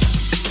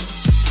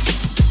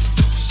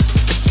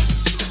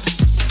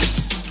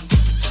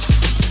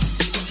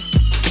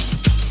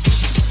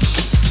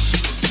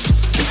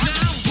 Now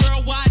I'm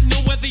worldwide,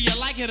 know whether you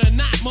like it or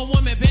not. My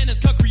woman band is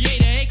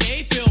co-creator,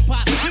 aka Phil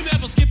Pot. You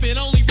never skip it,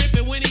 only rip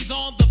it when he's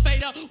on the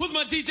fader. What's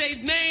my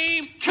DJ's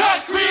name?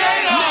 Cut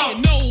Creator! Now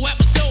you know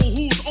episode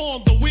who's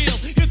on the wheel.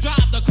 You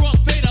drive the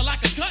crossfader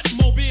like a cut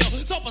mobile.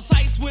 So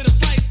precise with a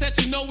slice that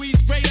you know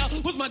he's greater.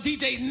 What's my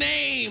DJ's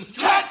name?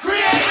 Cut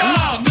Creator!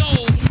 What you know?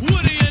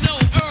 What do you know?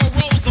 Earl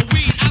rolls the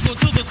weed. I go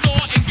to the store.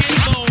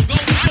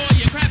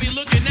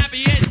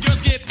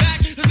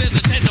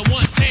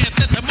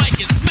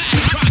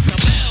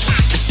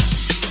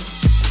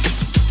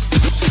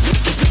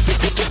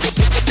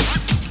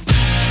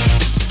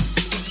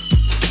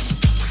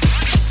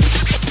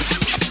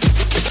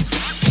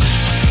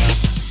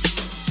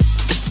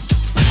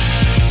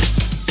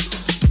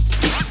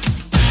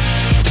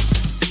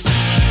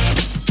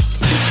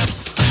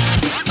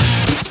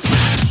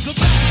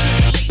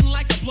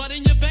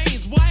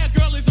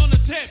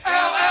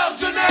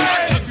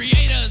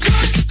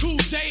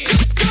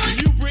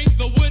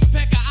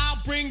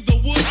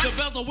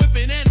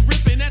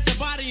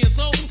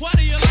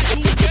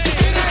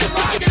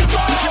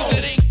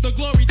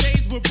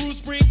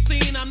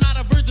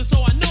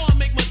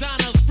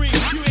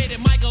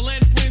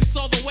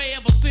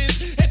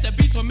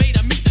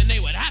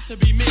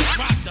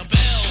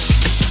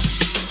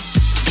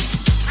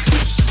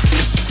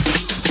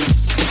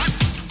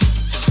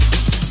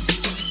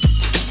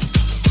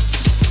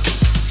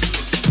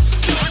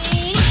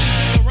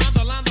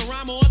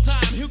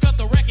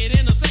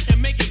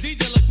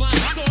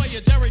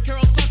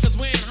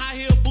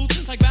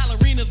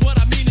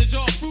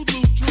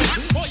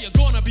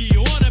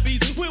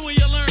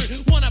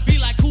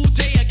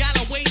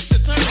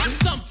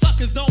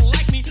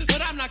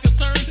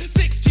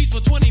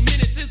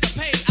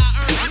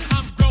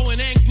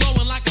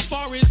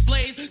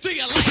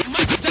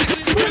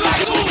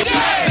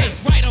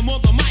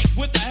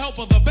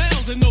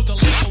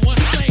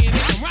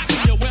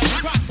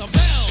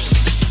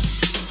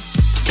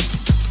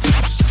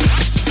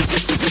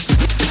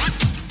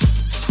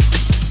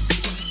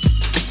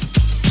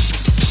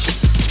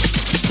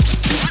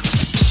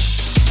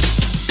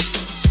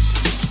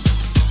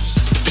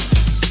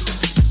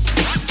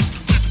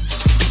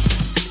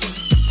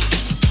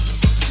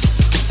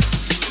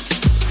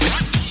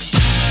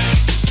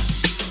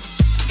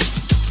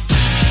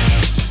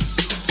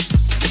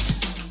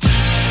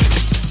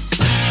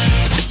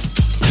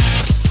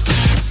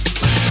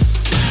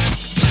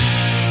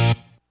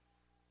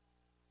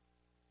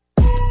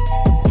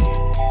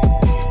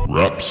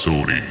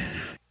 Rhapsody.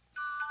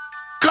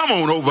 Come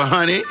on over,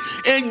 honey,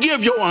 and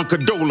give your Uncle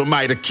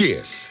Dolomite a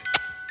kiss.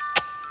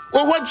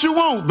 Well, what you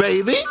want,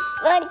 baby?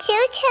 Won't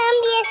you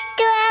tell me a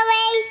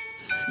story?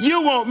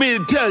 You want me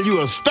to tell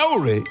you a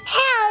story?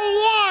 Hell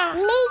yeah,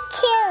 me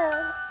too.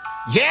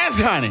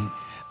 Yes, honey.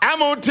 I'm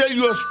gonna tell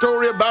you a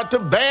story about the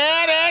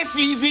badass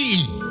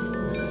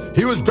Eazy-E.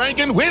 He was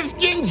drinking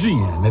whiskey and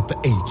gin at the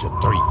age of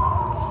 3.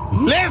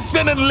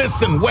 Listen and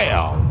listen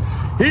well.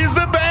 He's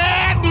a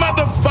bad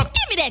motherfucker.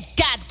 Give me that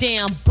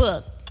goddamn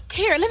book.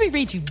 Here, let me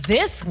read you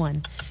this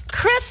one.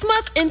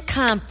 Christmas in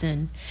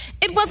Compton.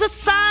 It was a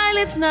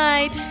silent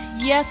night,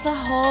 yes, a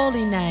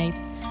holy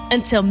night,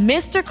 until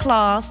Mr.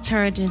 Claus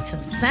turned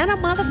into Santa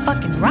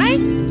motherfucking right.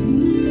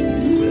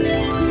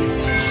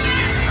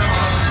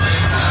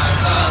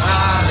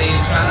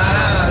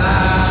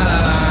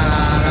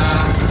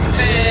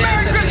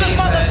 Merry Christmas,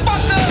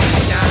 motherfucker!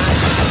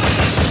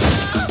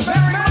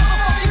 Merry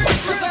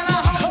Christmas and a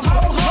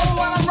ho-ho-ho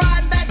while I'm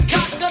riding that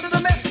cock under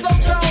the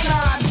mistletoe.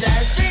 Now I'm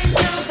dashing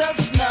through the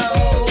snow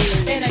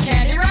in a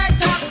candy rag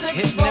top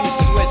 6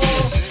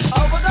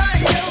 Over the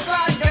hills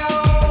I go,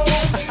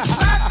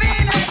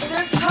 laughing at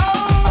this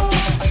hoe.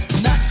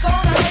 Nuts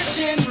on a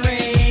hitching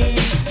ring,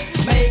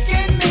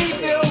 making me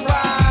feel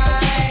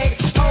right.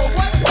 Oh,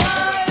 what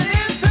fun it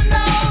is to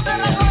know that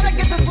I'm gonna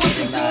get to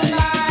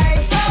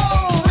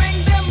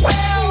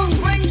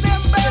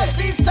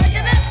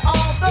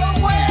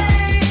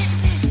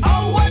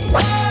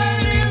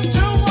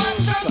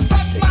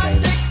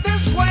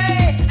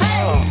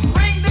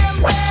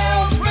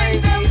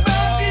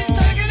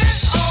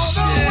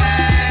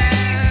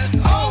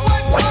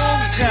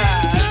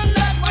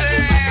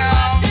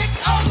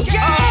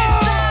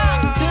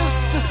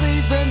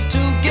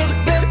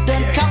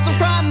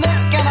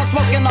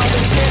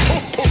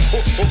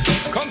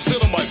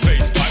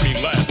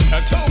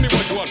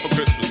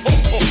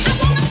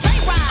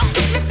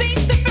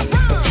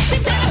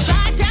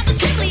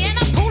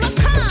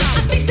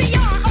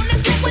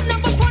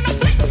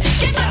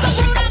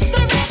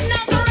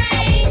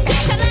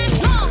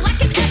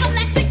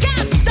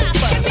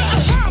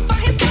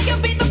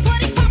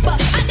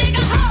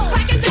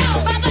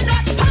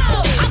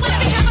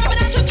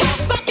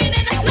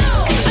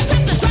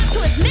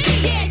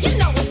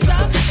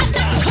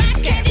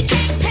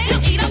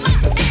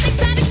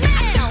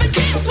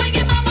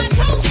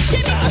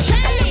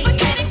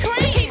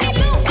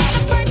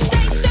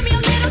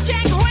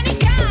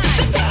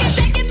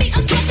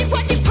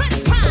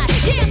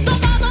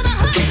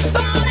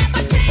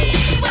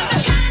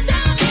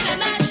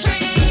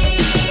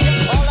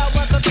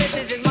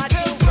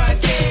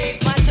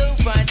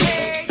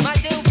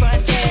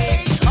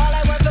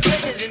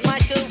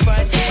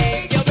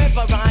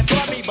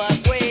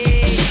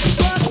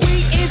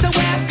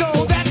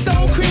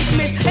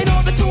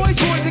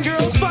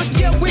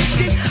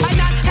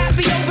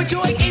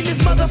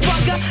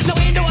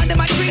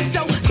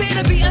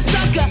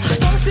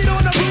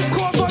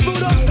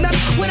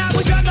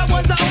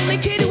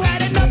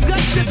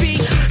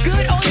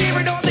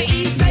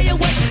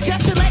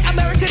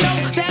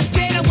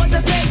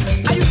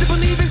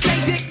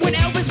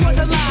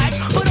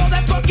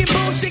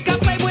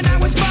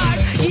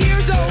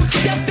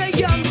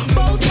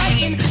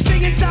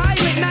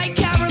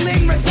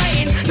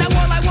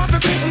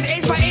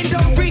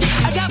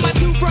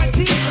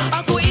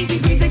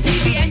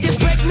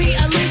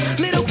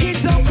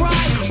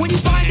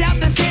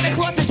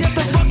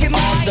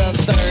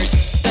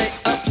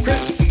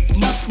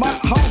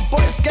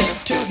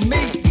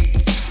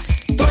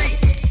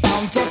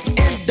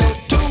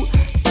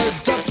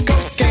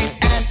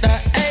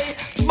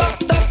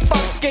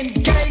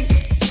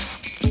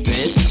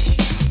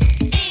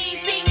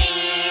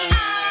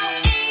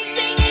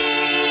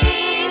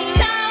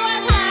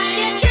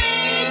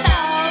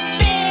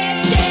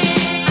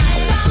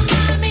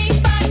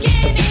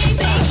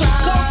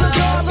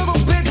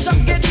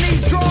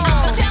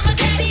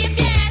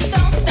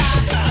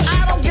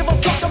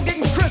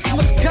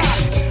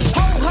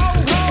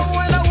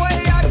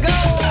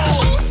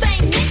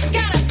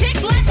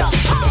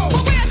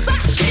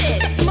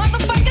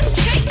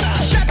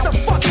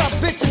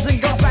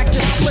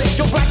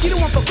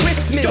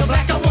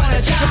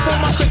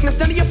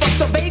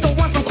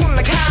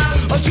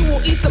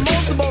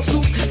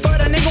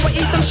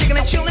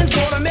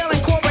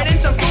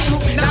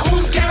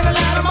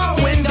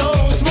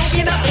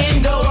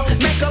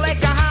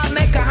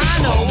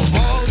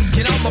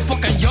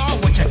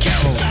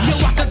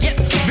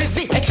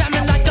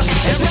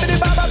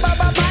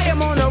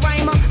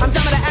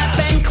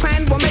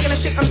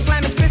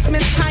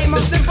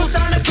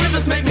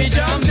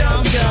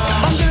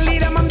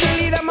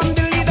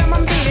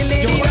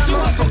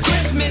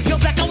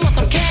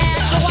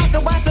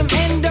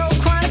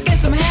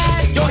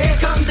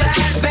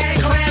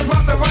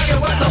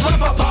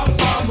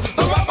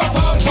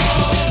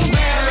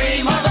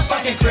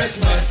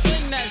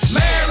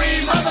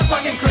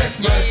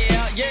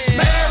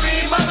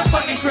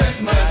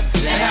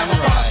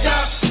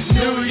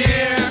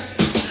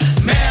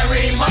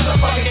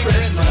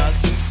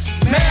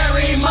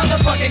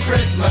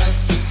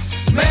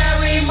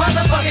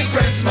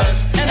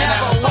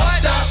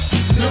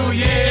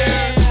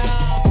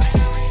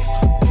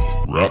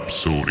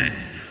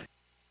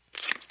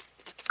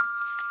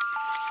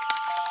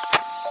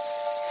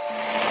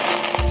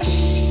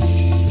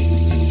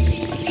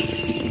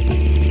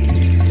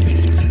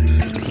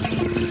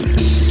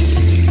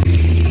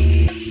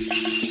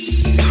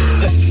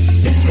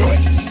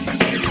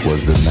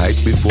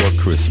before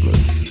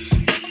Christmas,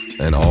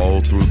 and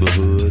all through the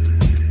hood,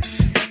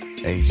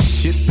 ain't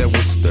shit that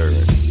was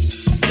stirring.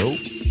 Nope,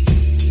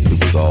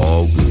 it was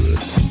all good.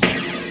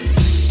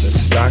 The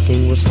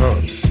stocking was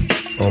hung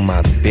on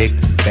my big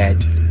fat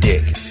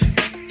dick.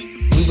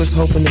 We was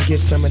hoping to get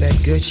some of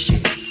that good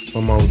shit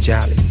from old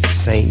Jolly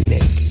Saint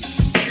Nick.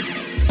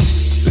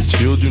 The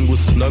children were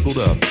snuggled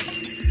up,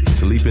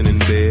 sleeping in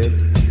bed.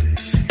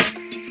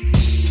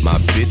 My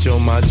bitch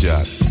on my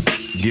jock,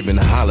 giving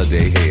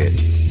holiday head.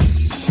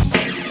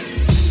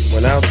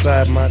 When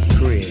outside my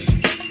crib,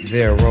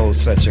 there rose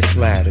such a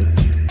clatter.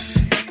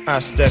 I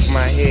stuck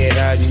my head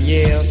out and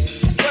yelled,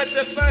 "What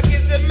the fuck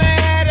is the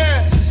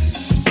matter?"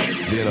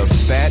 Then a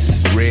fat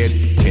red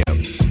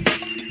pimp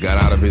got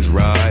out of his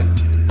ride.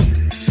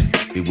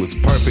 It was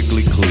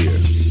perfectly clear.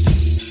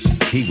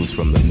 He was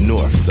from the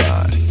north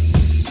side.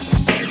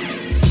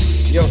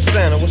 Yo,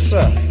 Santa, what's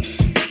up?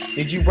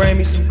 Did you bring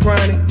me some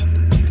chronic?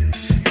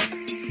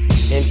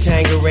 And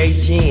Tanqueray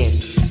gin,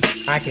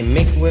 I can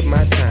mix with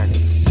my tonic.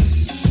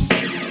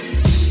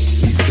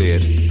 He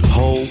said,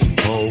 ho,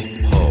 ho,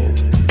 ho,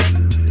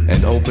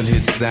 and opened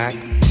his sack.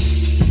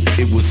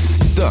 It was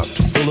stuffed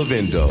full of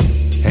endo.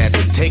 Had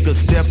to take a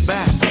step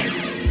back.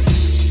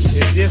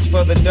 Is this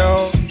for the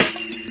dog?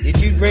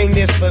 Did you bring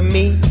this for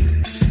me?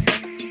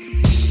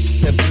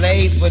 To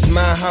blaze with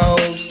my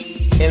hoes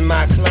and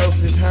my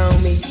closest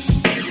homie?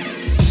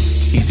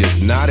 He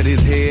just nodded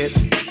his head,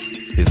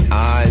 his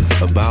eyes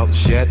about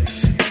shut.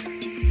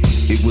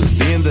 It was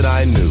then that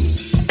I knew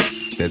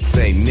that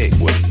Saint Nick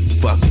was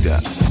fucked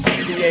up.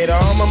 He ate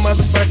all my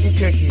motherfucking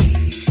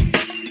cookies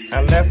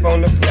I left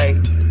on the plate.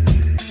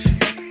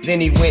 Then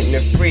he went in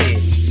the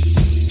fridge.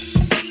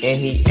 And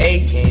he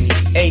ate and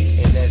he ate,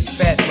 and that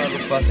fat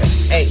motherfucker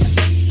ate.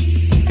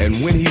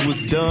 And when he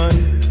was done,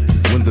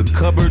 when the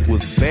cupboard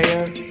was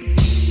bare,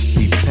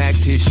 he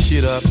packed his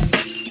shit up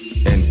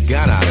and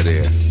got out of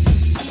there.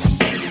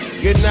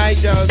 Good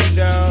night, doggy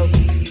dog,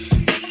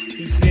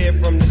 he said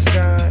from the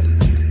sky.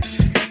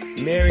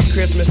 Merry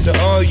Christmas to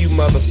all you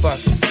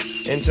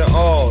motherfuckers, and to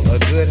all a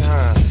good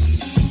high.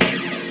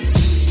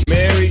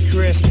 Merry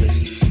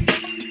Christmas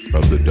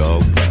from the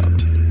dog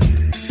pound.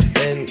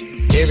 And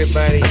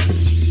everybody,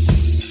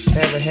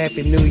 have a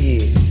happy new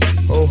year.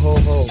 Ho, ho,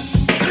 ho.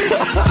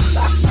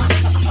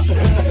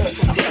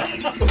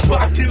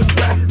 Why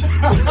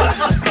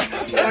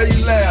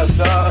you laugh,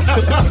 dog?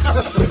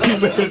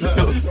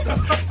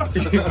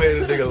 You made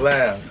a nigga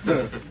laugh.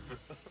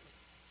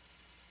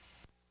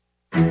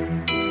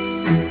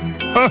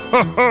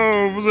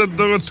 Vous êtes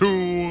de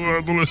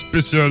retour dans le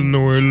spécial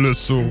Noël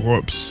sur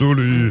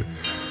Rhapsody.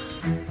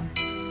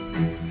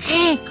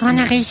 Hein, on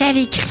a réussi à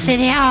les crisser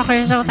dehors,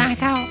 eux autres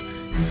encore.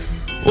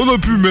 On a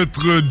pu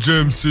mettre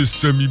James et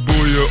Sammy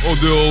Boy en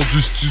dehors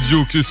du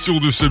studio, question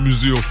de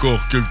s'amuser encore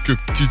quelques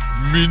petites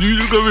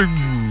minutes avec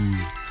vous.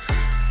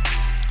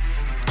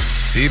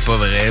 C'est pas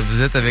vrai,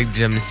 vous êtes avec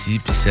Jamesy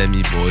puis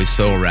Sammy Boy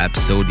sur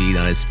Rhapsody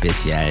dans le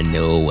spécial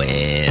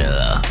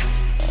Noël.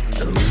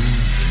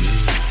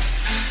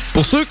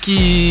 Pour ceux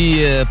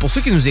qui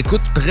nous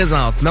écoutent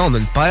présentement, on a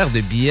une paire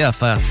de billets à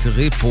faire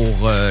tirer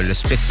pour le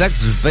spectacle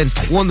du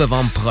 23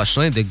 novembre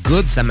prochain de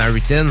Good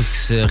Samaritan qui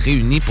se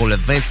réunit pour le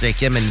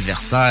 25e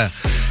anniversaire.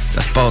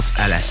 Ça se passe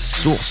à la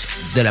source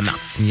de la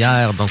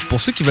Martinière. Donc,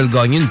 pour ceux qui veulent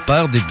gagner une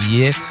paire de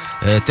billets,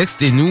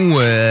 textez-nous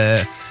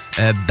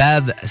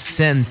Bad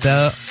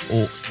Santa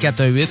au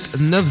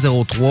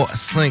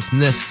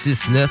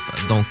 418-903-5969.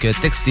 Donc,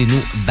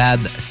 textez-nous Bad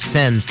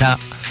Santa.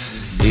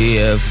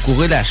 Et vous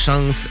courez la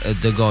chance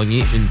de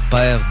gagner une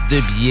paire de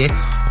billets.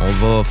 On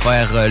va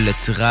faire le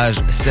tirage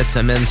cette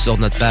semaine sur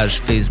notre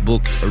page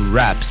Facebook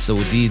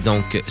Rhapsody.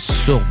 Donc,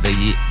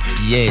 surveillez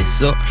bien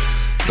ça.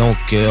 Donc,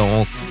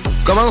 on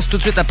commence tout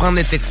de suite à prendre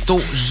les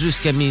textos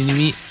jusqu'à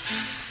minuit.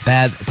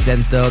 Bad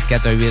Santa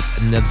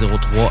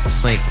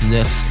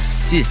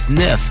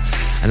 418-903-5969.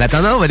 En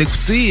attendant, on va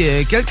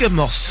écouter quelques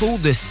morceaux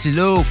de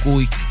Scylla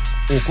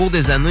au cours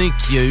des années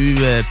qui a eu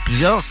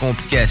plusieurs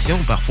complications,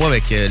 parfois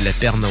avec le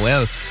Père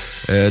Noël.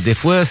 Des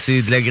fois,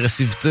 c'est de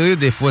l'agressivité,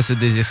 des fois, c'est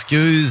des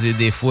excuses, et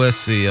des fois,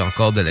 c'est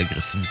encore de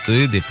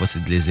l'agressivité, des fois,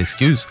 c'est des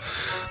excuses.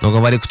 Donc,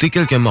 on va aller écouter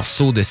quelques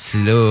morceaux de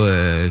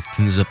Scylla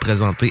qui nous a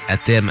présenté à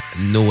thème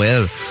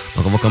Noël.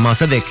 Donc, on va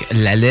commencer avec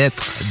la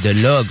lettre de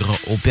l'ogre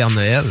au Père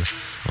Noël.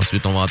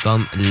 Ensuite, on va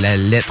entendre la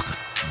lettre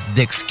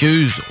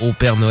d'excuse au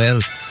Père Noël.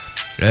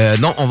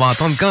 Non, on va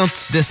entendre Quand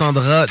tu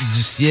descendras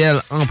du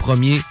ciel en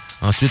premier.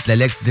 Ensuite, la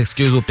lettre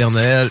d'excuse au Père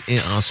Noël. Et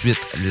ensuite,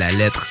 la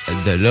lettre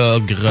de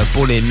l'ogre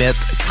pour les mettre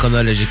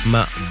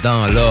chronologiquement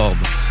dans l'ordre.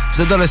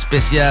 C'est dans le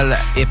spécial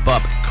Hip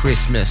Hop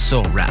Christmas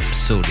sur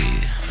Rhapsody.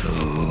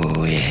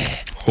 Oh yeah.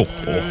 Ho, ho,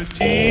 ho.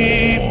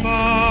 Petit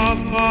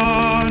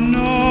Papa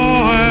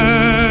Noël,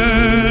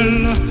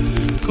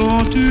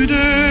 quand tu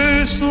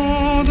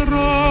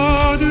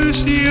descendras du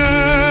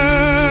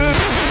ciel.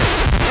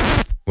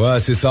 Ouais,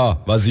 c'est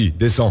ça. Vas-y,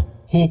 descends.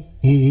 Oh,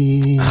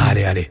 oh.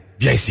 Allez,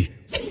 viens ici.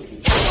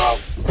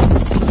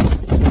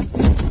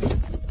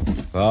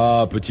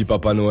 Ah, petit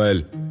Papa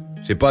Noël.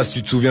 Je sais pas si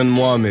tu te souviens de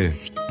moi, mais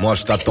moi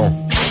je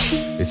t'attends.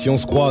 Et si on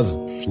se croise,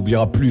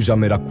 t'oublieras plus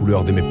jamais la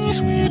couleur de mes petits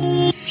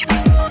souliers.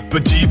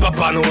 Petit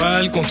Papa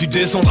Noël, quand tu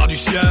descendras du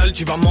ciel,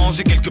 tu vas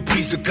manger quelques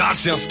prises de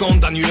cash et un stand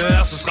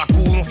d'annuaire. Ce sera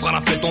cool, on fera la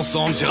fête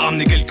ensemble, j'ai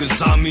ramené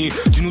quelques amis.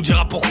 Tu nous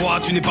diras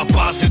pourquoi tu n'es pas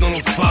passé dans nos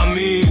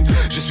familles.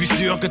 Je suis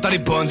sûr que t'as les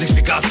bonnes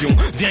explications.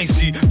 Viens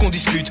ici, qu'on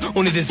discute,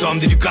 on est des hommes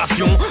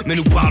d'éducation. Mais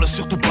nous parle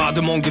surtout pas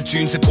de manque de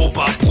thunes, c'est trop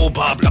pas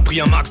probable. T'as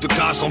pris un max de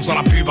cash en faisant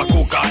la pub à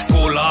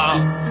Coca-Cola.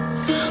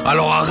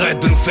 Alors arrête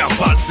de nous faire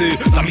valser.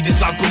 T'as mis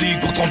des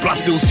alcooliques pour te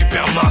remplacer au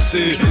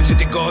supermarché.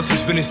 J'étais gosse et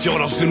je venais sur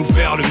leurs genoux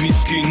faire le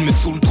miskin. Mais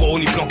sous le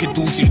trône, ils planquaient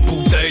tous une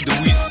bouteille de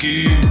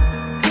whisky.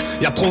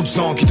 Y'a trop de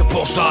gens qui te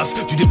pourchassent.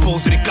 Tu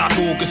déposes les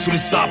cadeaux que sous les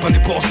sapins des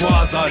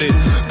bourgeoises. Allez,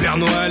 Père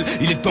Noël,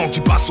 il est temps que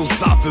tu passes aux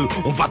aveux.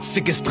 On va te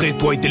séquestrer,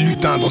 toi et tes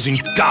lutins, dans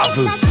une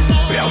cave.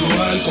 Père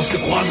Noël, quand je te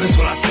croiserai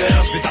sur la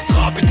terre, je vais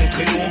t'attraper ton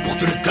traîneau pour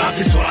te le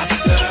casser sur la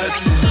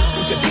tête.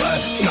 Tout est prêt,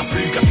 tu n'as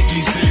plus qu'à t'y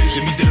glisser.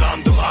 J'ai mis des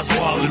lames de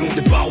rasoir le long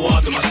des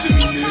parois de ma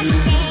cheminée.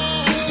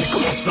 Mais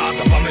comment ça,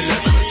 t'as pas mes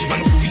lettres? Tu vas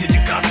nous filer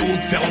des cadeaux,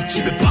 te faire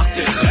entuber par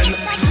tes reines.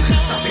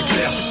 Ça c'est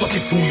clair, toi t'es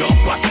fou, y'aura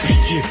pas de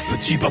pitié.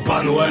 Petit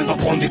Papa Noël va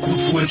prendre des coups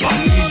de fouet par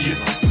milliers.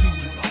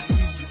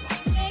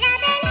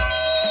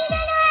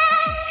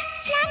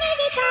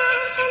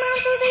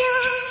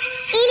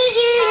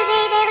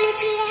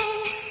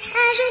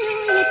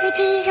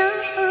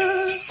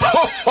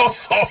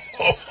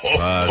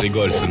 Ah,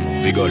 rigole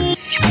seulement, rigole.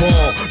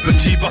 Bon,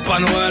 petit Papa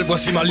Noël,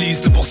 voici ma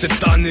liste pour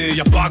cette année.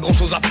 Y'a pas grand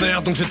chose à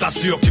faire, donc je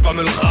t'assure que tu vas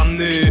me le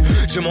ramener.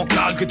 Je m'en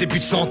cale que t'es plus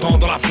de 100 ans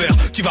dans l'affaire.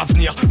 Tu vas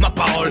venir, ma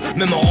parole,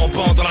 même en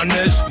rampant dans la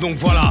neige. Donc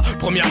voilà,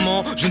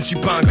 premièrement, je ne suis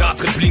pas un gars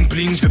très bling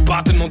bling. Je vais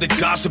pas te demander de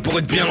cash pour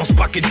être bien dans ce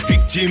paquet de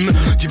victimes.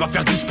 Tu vas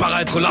faire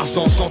disparaître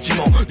l'argent,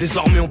 sentiment.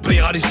 Désormais on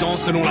payera les gens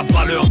selon la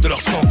valeur de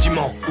leurs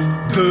sentiments.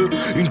 2,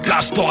 une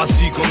cage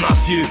thoracique en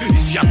acier.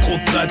 Ici y'a trop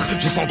de traîtres,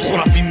 je sens trop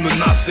la vie me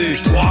menacer.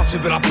 3, je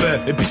veux la paix,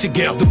 et puis ces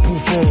guerres de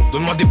bouffons.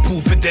 Donne-moi des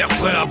bouffées d'air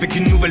frais avec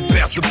une nouvelle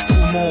perte de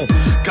poumons.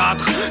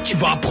 4, tu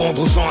vas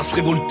apprendre aux gens à se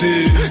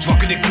révolter. Je vois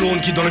que des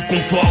clones qui dans le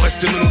confort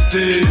restent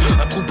menottés.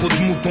 Un troupeau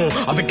de moutons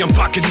avec un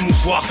paquet de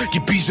mouchoirs qui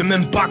pigent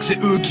même pas que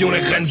c'est eux qui ont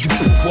les rênes du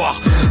pouvoir.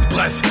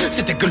 Bref,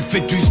 c'était que le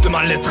fœtus de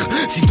ma lettre.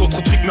 Si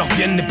d'autres trucs me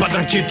reviennent, n'aie pas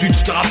d'inquiétude,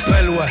 je te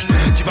rappelle, ouais.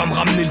 Tu vas me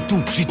ramener le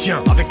tout, j'y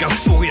tiens avec un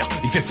sourire.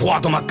 Il fait froid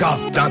dans ma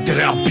cave, t'as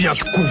intérêt à bien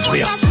te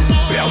couvrir.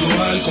 Père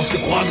Noël, quand je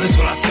te croiserai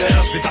sur la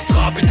terre, je vais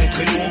t'attraper ton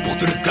traîneau pour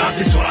te le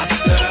casser sur la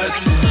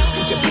tête.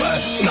 Tout est prêt,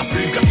 tu n'as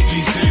plus qu'à t'y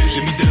glisser.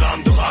 J'ai mis des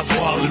lames de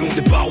rasoir le long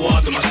des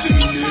parois de ma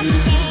cheminée.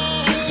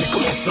 Mais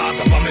comment ça,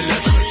 t'as pas mes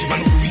lettres? Tu vas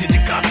nous filer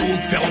des cadeaux,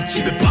 te faire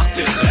entuber par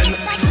tes reines.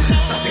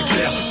 Ça c'est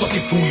clair, toi t'es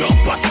fou, y'aura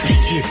pas de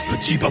pitié.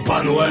 Petit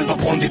Papa Noël va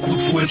prendre des coups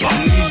de fouet par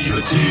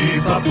milliers. Petit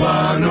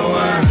Papa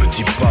Noël,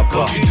 petit papa,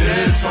 quand tu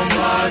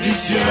descendras du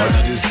ciel,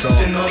 vas-y descends,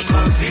 t'es notre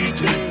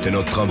invité. T'es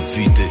notre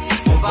invité.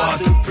 On va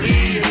te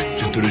plier,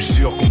 je te le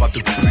jure qu'on va te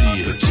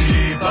plier.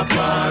 Petit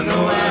Papa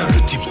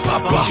Noël, petit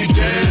papa, quand tu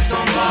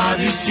descendras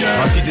du ciel,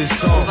 vas-y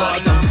descends, on va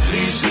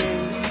t'infliger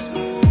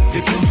des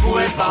coups de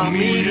fouet par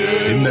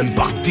milliers, et même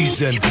par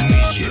dizaines de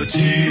milliers.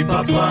 Petit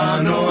Papa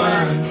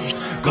Noël,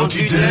 quand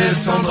tu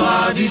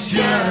descendras du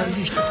ciel,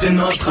 t'es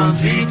notre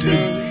invité.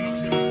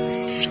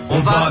 On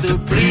va te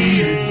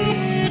plier.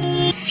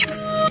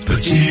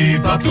 Petit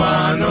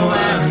Papa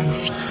Noël,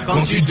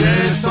 quand tu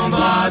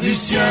descendras du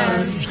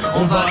ciel,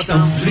 on va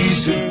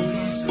t'infliger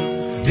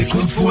des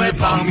coups de fouet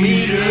par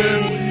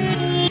milliers.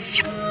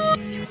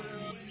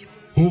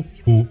 Oh,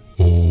 oh,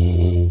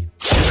 oh.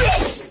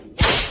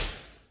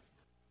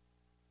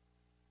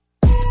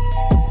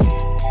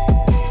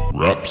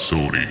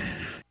 Rhapsody.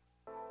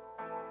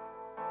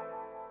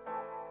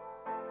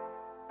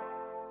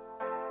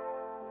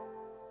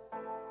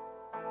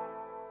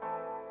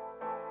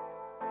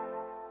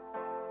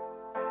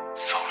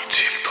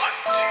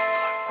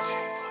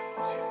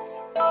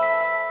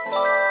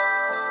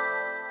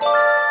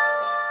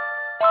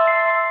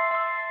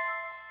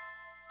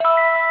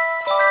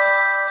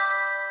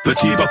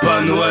 Petit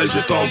Papa Noël, je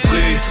t'en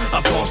prie,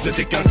 avant je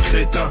n'étais qu'un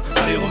crétin.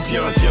 Allez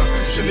reviens, tiens,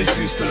 je mets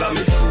juste là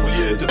mes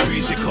souliers.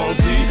 Depuis j'ai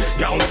grandi,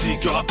 garantie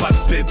qu'il n'y aura pas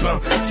de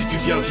pépin. Si tu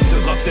viens, tu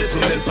devras peut-être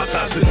même pas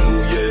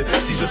t'agenouiller.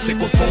 Si je sais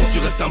qu'au fond tu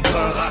restes un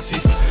brin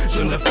raciste,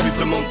 je ne rêve plus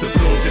vraiment de te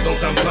plonger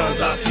dans un bain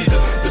d'acide.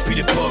 Depuis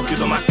l'époque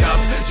dans ma cave,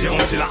 j'ai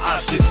rangé la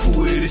hache, les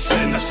fouets, les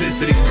chaînes, la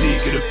chaise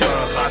électrique et le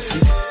pain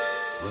raciste.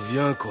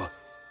 Reviens quoi.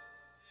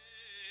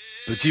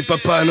 Petit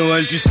Papa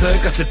Noël, tu sais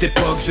qu'à cette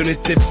époque je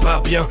n'étais pas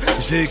bien.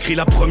 J'ai écrit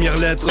la première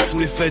lettre sous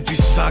l'effet du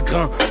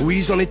chagrin.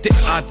 Oui, j'en étais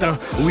atteint.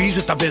 Oui,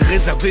 je t'avais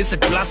réservé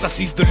cette place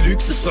assise de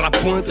luxe sur la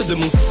pointe de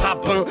mon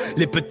sapin.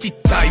 Les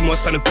petites tailles, moi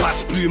ça ne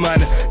passe plus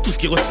man. Tout ce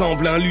qui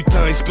ressemble à un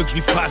lutin, il se peut que je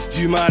lui fasse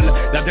du mal.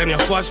 La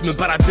dernière fois je me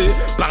baladais,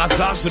 par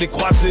hasard je l'ai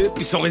croisé.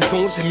 Puis sans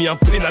raison j'ai mis un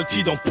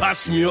penalty dans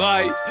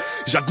passe-muraille.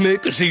 J'admets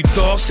que j'ai eu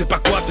tort, je sais pas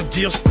quoi te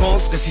dire je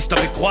pense. Et si je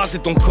t'avais croisé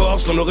ton corps,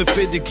 j'en aurais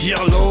fait des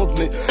guirlandes.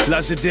 Mais là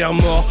j'ai des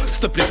remords. s'il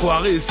te plaît quoi,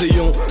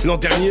 réessayons. L'an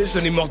dernier je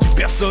n'ai mordu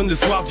personne le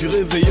soir du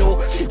réveillon.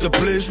 S'il te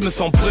plaît je me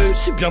sens prêt, je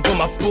suis bien dans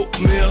ma peau.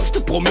 Merde, je te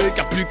promets qu'il n'y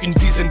a plus qu'une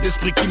dizaine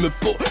d'esprits qui me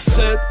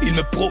possèdent. Ils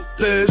me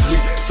protègent, oui.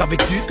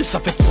 Savais-tu que ça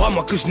fait 3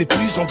 mois que je n'ai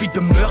plus envie de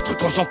meurtre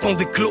quand j'entends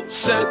des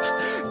clochettes?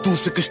 Tout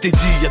ce que je t'ai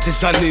dit il y a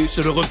des années,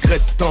 je le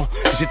regrette tant.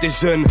 J'étais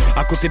jeune,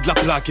 à côté de la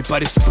plaque et pas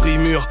l'esprit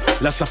mûr.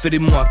 Là ça fait des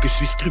mois que je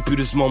suis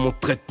scrupuleusement mon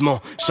traitement.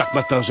 Chaque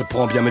matin je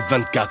prends bien mes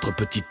 24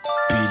 petites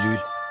pilules.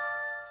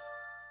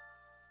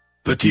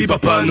 Petit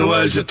papa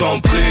Noël, je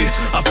t'en prie.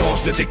 Avant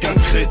je n'étais qu'un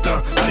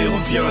crétin. Allez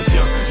reviens,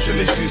 tiens, je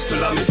mets juste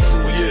là mes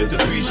souliers.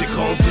 Depuis j'ai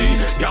grandi,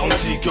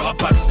 garantie qu'il n'y aura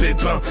pas de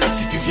pépin.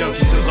 Si tu viens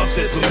tu devras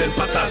peut-être même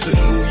pas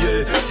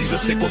t'agenouiller. Si je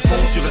sais qu'au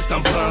fond tu restes un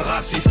brin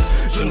raciste,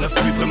 je ne rêve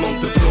plus vraiment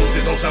de te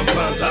plonger dans un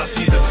bain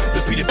d'acide.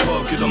 Depuis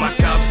l'époque dans ma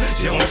cave,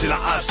 j'ai rangé la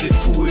hache, les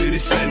fouets, les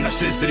chaînes, la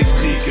chaise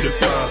électrique et le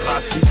pain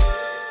raciste.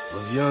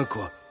 Reviens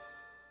quoi.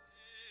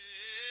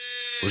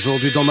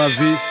 Aujourd'hui dans ma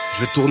vie, je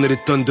vais tourner les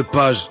tonnes de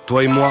pages.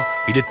 Toi et moi,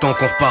 il est temps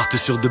qu'on reparte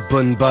sur de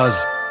bonnes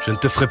bases. Je ne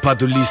te ferai pas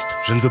de liste,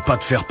 je ne veux pas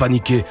te faire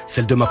paniquer.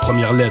 Celle de ma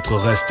première lettre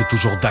reste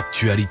toujours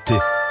d'actualité.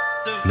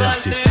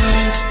 Merci.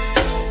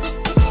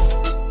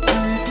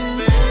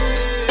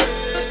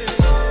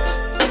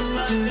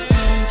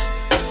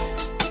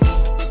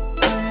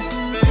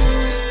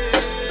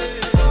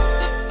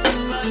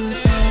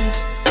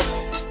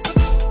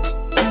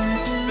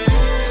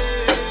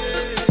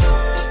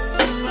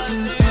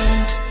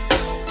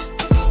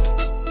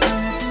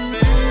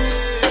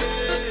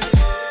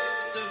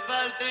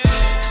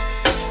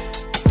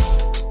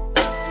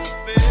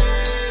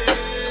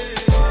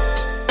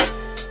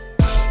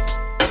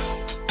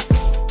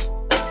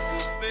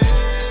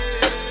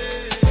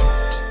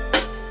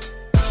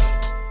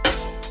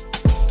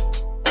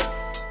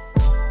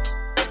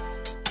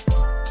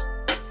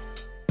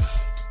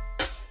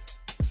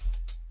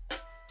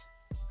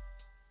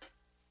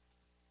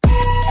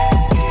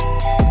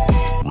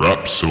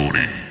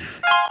 Rhapsody.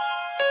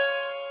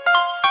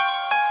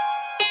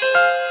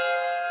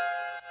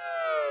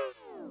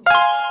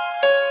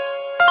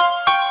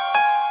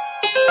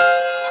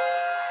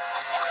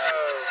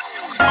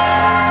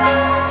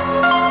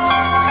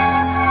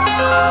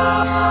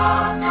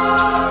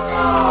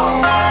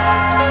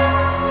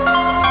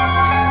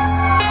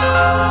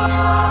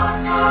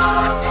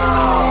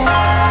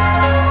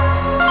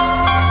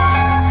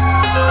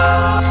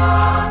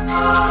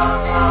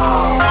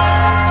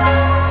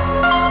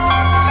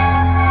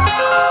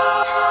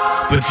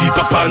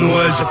 Papa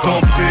Noël, je t'en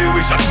prie,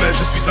 oui j'admets,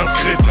 je suis un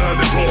crétin,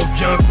 mais bon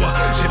reviens quoi,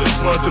 j'ai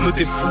besoin de me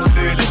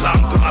défouler. Les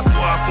lames de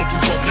rasoir sont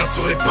toujours bien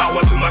sur les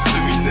parois de ma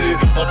cheminée.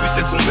 En plus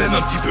elles sont même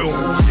un petit peu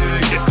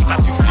rouillées. Qu'est-ce que t'as,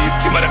 tu flippes,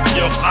 tu m'as l'air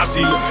bien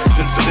fragile.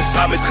 Je ne serai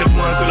jamais très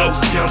loin de là où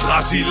se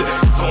tiendra Gilles.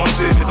 Ils sont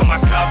rangés mais dans ma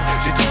cave,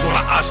 j'ai toujours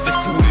la hache, les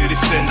foulées, les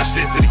chaînes, la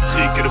chaise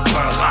électrique et le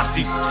pain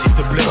rassis. S'il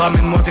te plaît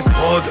ramène-moi des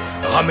prods,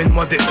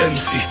 ramène-moi des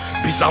MC.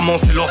 Bizarrement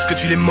c'est lorsque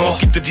tu les mords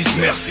qu'ils te disent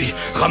merci.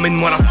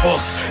 Ramène-moi la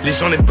force, les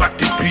gens n'aiment pas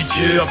que t'es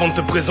pitié. Avant de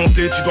te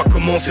présenter tu dois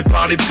commencer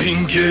par les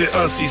pinguer,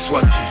 ainsi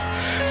soit-il.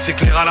 C'est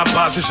clair à la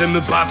base, j'aime me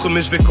battre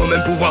mais je vais quand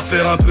même pouvoir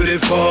faire un peu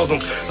d'effort.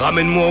 Donc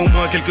ramène-moi au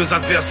moins quelques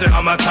adversaires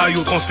à ma taille,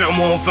 ou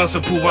transfère-moi enfin ce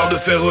pouvoir de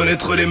faire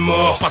renaître les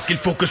morts. Parce qu'il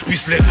faut que je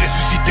puisse les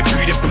ressusciter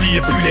puis les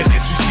plier, puis les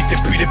ressusciter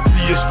puis les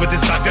plier. Je veux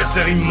des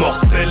adversaires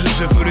immortels,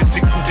 je veux les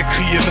écouter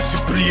crier, me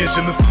supplier.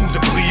 Je me fous de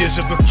prier,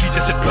 je veux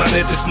quitter cette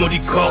planète et ce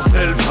maudit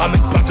cordel.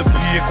 Ramène pas de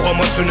billets,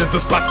 crois-moi je ne veux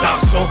pas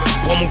d'argent.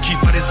 Je prends mon kiff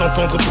à les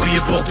entendre prier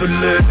pour de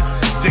l'aide.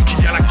 Dès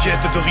qu'il y a la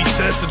quête de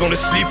richesse dans le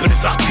slip,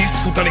 les artistes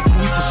soudain les couilles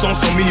se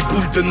changent en mini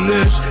boules de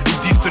neige.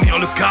 Ils disent tenir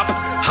le cap,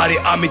 allez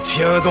ah mais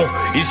tiens donc.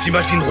 Ils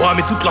s'imaginent rois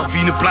mais toute leur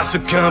vie ne place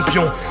qu'un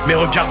pion. Mais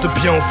regarde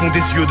bien au fond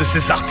des yeux de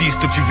ces artistes,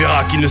 tu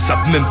verras qu'ils ne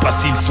savent même pas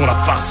s'ils sont la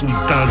farce ou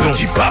le dindon.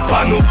 Petit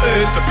papa Noël,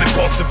 s'il te plaît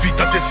pense vite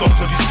à descendre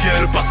du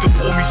ciel, parce que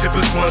promis j'ai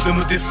besoin de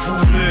me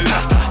défouler.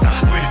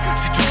 Oui,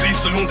 si tu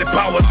glisses le long des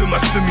parois de ma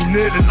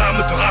cheminée, les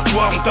lames de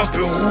rasoir ont un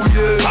peu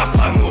rouillé.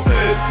 Papa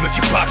Noël, me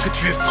dis pas que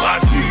tu es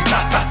fragile.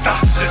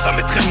 Je sais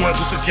jamais très loin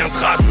d'où se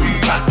tiendra. Oui,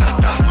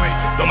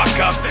 dans ma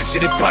cave, j'ai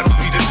des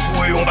panoplies de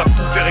jouets. On va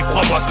tout faire et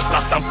crois-moi, ce sera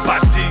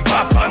sympathique.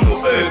 Papa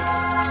Noël.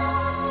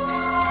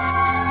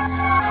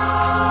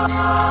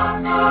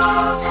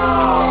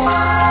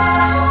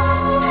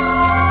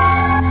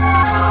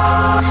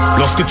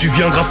 Lorsque tu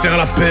viendras faire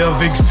la paix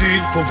avec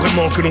Zil, faut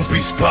vraiment que l'on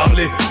puisse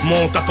parler.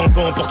 Monte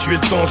attendant pour tuer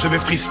le temps, je vais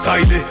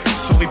freestyler.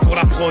 Sorry pour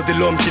la prod et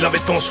l'homme qui l'avait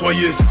tant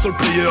choyé. C'est Soul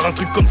Player, un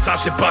truc comme ça,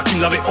 je sais pas qui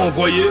me l'avait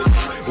envoyé.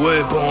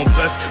 Ouais bon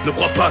bref, ne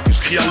crois pas que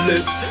je crie à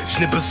l'aide. Je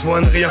n'ai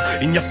besoin de rien,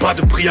 il n'y a pas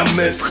de prix à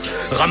mettre.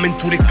 Ramène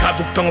tous les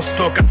cadeaux que t'as en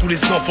stock à tous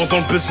les enfants dans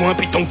le besoin.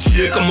 Puis tant que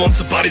t'y es,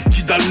 commence par les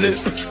petits d'Alep.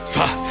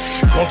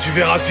 Quand tu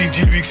verras Zil,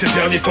 dis-lui que ces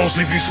derniers temps je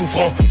l'ai vu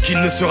souffrant,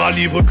 qu'il ne sera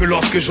libre que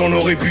lorsque j'en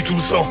aurai bu tout le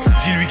sang.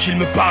 Dis-lui qu'il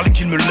me parle et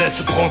qu'il me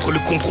laisse prendre le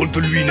contrôle de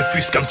lui, ne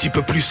fût-ce qu'un petit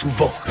peu plus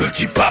souvent.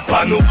 Petit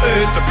papa Noël,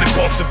 s'il te plaît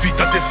pense vite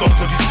à descendre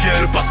du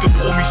ciel, parce que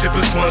promis j'ai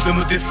besoin de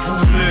me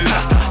défouler.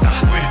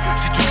 Oui,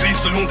 si tu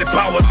glisses le long des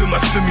parois de ma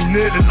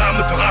cheminée, les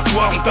lames de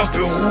rasoir ont un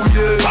peu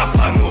rouillé.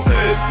 Papa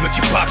Noël, Me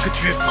dis pas que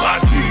tu es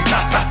fragile.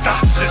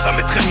 Je serai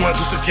jamais très loin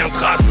d'où se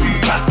tiendra. Oui,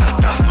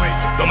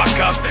 dans ma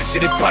cave, j'ai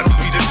des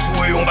panoplies de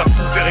jouets. On va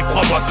tout faire et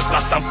crois-moi, ce sera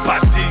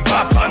sympathique.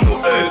 Papa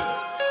Noël.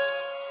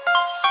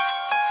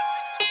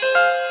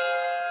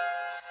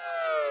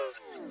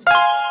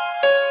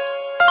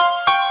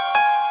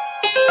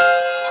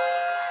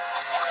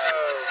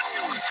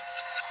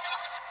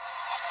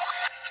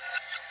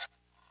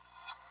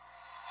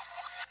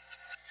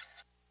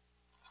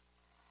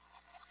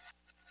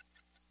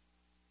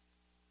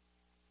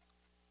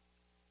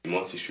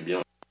 Dis-moi si je suis bien.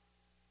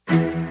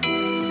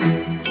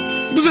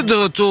 Vous êtes de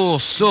retour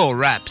sur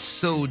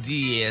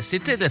Rhapsody.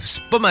 C'était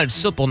pas mal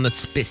ça pour notre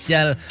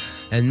spécial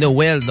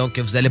Noël. Donc,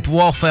 vous allez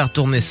pouvoir faire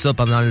tourner ça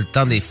pendant le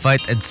temps des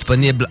fêtes.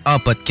 Disponible en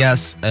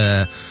podcast.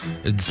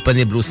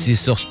 Disponible aussi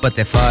sur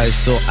Spotify,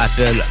 sur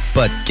Apple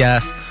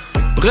Podcasts.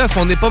 Bref,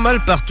 on est pas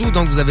mal partout.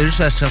 Donc, vous avez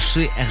juste à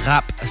chercher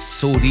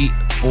Rhapsody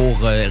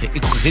pour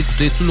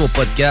réécouter tous nos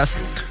podcasts,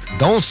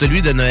 dont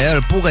celui de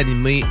Noël, pour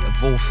animer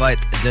vos fêtes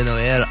de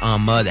Noël en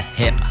mode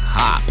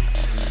hip-hop.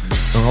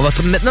 Donc on va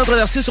maintenant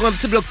traverser sur un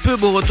petit bloc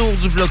pub. Au retour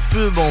du bloc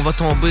pub, on va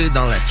tomber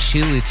dans la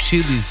chili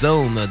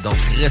zone. Donc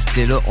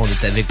restez là, on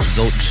est avec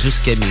vous autres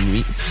jusqu'à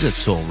minuit. Vous êtes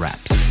sur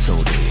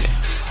Rhapsody.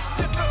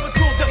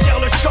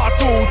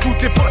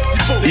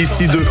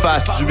 Ici Deux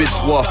Faces du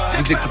 8-3.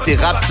 Vous écoutez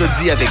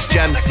Rhapsody avec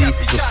Jamsey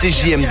sur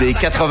CJMD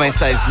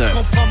 96.9.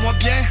 Comprends-moi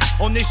bien,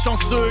 on est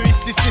chanceux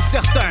ici, c'est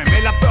certain.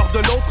 Mais la peur de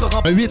l'autre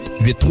rend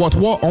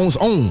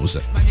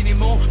 1-8-833-1111. Manier les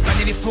mots,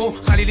 manier les faux,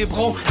 râler les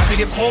bros, râler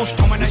les pros, je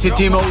tombe un C'est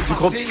Timo du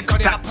groupe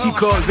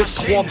Tactica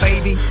 8-3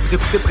 Baby. Vous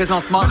écoutez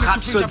présentement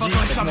Rhapsody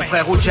avec mon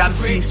frère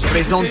Jamsey,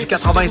 présent du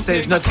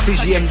 96.9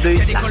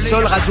 CJMD, la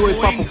seule radio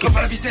hip-hop au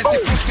Québec.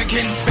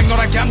 dans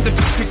la gamme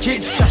depuis que je suis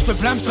kid, je cherche le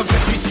blâme, sauf le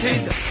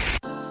suicide.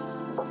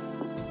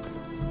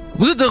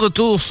 Vous êtes de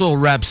retour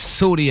sur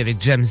Rhapsody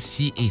avec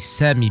Jamsey et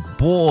Sammy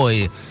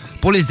Boy.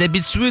 Pour les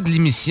habitués de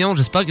l'émission,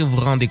 j'espère que vous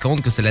vous rendez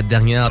compte que c'est la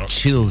dernière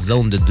Chill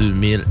Zone de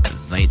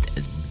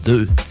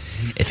 2022.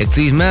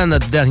 Effectivement,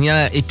 notre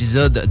dernier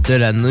épisode de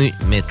l'année,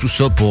 mais tout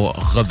ça pour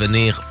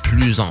revenir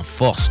plus en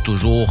force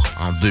toujours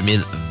en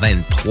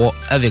 2023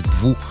 avec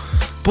vous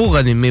pour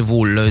animer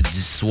vos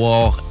lundis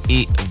soirs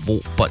et vos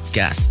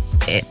podcasts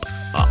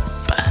hip-hop.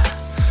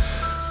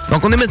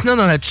 Donc on est maintenant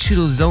dans la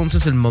chill zone, ça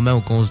c'est le moment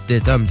où on se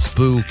détend un petit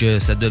peu, où que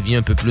ça devient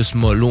un peu plus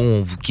mollo,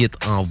 on vous quitte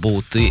en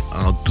beauté,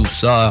 en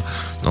douceur.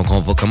 Donc on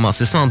va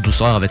commencer ça en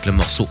douceur avec le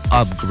morceau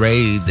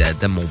Upgrade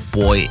de mon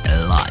boy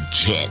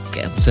Logic.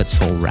 Vous êtes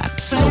sur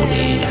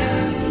Rhapsody.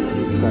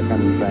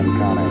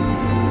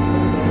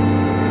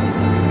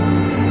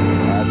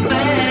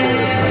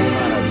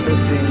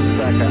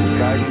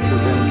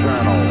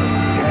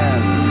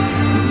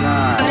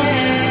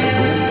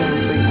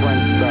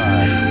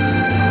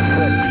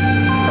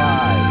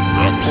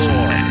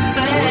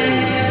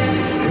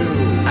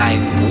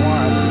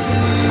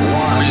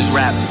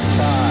 Rap.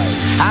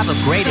 I've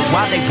upgraded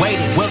while they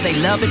waited. Will they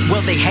love it?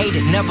 Will they hate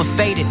it? Never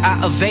faded.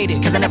 I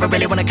evaded, cause I never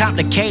really wanna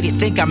complicate it.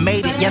 Think I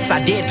made it? Yes, I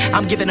did.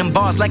 I'm giving them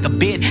bars like a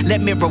bid. Let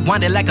me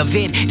rewind it like a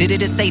vid. Did it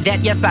just say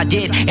that? Yes, I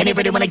did. And they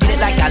really wanna get it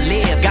like I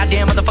live.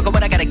 Goddamn motherfucker,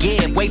 what I gotta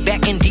give? Way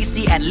back in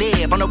DC, I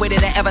live. On the way to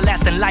that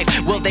everlasting life.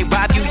 Will they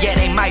rob you? Yeah,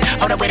 they might.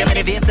 Hold up, wait a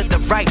minute, veer to the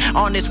right.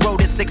 On this road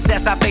to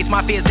success, I face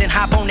my fears, then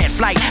hop on that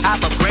flight.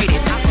 I've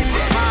upgraded.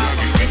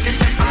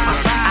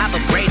 I've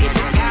upgraded.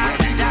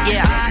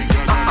 Yeah.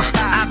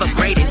 I've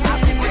upgraded.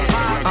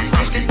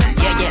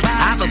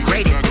 I've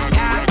upgraded.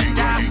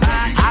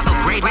 I've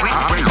upgraded.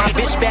 My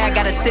bitch bag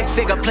got a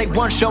 6-figure. Play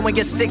one show and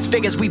get 6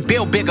 figures. We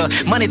build bigger.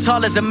 Money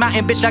tall as a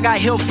mountain, bitch. I got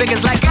hill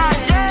figures like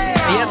goddamn.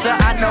 Yes, sir,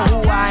 I know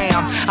who I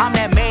am. I'm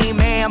that main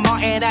man,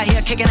 Martin out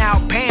here kicking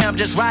out Pam.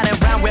 Just riding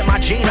around with my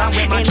Gina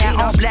in that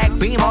all black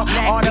Beamer.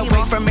 All the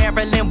way from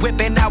Maryland,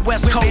 whipping out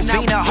West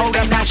Covina. Hold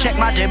up, now check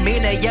my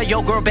demeanor. Yeah,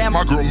 yo, girl, bam.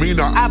 My girl,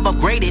 Mina. I've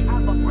upgraded.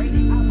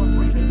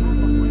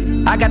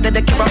 I got the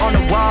camera on the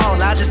wall,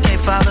 I just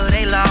can't follow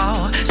they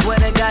law. Swear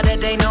to God that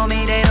they know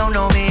me, they don't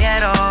know me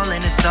at all.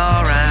 And it's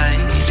alright,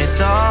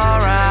 it's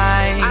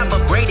alright. I've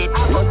upgraded.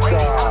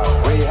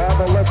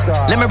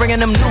 Let me bring in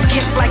them new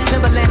kicks like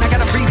Timberland. I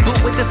got a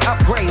reboot with this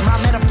upgrade. My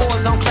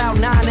metaphors on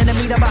cloud 9 and the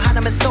meter behind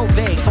them is so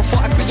vague.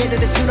 Before I created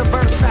this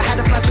universe, I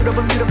had to fly through the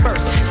Bermuda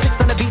verse. 6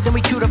 on the beat, then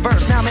we cue the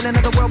verse. Now I'm in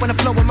another world when the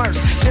flow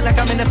immersed. Feel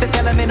like I'm in the 5th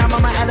element, I'm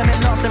on my element,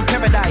 lost in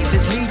paradise.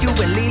 It's me, you,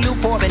 and Lilu,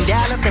 Corbin,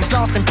 Dallas, and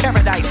Flossed in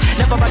paradise.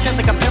 Never by chance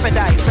like I'm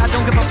paradise. I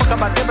don't give a fuck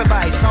about their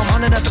advice. I'm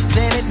on another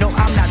planet, no,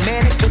 I'm not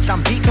manic, bitch,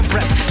 I'm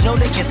decompressed. No,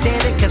 they can't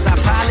stand it, cause I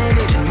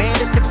piloted and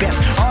manned it the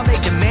best. All they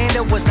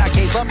demanded was I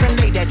gave up and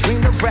laid that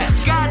dream to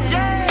rest.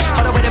 Goddamn!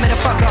 Hold on, wait a minute,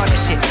 fuck all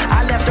that shit.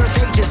 I left Earth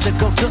ages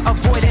ago to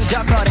avoid and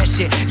duck all that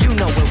shit. You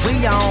know what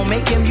we on,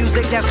 making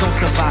music that's gonna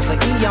survive for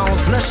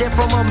eons. Bloodshed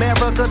from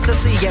America to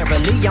Sierra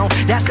Leone.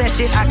 That's that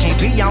shit I can't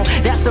be on,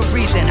 that's the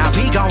reason I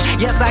be gone.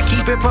 Yes, I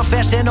keep it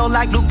professional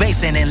like Luke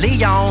Basin and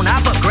Leon.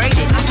 I've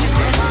upgraded.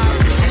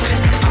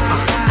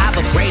 I've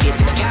upgraded.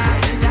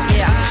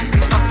 Yeah.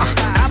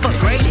 I've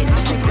upgraded.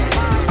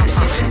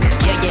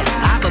 Yeah,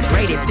 I've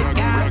upgraded.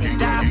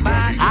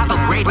 I've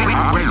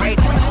upgraded.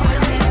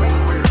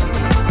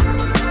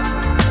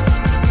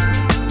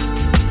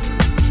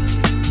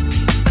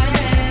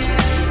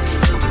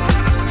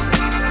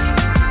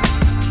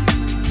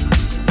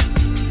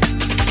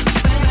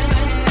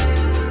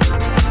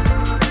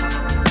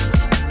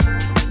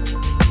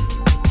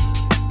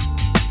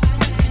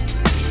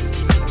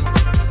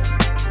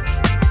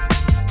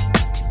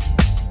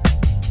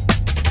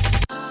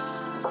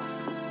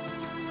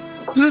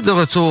 Vous êtes de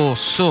retour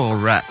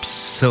sur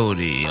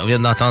Rhapsody. On vient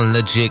d'entendre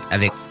Logic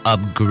avec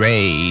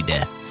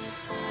Upgrade.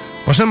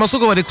 Prochain morceau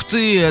qu'on va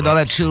écouter dans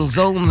la Chill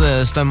Zone,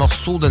 c'est un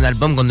morceau d'un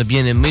album qu'on a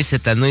bien aimé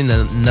cette année,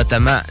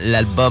 notamment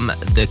l'album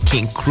de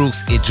King Cruz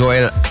et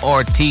Joel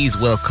Ortiz,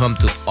 Welcome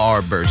to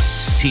Harbor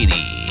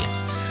City.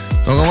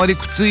 Donc on va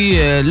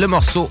écouter le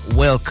morceau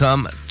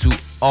Welcome to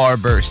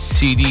Harbor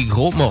City.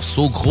 Gros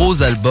morceau,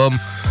 gros album.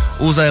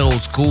 Aux airs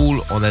old school,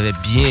 on avait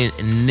bien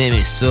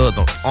aimé ça,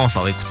 donc on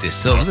s'en va écouter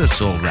ça. Vous êtes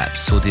sur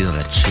Rhapsody dans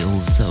la Chill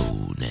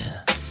Zone.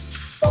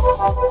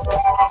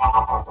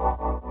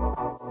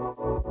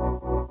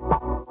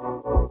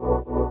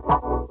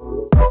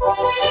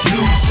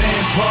 Blue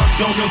stand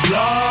parked on the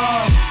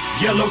block.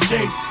 Yellow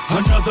tape,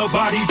 another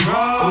body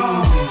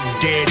drop.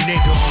 Dead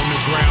nigga on the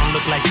ground,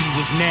 look like he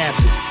was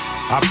napping.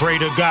 I pray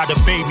to God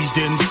the babies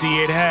didn't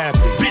see it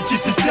happen.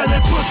 Bitches is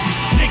selling pussy,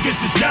 niggas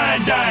is dying.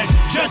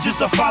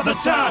 Judges are father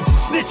time,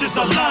 snitches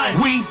are lying.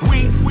 We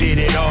did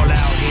it all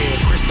out here.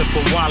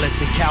 Christopher Wallace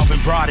and Calvin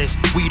Broadus,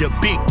 we the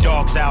big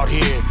dogs out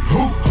here.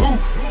 Who?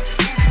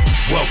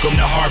 Welcome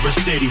to Harbor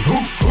City. Who?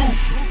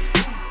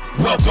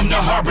 Welcome to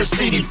Harbor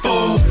City,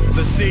 fool.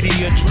 The city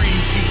of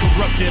dreams, she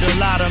corrupted a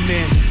lot of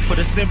men. For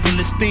the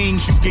simplest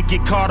things, you could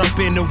get caught up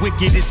in the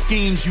wickedest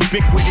schemes.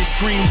 Ubiquitous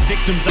screams,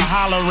 victims are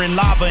hollering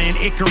lava and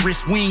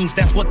Icarus wings.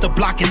 That's what the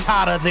block is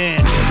hotter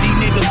than. These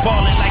niggas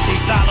ballin' like they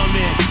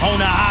Solomon on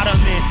a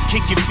ottoman.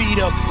 Kick your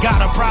feet up, got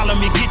a problem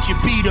and get your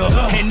beat up.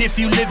 And if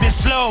you living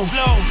slow,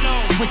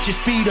 switch your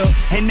speed up.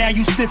 And now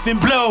you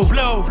sniffing blow.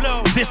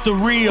 This the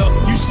real,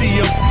 you see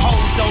them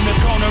hoes on the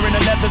corner in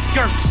a leather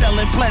skirt,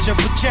 selling pleasure,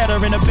 put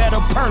cheddar in a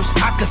better purse.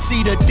 I could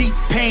see the deep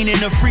pain in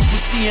the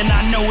frequency and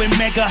I know it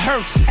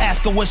megahertz.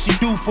 Ask her what she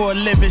do for a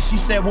living, she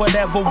said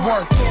whatever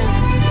works.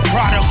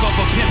 Product of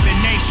a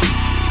pimpin' nation.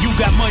 You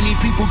got money,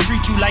 people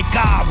treat you like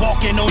God,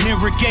 walking on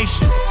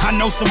irrigation. I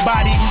know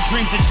somebody who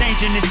dreams of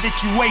changing this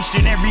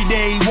situation. Every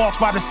day he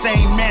walks by the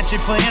same mansion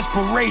for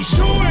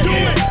inspiration.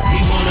 He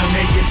wanna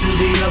make it to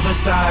the other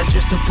side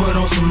just to put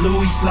on some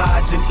Louis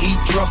slides and eat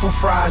truffle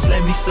fries.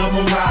 Let me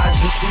summarize,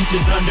 the truth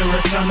is under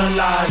a ton of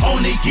lies.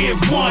 Only get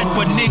one,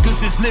 but niggas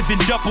is living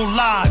double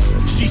lives.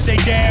 She say,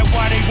 Dad,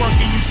 why they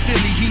working you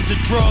silly? He's a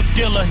drug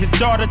dealer, his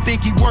daughter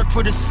think he work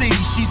for the city.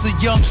 She's a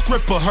young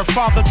stripper, her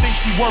father thinks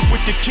she work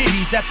with the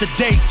kiddies at the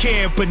daycare.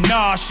 But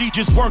nah, she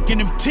just working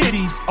them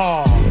titties.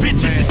 Aw,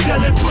 bitches is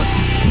selling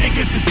pussy,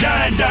 niggas is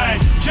dying.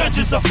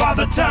 Judges are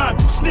father time,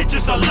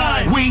 snitches are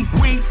lying. We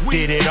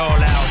did it all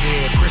out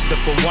here.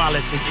 Christopher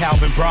Wallace and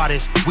Calvin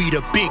Broadus, we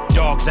the big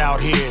dogs out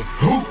here.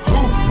 Who?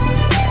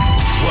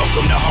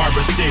 Welcome to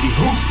Harbor City.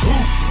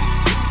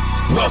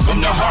 Who?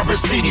 Welcome to Harbor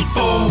City,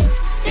 fool.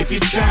 If you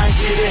try and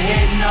get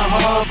ahead in the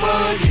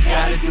harbor, you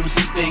gotta do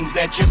some things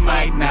that you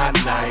might not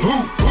like.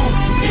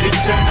 It'll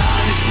turn an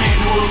honest man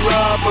to a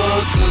robber.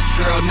 Good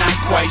girl, not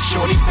quite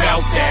sure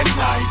about that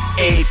life.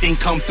 Everything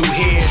come through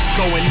here, it's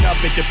going up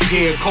at the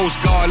pier. Coast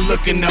Guard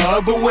looking the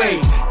other way,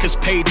 cause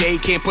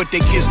payday can't put their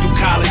kids through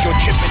college or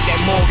chip at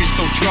that mortgage.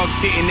 So drugs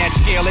hitting that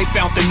scale, they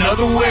found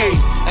another way.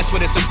 That's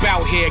what it's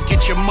about here,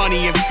 get your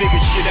money and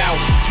figure shit out.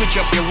 Switch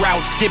up your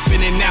routes, dip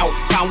in and out.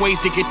 Find ways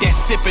to get that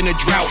sip in a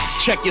drought.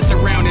 Check your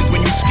surroundings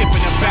when you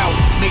skipping about.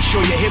 Make sure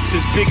your hips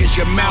as big as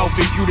your mouth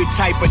if you the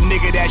type of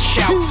nigga that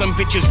shout. Some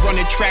bitches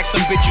running track,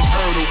 some bitches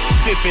hurdle.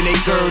 Dip in they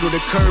girdle,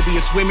 the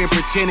curviest women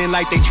pretending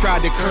like they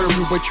tried to curve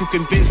you, but you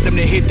convinced them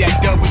to hit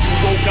that dub when you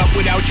woke up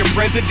without your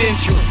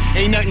presidential.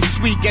 Ain't nothing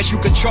sweet, guess you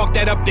could chalk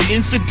that up to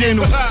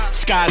incidental.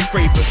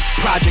 Skyscrapers,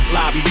 project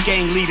lobbies,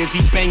 gang leaders,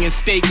 he banging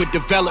steak with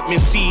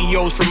development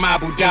CEOs from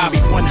Abu Dhabi.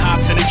 One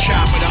hops in a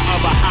chopper, the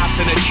other hops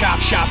in a chop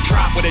shop.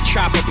 Drop with a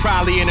chopper,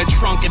 probably in a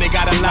trunk, and they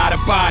got a lot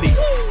of bodies.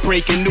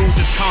 Breaking news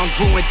is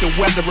congruent to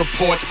weather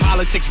reports.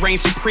 Politics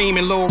reign supreme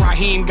and Lil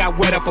Raheem got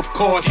wet up, of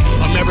course.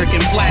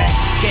 American flag,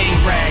 gang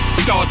rags,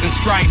 stars and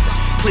stripes.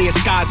 Clear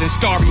skies and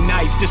starry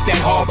nights, just that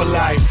harbor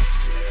life.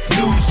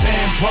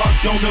 Newsstand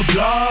parked on the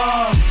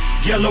block.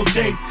 Yellow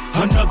tape,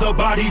 another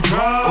body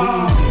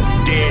drop.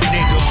 Dead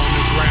nigga on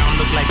the ground,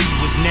 look like he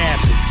was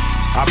napping.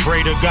 I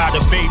pray to God the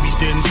babies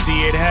didn't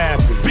see it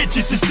happen.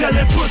 Bitches is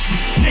selling pussy,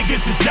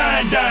 niggas is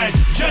dying.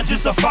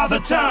 Judges are father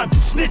time,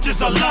 snitches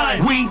are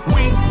lying. We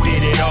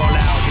did it all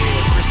out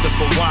here.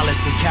 Christopher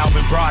Wallace and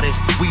Calvin Broadus,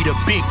 we the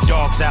big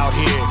dogs out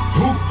here.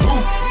 Who?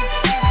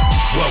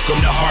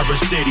 Welcome to Harbor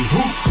City.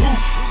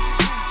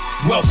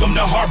 Who? Welcome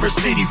to Harbor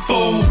City,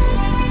 fool.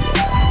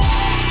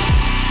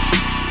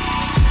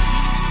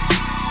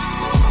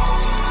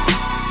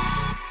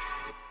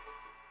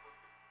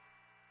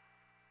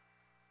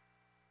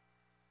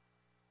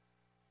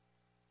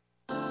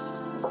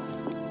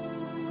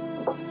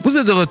 Vous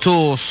êtes de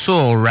retour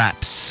sur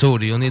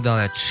Rhapsody. On est dans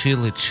la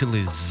Chilly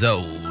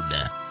Zone.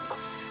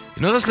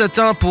 Il nous reste le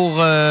temps pour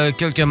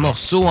quelques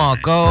morceaux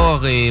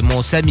encore. Et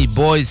mon Sammy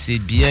Boy sait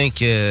bien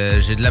que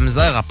j'ai de la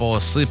misère à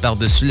passer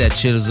par-dessus la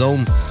Chill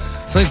Zone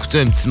sans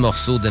écouter un petit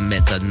morceau de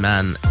Method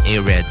Man et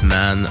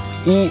Redman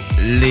ou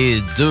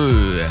les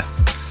deux.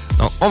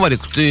 Donc, on va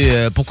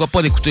l'écouter. Pourquoi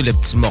pas l'écouter le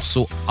petit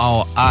morceau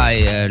How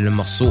High, le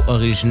morceau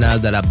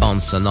original de la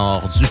bande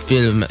sonore du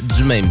film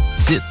du même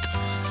titre.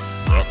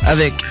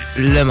 avec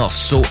le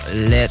morceau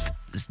Let's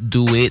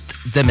Do It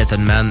de Method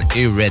Man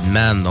et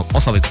Redman. Donc, on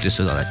s'en va écouter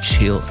ça dans la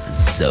Chill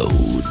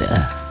Zone.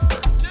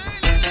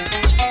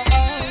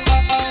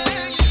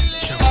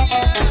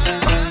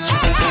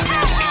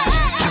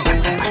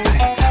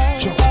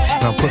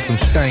 Now put some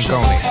stank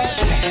on it.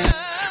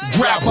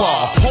 Grab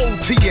off,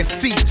 hold to your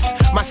seats.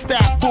 My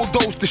staff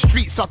bulldoze the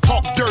streets, I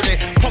talk dirty.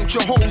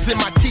 Puncture holes in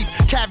my teeth,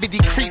 cavity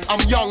creep.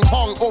 I'm young,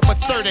 hung, over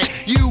 30.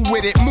 You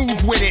with it,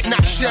 move with it,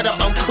 not shut up,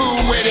 I'm cool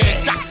with it.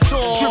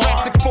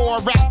 Jurassic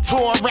 4, rap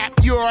tour, rap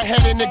your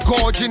head in the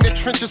gorge, in the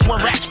trenches where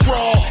rats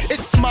crawl.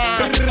 It's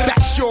mine,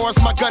 that's yours,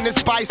 my gun is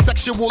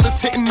bisexual.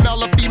 It's hitting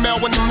male or female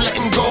when I'm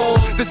letting go.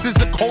 This is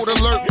a code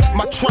alert,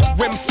 my truck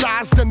rim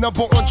size, the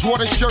number on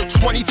Jordan shirt.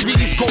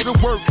 23s go to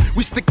work,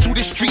 we stick to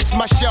the streets,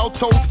 my shell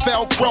toes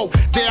Velcro.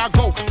 There I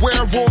go,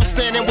 werewolves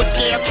standing with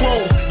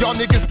scarecrows. Y'all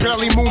niggas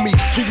barely move me.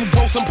 Do you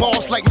grow some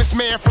balls like Miss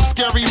Man from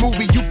Scary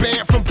Movie? You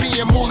banned from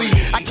being mooley.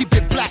 I keep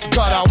it black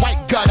gutter,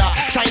 white gutter,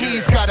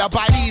 Chinese gutter.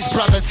 By these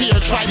brothers here,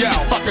 try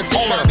these fuckers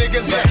here. All my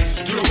niggas,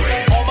 let's do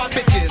it. All my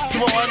bitches,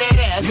 throwing that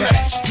ass,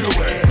 let's do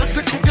it. Looks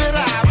a good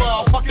eye,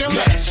 motherfucker,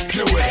 let's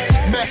do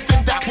it. Meth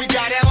and Doc, we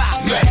got it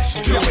locked, let's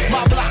do it.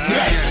 My block,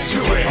 let's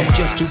do it. I'm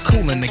just too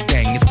cool in the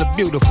gang, it's a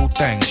beautiful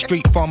thing.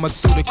 Street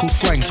pharmaceutical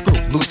slang, screw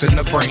loose in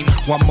the brain.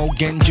 One more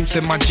getting juice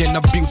in my gin,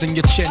 abusing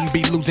your chin,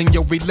 be losing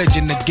your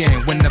religion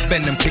again. When the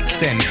venom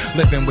kicks in,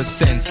 living with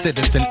sin,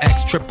 Citizen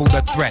X, triple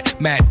the threat.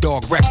 Mad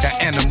dog wreck the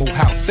animal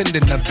house,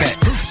 sending the vet.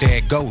 There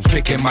it goes,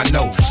 picking my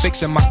nose,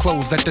 fixing my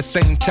clothes at the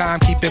same time,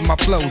 keeping my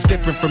flows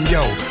different from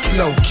yo.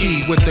 Low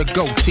key with the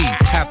goatee,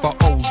 half a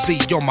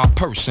OZ on my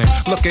person.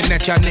 Looking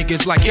at y'all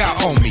niggas like y'all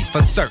owe me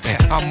for certain.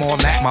 I'm all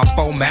at my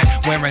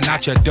format, wearing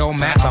out your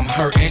doormat. I'm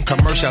hurting,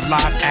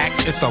 commercialized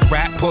acts, it's a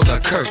rap, pull the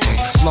curtain.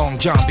 Long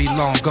John be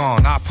long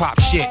gone, I pop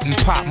shit and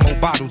pop more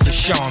bottles of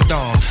Sean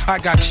Don. I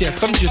got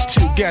chips, I'm just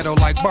too ghetto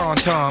like Bon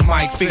Ton.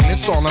 Mike Bean,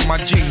 it's all in my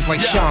jeans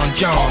like Sean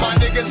John. All my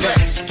niggas,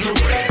 let's do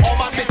it. All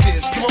my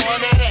bitches,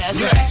 throwing that ass,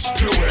 let's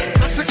do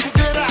it. Looks a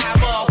good eye,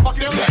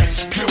 motherfucker,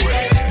 let's do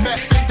it.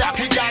 Meth and Doc,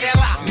 we got it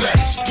locked,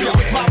 let's do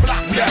it. My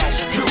block,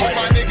 let's do it. All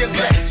my niggas,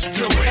 let's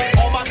do it.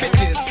 All my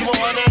bitches,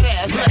 throwing that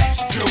ass, let's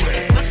do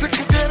it. Looks a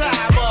good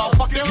eye,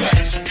 motherfucker,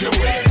 let's do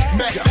it.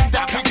 Meth and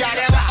Doc, we got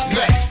it locked,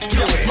 let's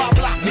do it. My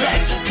block,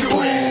 let's do it.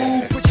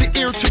 Ooh, put your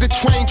ear to the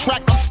train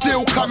track, I'm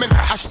still coming.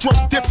 I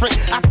stroke different,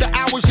 after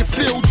hours you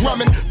feel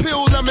drumming.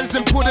 Peel lemons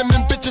and put them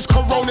in bitches'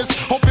 coronas.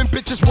 Hoping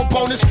bitches will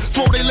bonus,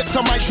 throw they lips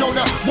on my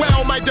shoulder.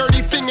 Well, my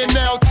dirty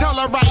fingernail, tell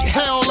her right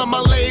hell. I'm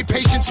a lay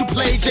patients who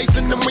play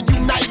Jason them when you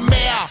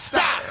nightmare.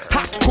 Stop!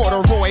 Hot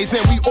corduroys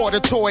and we order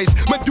toys.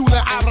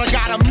 Medulla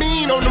oblongata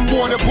mean on them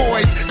water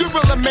boys.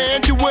 Gorilla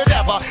man, do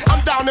whatever.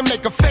 I'm down to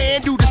make a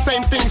fan do the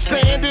same thing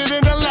standard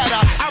in a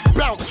letter. I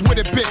bounce with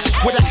a bitch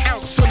with an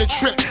ounce on the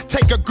trip.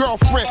 Take a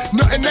girlfriend,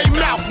 nothing they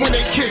mouth when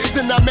they kiss,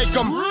 and I make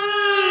them.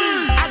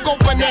 I go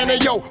banana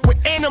yo with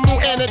animal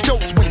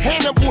antidotes with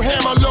Hannibal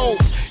hammer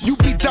loads. You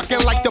be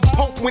ducking like the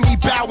Pope when he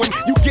bowing.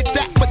 You get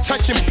that for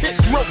touching pit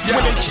ropes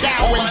when they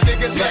chowing. All my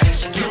niggas,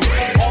 let's do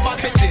it. All my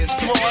bitches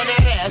throwing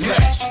that ass,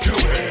 let's do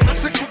it.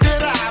 Looks a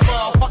good eye,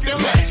 motherfucker,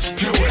 let's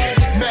do it.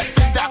 Meth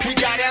and Doc, we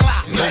got it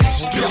locked,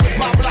 let's do it.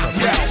 My block,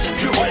 let's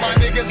do it. All my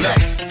niggas,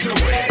 let's do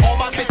it. All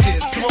my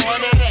bitches throwing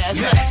that ass,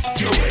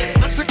 let's do it.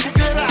 Looks a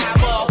good eye,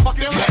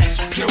 motherfucker, let's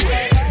do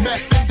it.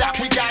 Meth and Doc,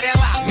 we got it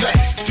locked,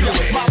 let's do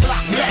it. My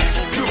block, let's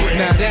do it.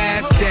 Now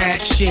that's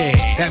that shit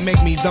that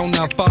make me zone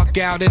the fuck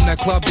out in the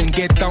club and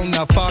get thrown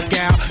the fuck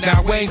out.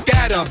 Now ain't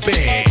that a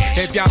big?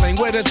 If y'all ain't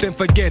with us, then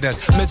forget us.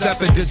 Miss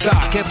Up and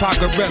Dizak, hip-hop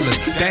gorillas.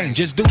 Dang,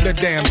 just do the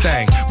damn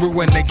thing.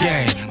 Ruin the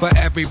game. For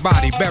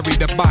everybody, bury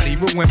the body,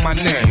 ruin my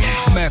name.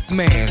 Meth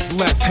Man's,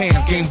 left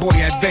hands, Game Boy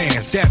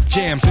Advance. Def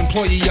Jams,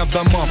 employee of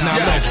the month, now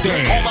let's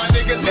dance. All my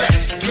niggas,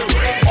 let's do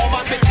it. All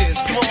my bitches,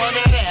 throwing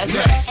that ass,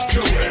 let's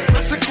do it.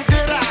 Looks a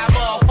good eye,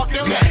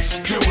 motherfucker,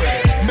 let's do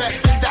it.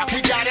 Meth and Doc,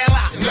 we got it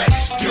locked,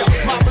 let's do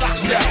it. My block,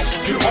 let's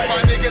do it. All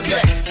my niggas,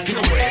 let's do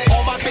it.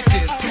 All my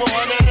bitches,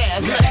 throwing that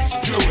ass,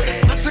 let's do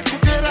it. Looks a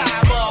good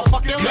eye,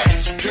 motherfucker,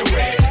 let's do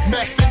it.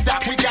 Meth and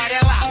Doc, we got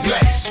it locked,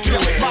 let's do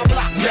it. My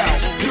block,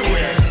 let's do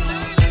it.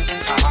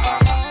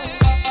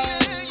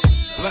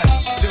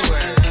 Let's do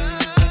it.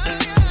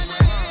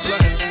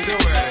 Let's do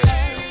it.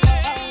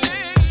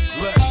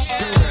 Let's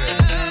do it.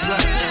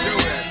 Let's do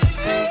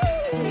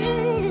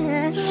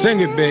it. Sing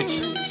it, bitch.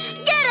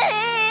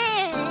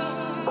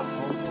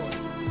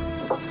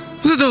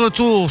 Vous êtes de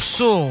retour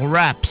sur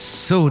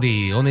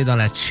Rhapsody. On est dans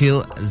la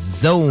Chill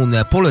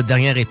Zone pour le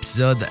dernier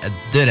épisode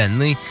de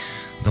l'année.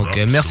 Donc,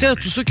 merci à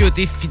tous ceux qui ont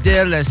été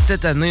fidèles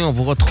cette année. On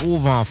vous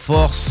retrouve en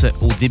force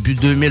au début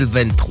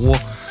 2023.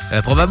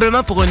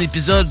 Probablement pour un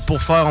épisode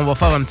on va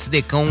faire un petit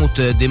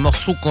décompte des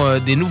morceaux,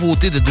 des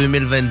nouveautés de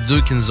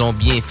 2022 qui nous ont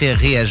bien fait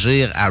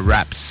réagir à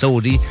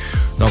Rhapsody.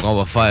 Donc on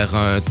va faire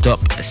un top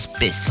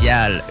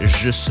spécial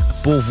juste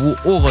pour vous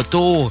au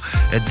retour.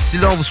 D'ici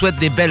là, on vous souhaite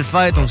des belles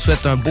fêtes, on vous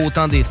souhaite un beau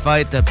temps des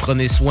fêtes.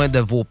 Prenez soin de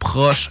vos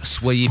proches,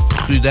 soyez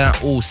prudents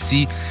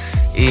aussi.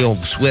 Et on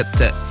vous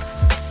souhaite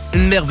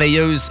une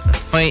merveilleuse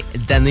fin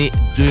d'année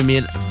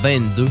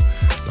 2022.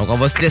 Donc, on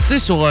va se laisser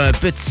sur un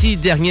petit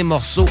dernier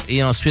morceau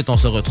et ensuite, on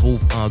se retrouve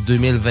en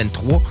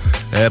 2023.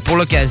 Pour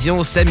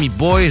l'occasion, Sammy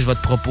Boy, je vais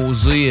te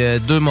proposer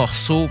 2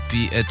 morceaux,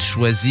 puis tu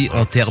choisis,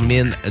 on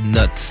termine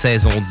notre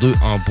saison 2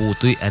 en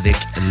beauté avec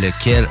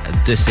lequel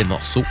de ces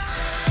morceaux.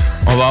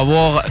 On va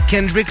avoir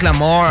Kendrick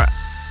Lamar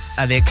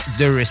avec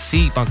The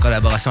Receipt en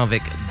collaboration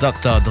avec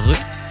Dr. Dre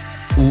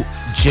ou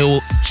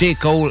J.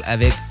 Cole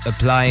avec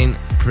Applying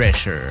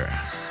Pressure.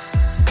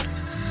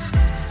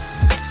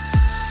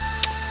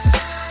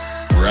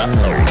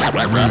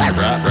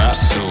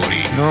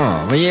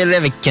 Non, on va y aller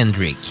avec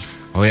Kendrick.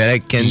 On va y aller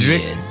avec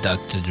Kendrick. Et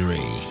Dr. Dre.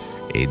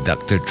 Et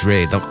Dr.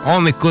 Dre. Donc,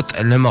 on écoute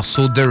le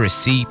morceau The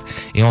Receipt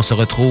et on se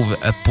retrouve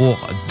pour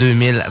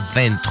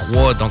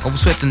 2023. Donc, on vous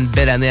souhaite une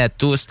belle année à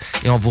tous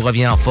et on vous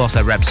revient en force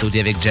à Rhapsody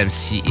avec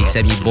Jamsey et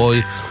Sammy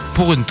Boy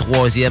pour une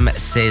 3e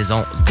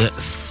saison de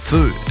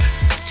feu.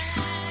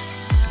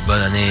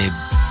 Bonne année.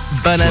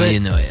 Joyeux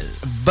Noël.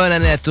 Bonne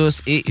année à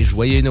tous et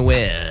joyeux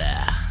Noël.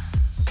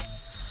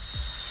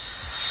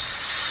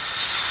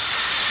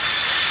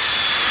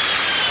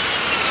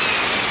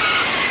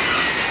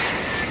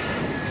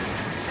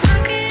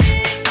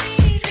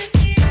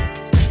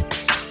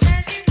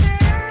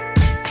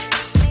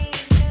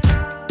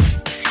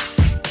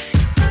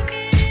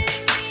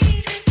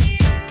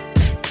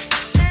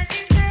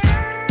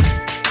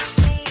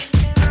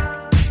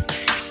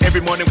 Every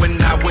morning when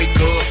I wake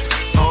up,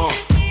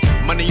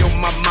 money on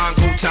my mind,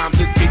 go time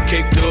to get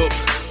caked up.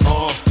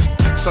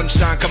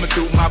 Sunshine coming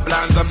through my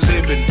blinds, I'm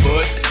living,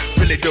 but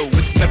really though,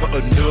 it's never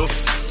enough.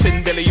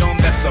 10 billion,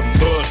 that's a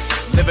must.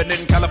 Living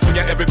in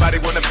California, everybody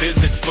wanna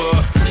visit for.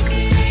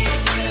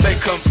 They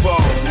come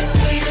from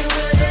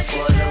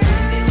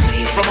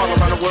all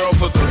around the world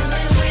for the.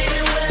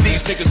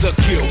 These niggas are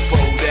kill for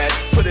that.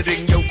 Put it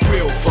in your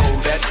grill for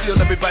that.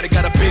 Still everybody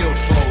gotta build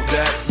for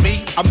that.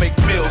 Me, I make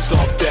meals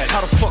off that.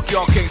 How the fuck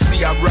y'all can't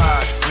see I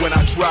ride when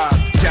I drive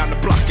down the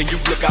block and you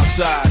look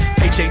outside?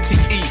 HATE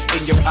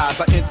in your eyes.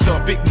 I enter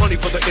big money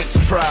for the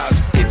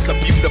enterprise. It's a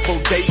beautiful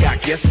day, I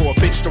guess, for a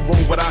bitch to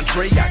roll with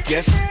Andre, I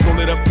guess. Roll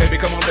it up, baby,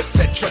 come on, let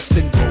that trust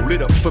and roll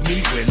it up for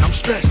me when I'm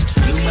stressed.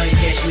 You might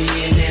catch me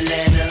in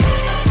Atlanta,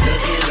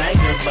 looking like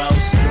a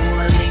boss. New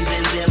Orleans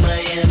and then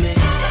Miami,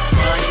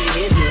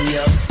 party in New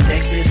York.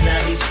 Texas, I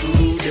be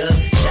screwed up.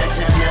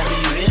 Chi-town, I be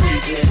really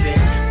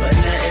pimpin'. But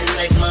nothing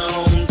like my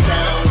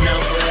hometown, now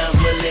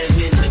forever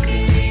living.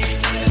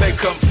 They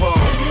come from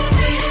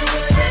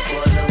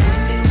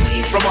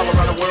all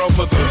around the world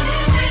for the.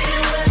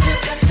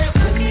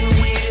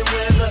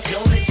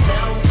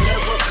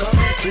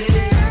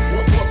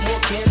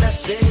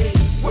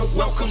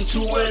 Welcome to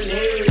LA.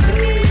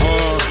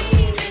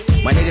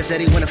 My nigga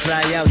said he wanna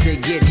fly out to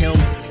get him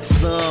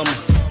some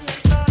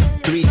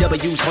 3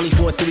 W's only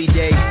for a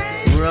 3-day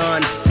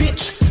run.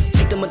 Bitch,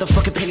 take the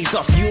motherfucking pennies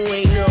off. You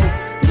ain't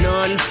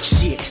none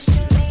shit.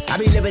 I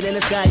be living in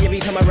the sky every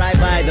time I ride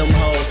by them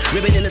hoes.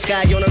 Ribbon in the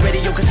sky on the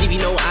radio, cause Stevie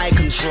know I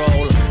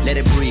control. Let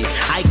it breathe,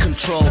 I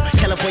control.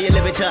 California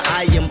living till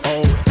I am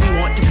old. We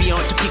want to be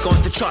on to peak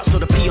on the charts, so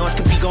the peons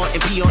can be gone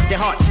and pee on their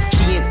hearts.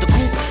 She ain't the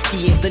coupe,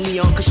 she ain't the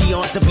neon, cause she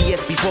on the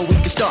BS before we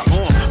can start.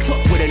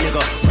 Fuck with a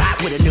nigga,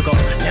 ride with a nigga.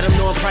 Let them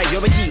know I'm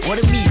priority,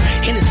 order me.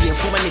 Hennessy and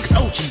for my niggas,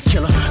 OG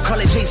killer. Call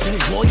it Jason,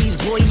 boy, he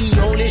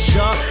on his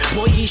job.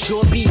 Boy, he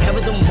sure be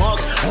having the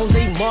marks on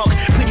they mark.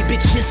 Pretty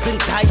bitches and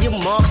tire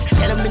marks.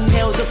 Let them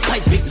inhale the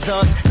pipe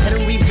exhaust. Let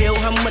them reveal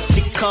how much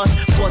it costs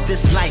for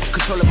this life.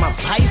 Controlling my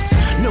vice?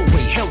 No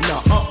way, hell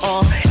no,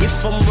 If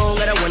I'm wrong,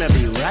 I don't wanna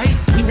be right.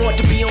 We want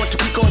to be on to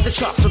peak on the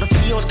charts, so the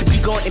peons can be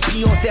gone and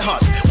pee on their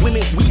hearts.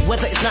 Women, we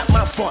weather, it's not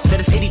my fault that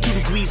it's 82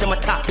 degrees and my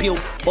top peeled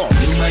off.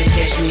 You might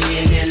catch me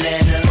in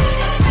Atlanta,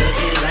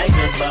 looking like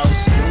a boss.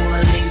 New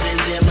Orleans and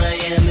then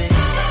Miami,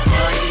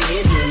 party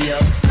in New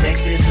York.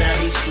 Texas, I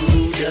be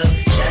screwed up.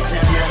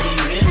 Chi-town, I be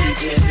really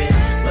pimpin'.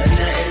 But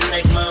nothing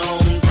like my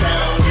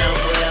hometown, now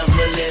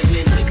forever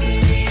living.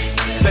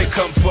 They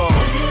come from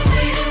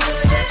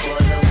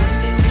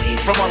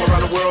all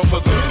around the world for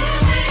the.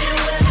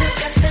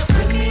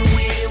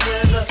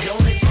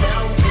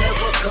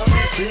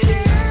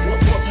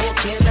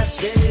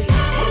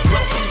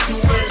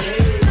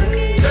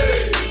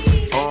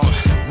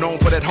 Known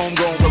for that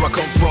homegrown where I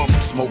come from.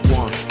 Smoke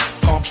one,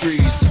 palm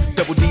trees,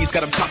 double D's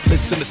got them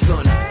topless in the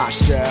sun. I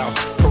shall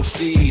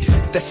proceed.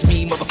 That's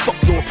me, motherfuck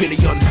your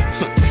opinion.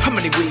 How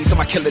many ways am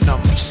I killing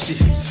them?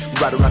 Shit,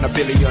 right around 1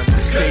 billion.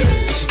 Hey,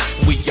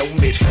 we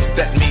own it.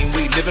 That mean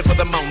we living for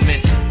the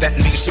moment. That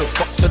means you'll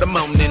fuck to the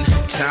morning.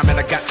 Time and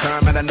I got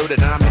time and I know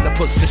that I'm in a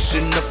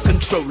position of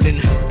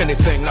controlling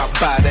anything. I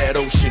buy that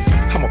ocean.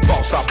 I'm a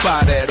boss, I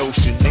buy that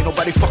ocean. Ain't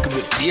nobody fucking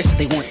with this.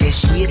 They want that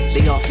shit,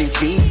 they off their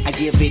feet. I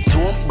give it to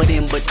them, but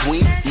in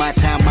between my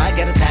time I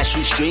gotta tie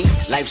shoestrings.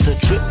 Life's a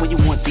trip when you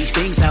want these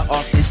things. I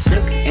often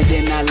slip and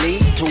then I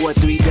lean to a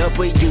 3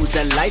 W's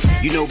of life.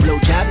 You know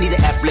blowjob need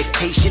an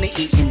application of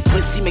eating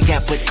pussy make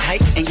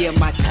appetite and yeah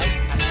my type.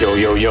 Yo,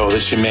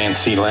 this is your man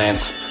C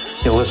Lance.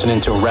 You're listening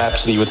to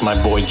Rhapsody with my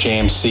boy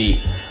JMC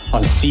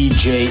on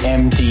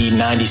CJMD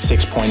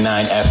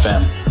 96.9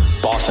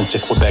 FM, Boston to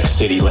Quebec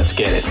City. Let's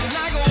get it.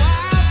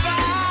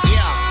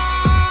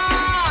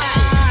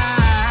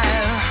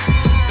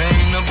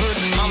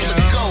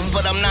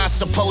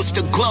 supposed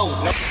to glow.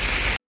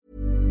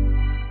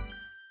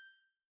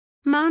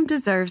 Mom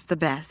deserves the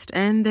best,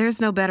 and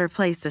there's no better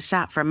place to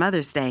shop for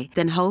Mother's Day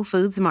than Whole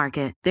Foods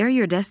Market. They're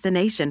your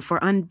destination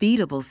for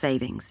unbeatable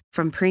savings,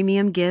 from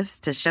premium gifts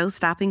to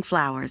show-stopping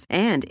flowers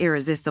and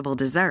irresistible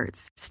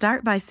desserts.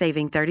 Start by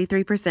saving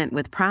 33%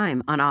 with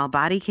Prime on all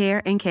body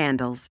care and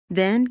candles.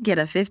 Then get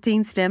a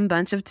 15-stem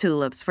bunch of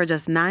tulips for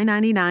just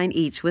 $9.99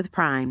 each with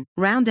Prime.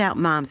 Round out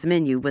Mom's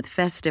menu with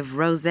festive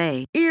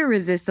rosé,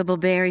 irresistible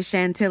berry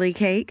chantilly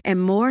cake,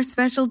 and more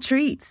special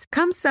treats.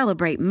 Come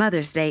celebrate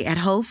Mother's Day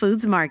at Whole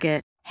Foods Market.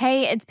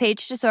 Hey, it's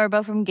Paige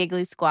DeSorbo from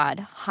Giggly Squad.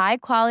 High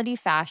quality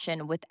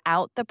fashion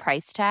without the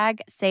price tag.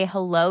 Say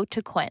hello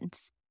to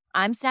Quince.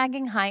 I'm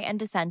snagging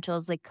high-end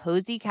essentials like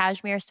cozy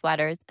cashmere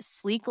sweaters,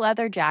 sleek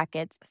leather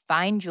jackets,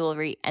 fine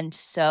jewelry, and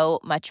so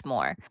much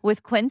more.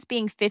 With Quince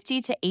being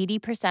 50 to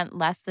 80%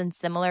 less than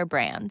similar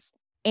brands.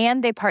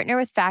 And they partner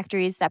with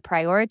factories that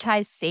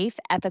prioritize safe,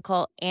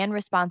 ethical, and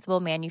responsible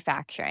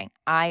manufacturing.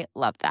 I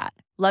love that.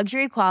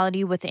 Luxury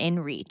quality within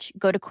reach.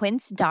 Go to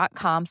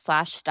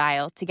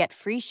quince.com/style to get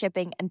free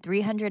shipping and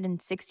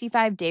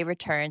 365-day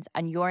returns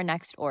on your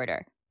next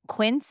order.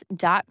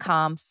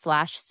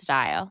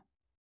 Quince.com/style.